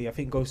importantly, I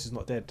think Ghost is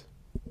not dead.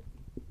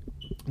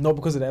 Not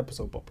because of the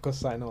episode, but because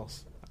of something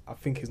else. I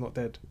think he's not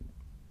dead.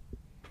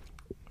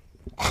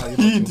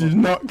 You do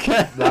not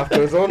care. Life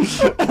goes on.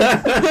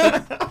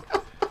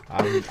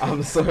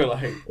 I'm so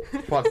like,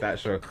 fuck that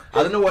show.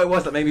 I don't know what it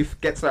was that made me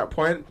get to that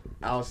point.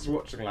 I was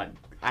watching like,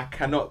 I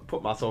cannot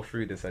put myself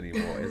through this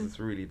anymore. It's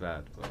really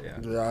bad. But yeah.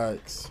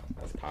 Yikes.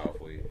 That's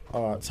powerful.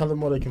 Alright, tell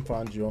them where they can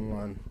find you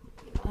online.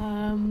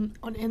 On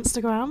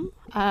Instagram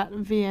at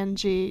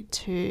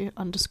VNG2_,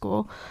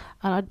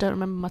 and I don't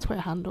remember my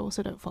Twitter handle,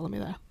 so don't follow me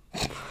there.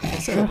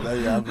 There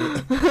you have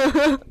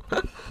it.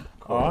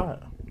 Alright,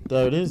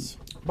 there it is.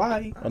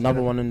 Bye.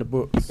 Another one in the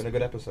books. It's been a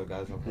good episode,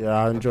 guys. Yeah,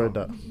 I enjoyed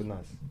that. It's been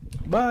nice.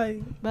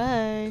 Bye.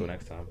 Bye. Till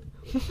next time.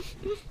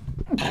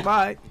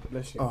 Bye.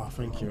 Bless you. Oh,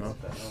 thank you, man.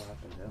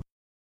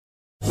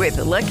 With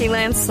the Lucky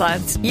Land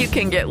Slots, you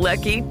can get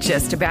lucky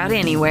just about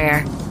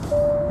anywhere.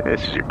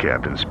 This is your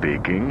captain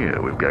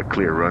speaking. We've got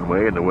clear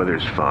runway and the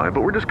weather's fine, but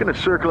we're just going to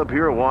circle up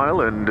here a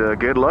while and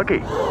get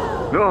lucky.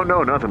 No,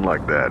 nothing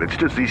like that. It's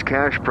just these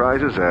cash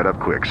prizes add up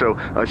quick. So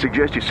I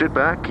suggest you sit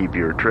back, keep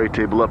your tray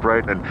table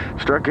upright, and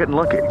start getting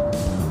lucky.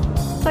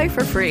 Play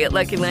for free at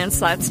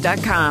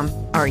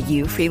LuckyLandSlots.com. Are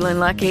you feeling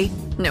lucky?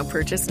 No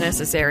purchase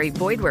necessary.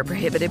 Void where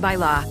prohibited by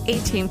law.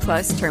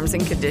 18+ terms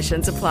and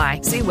conditions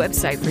apply. See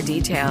website for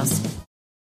details.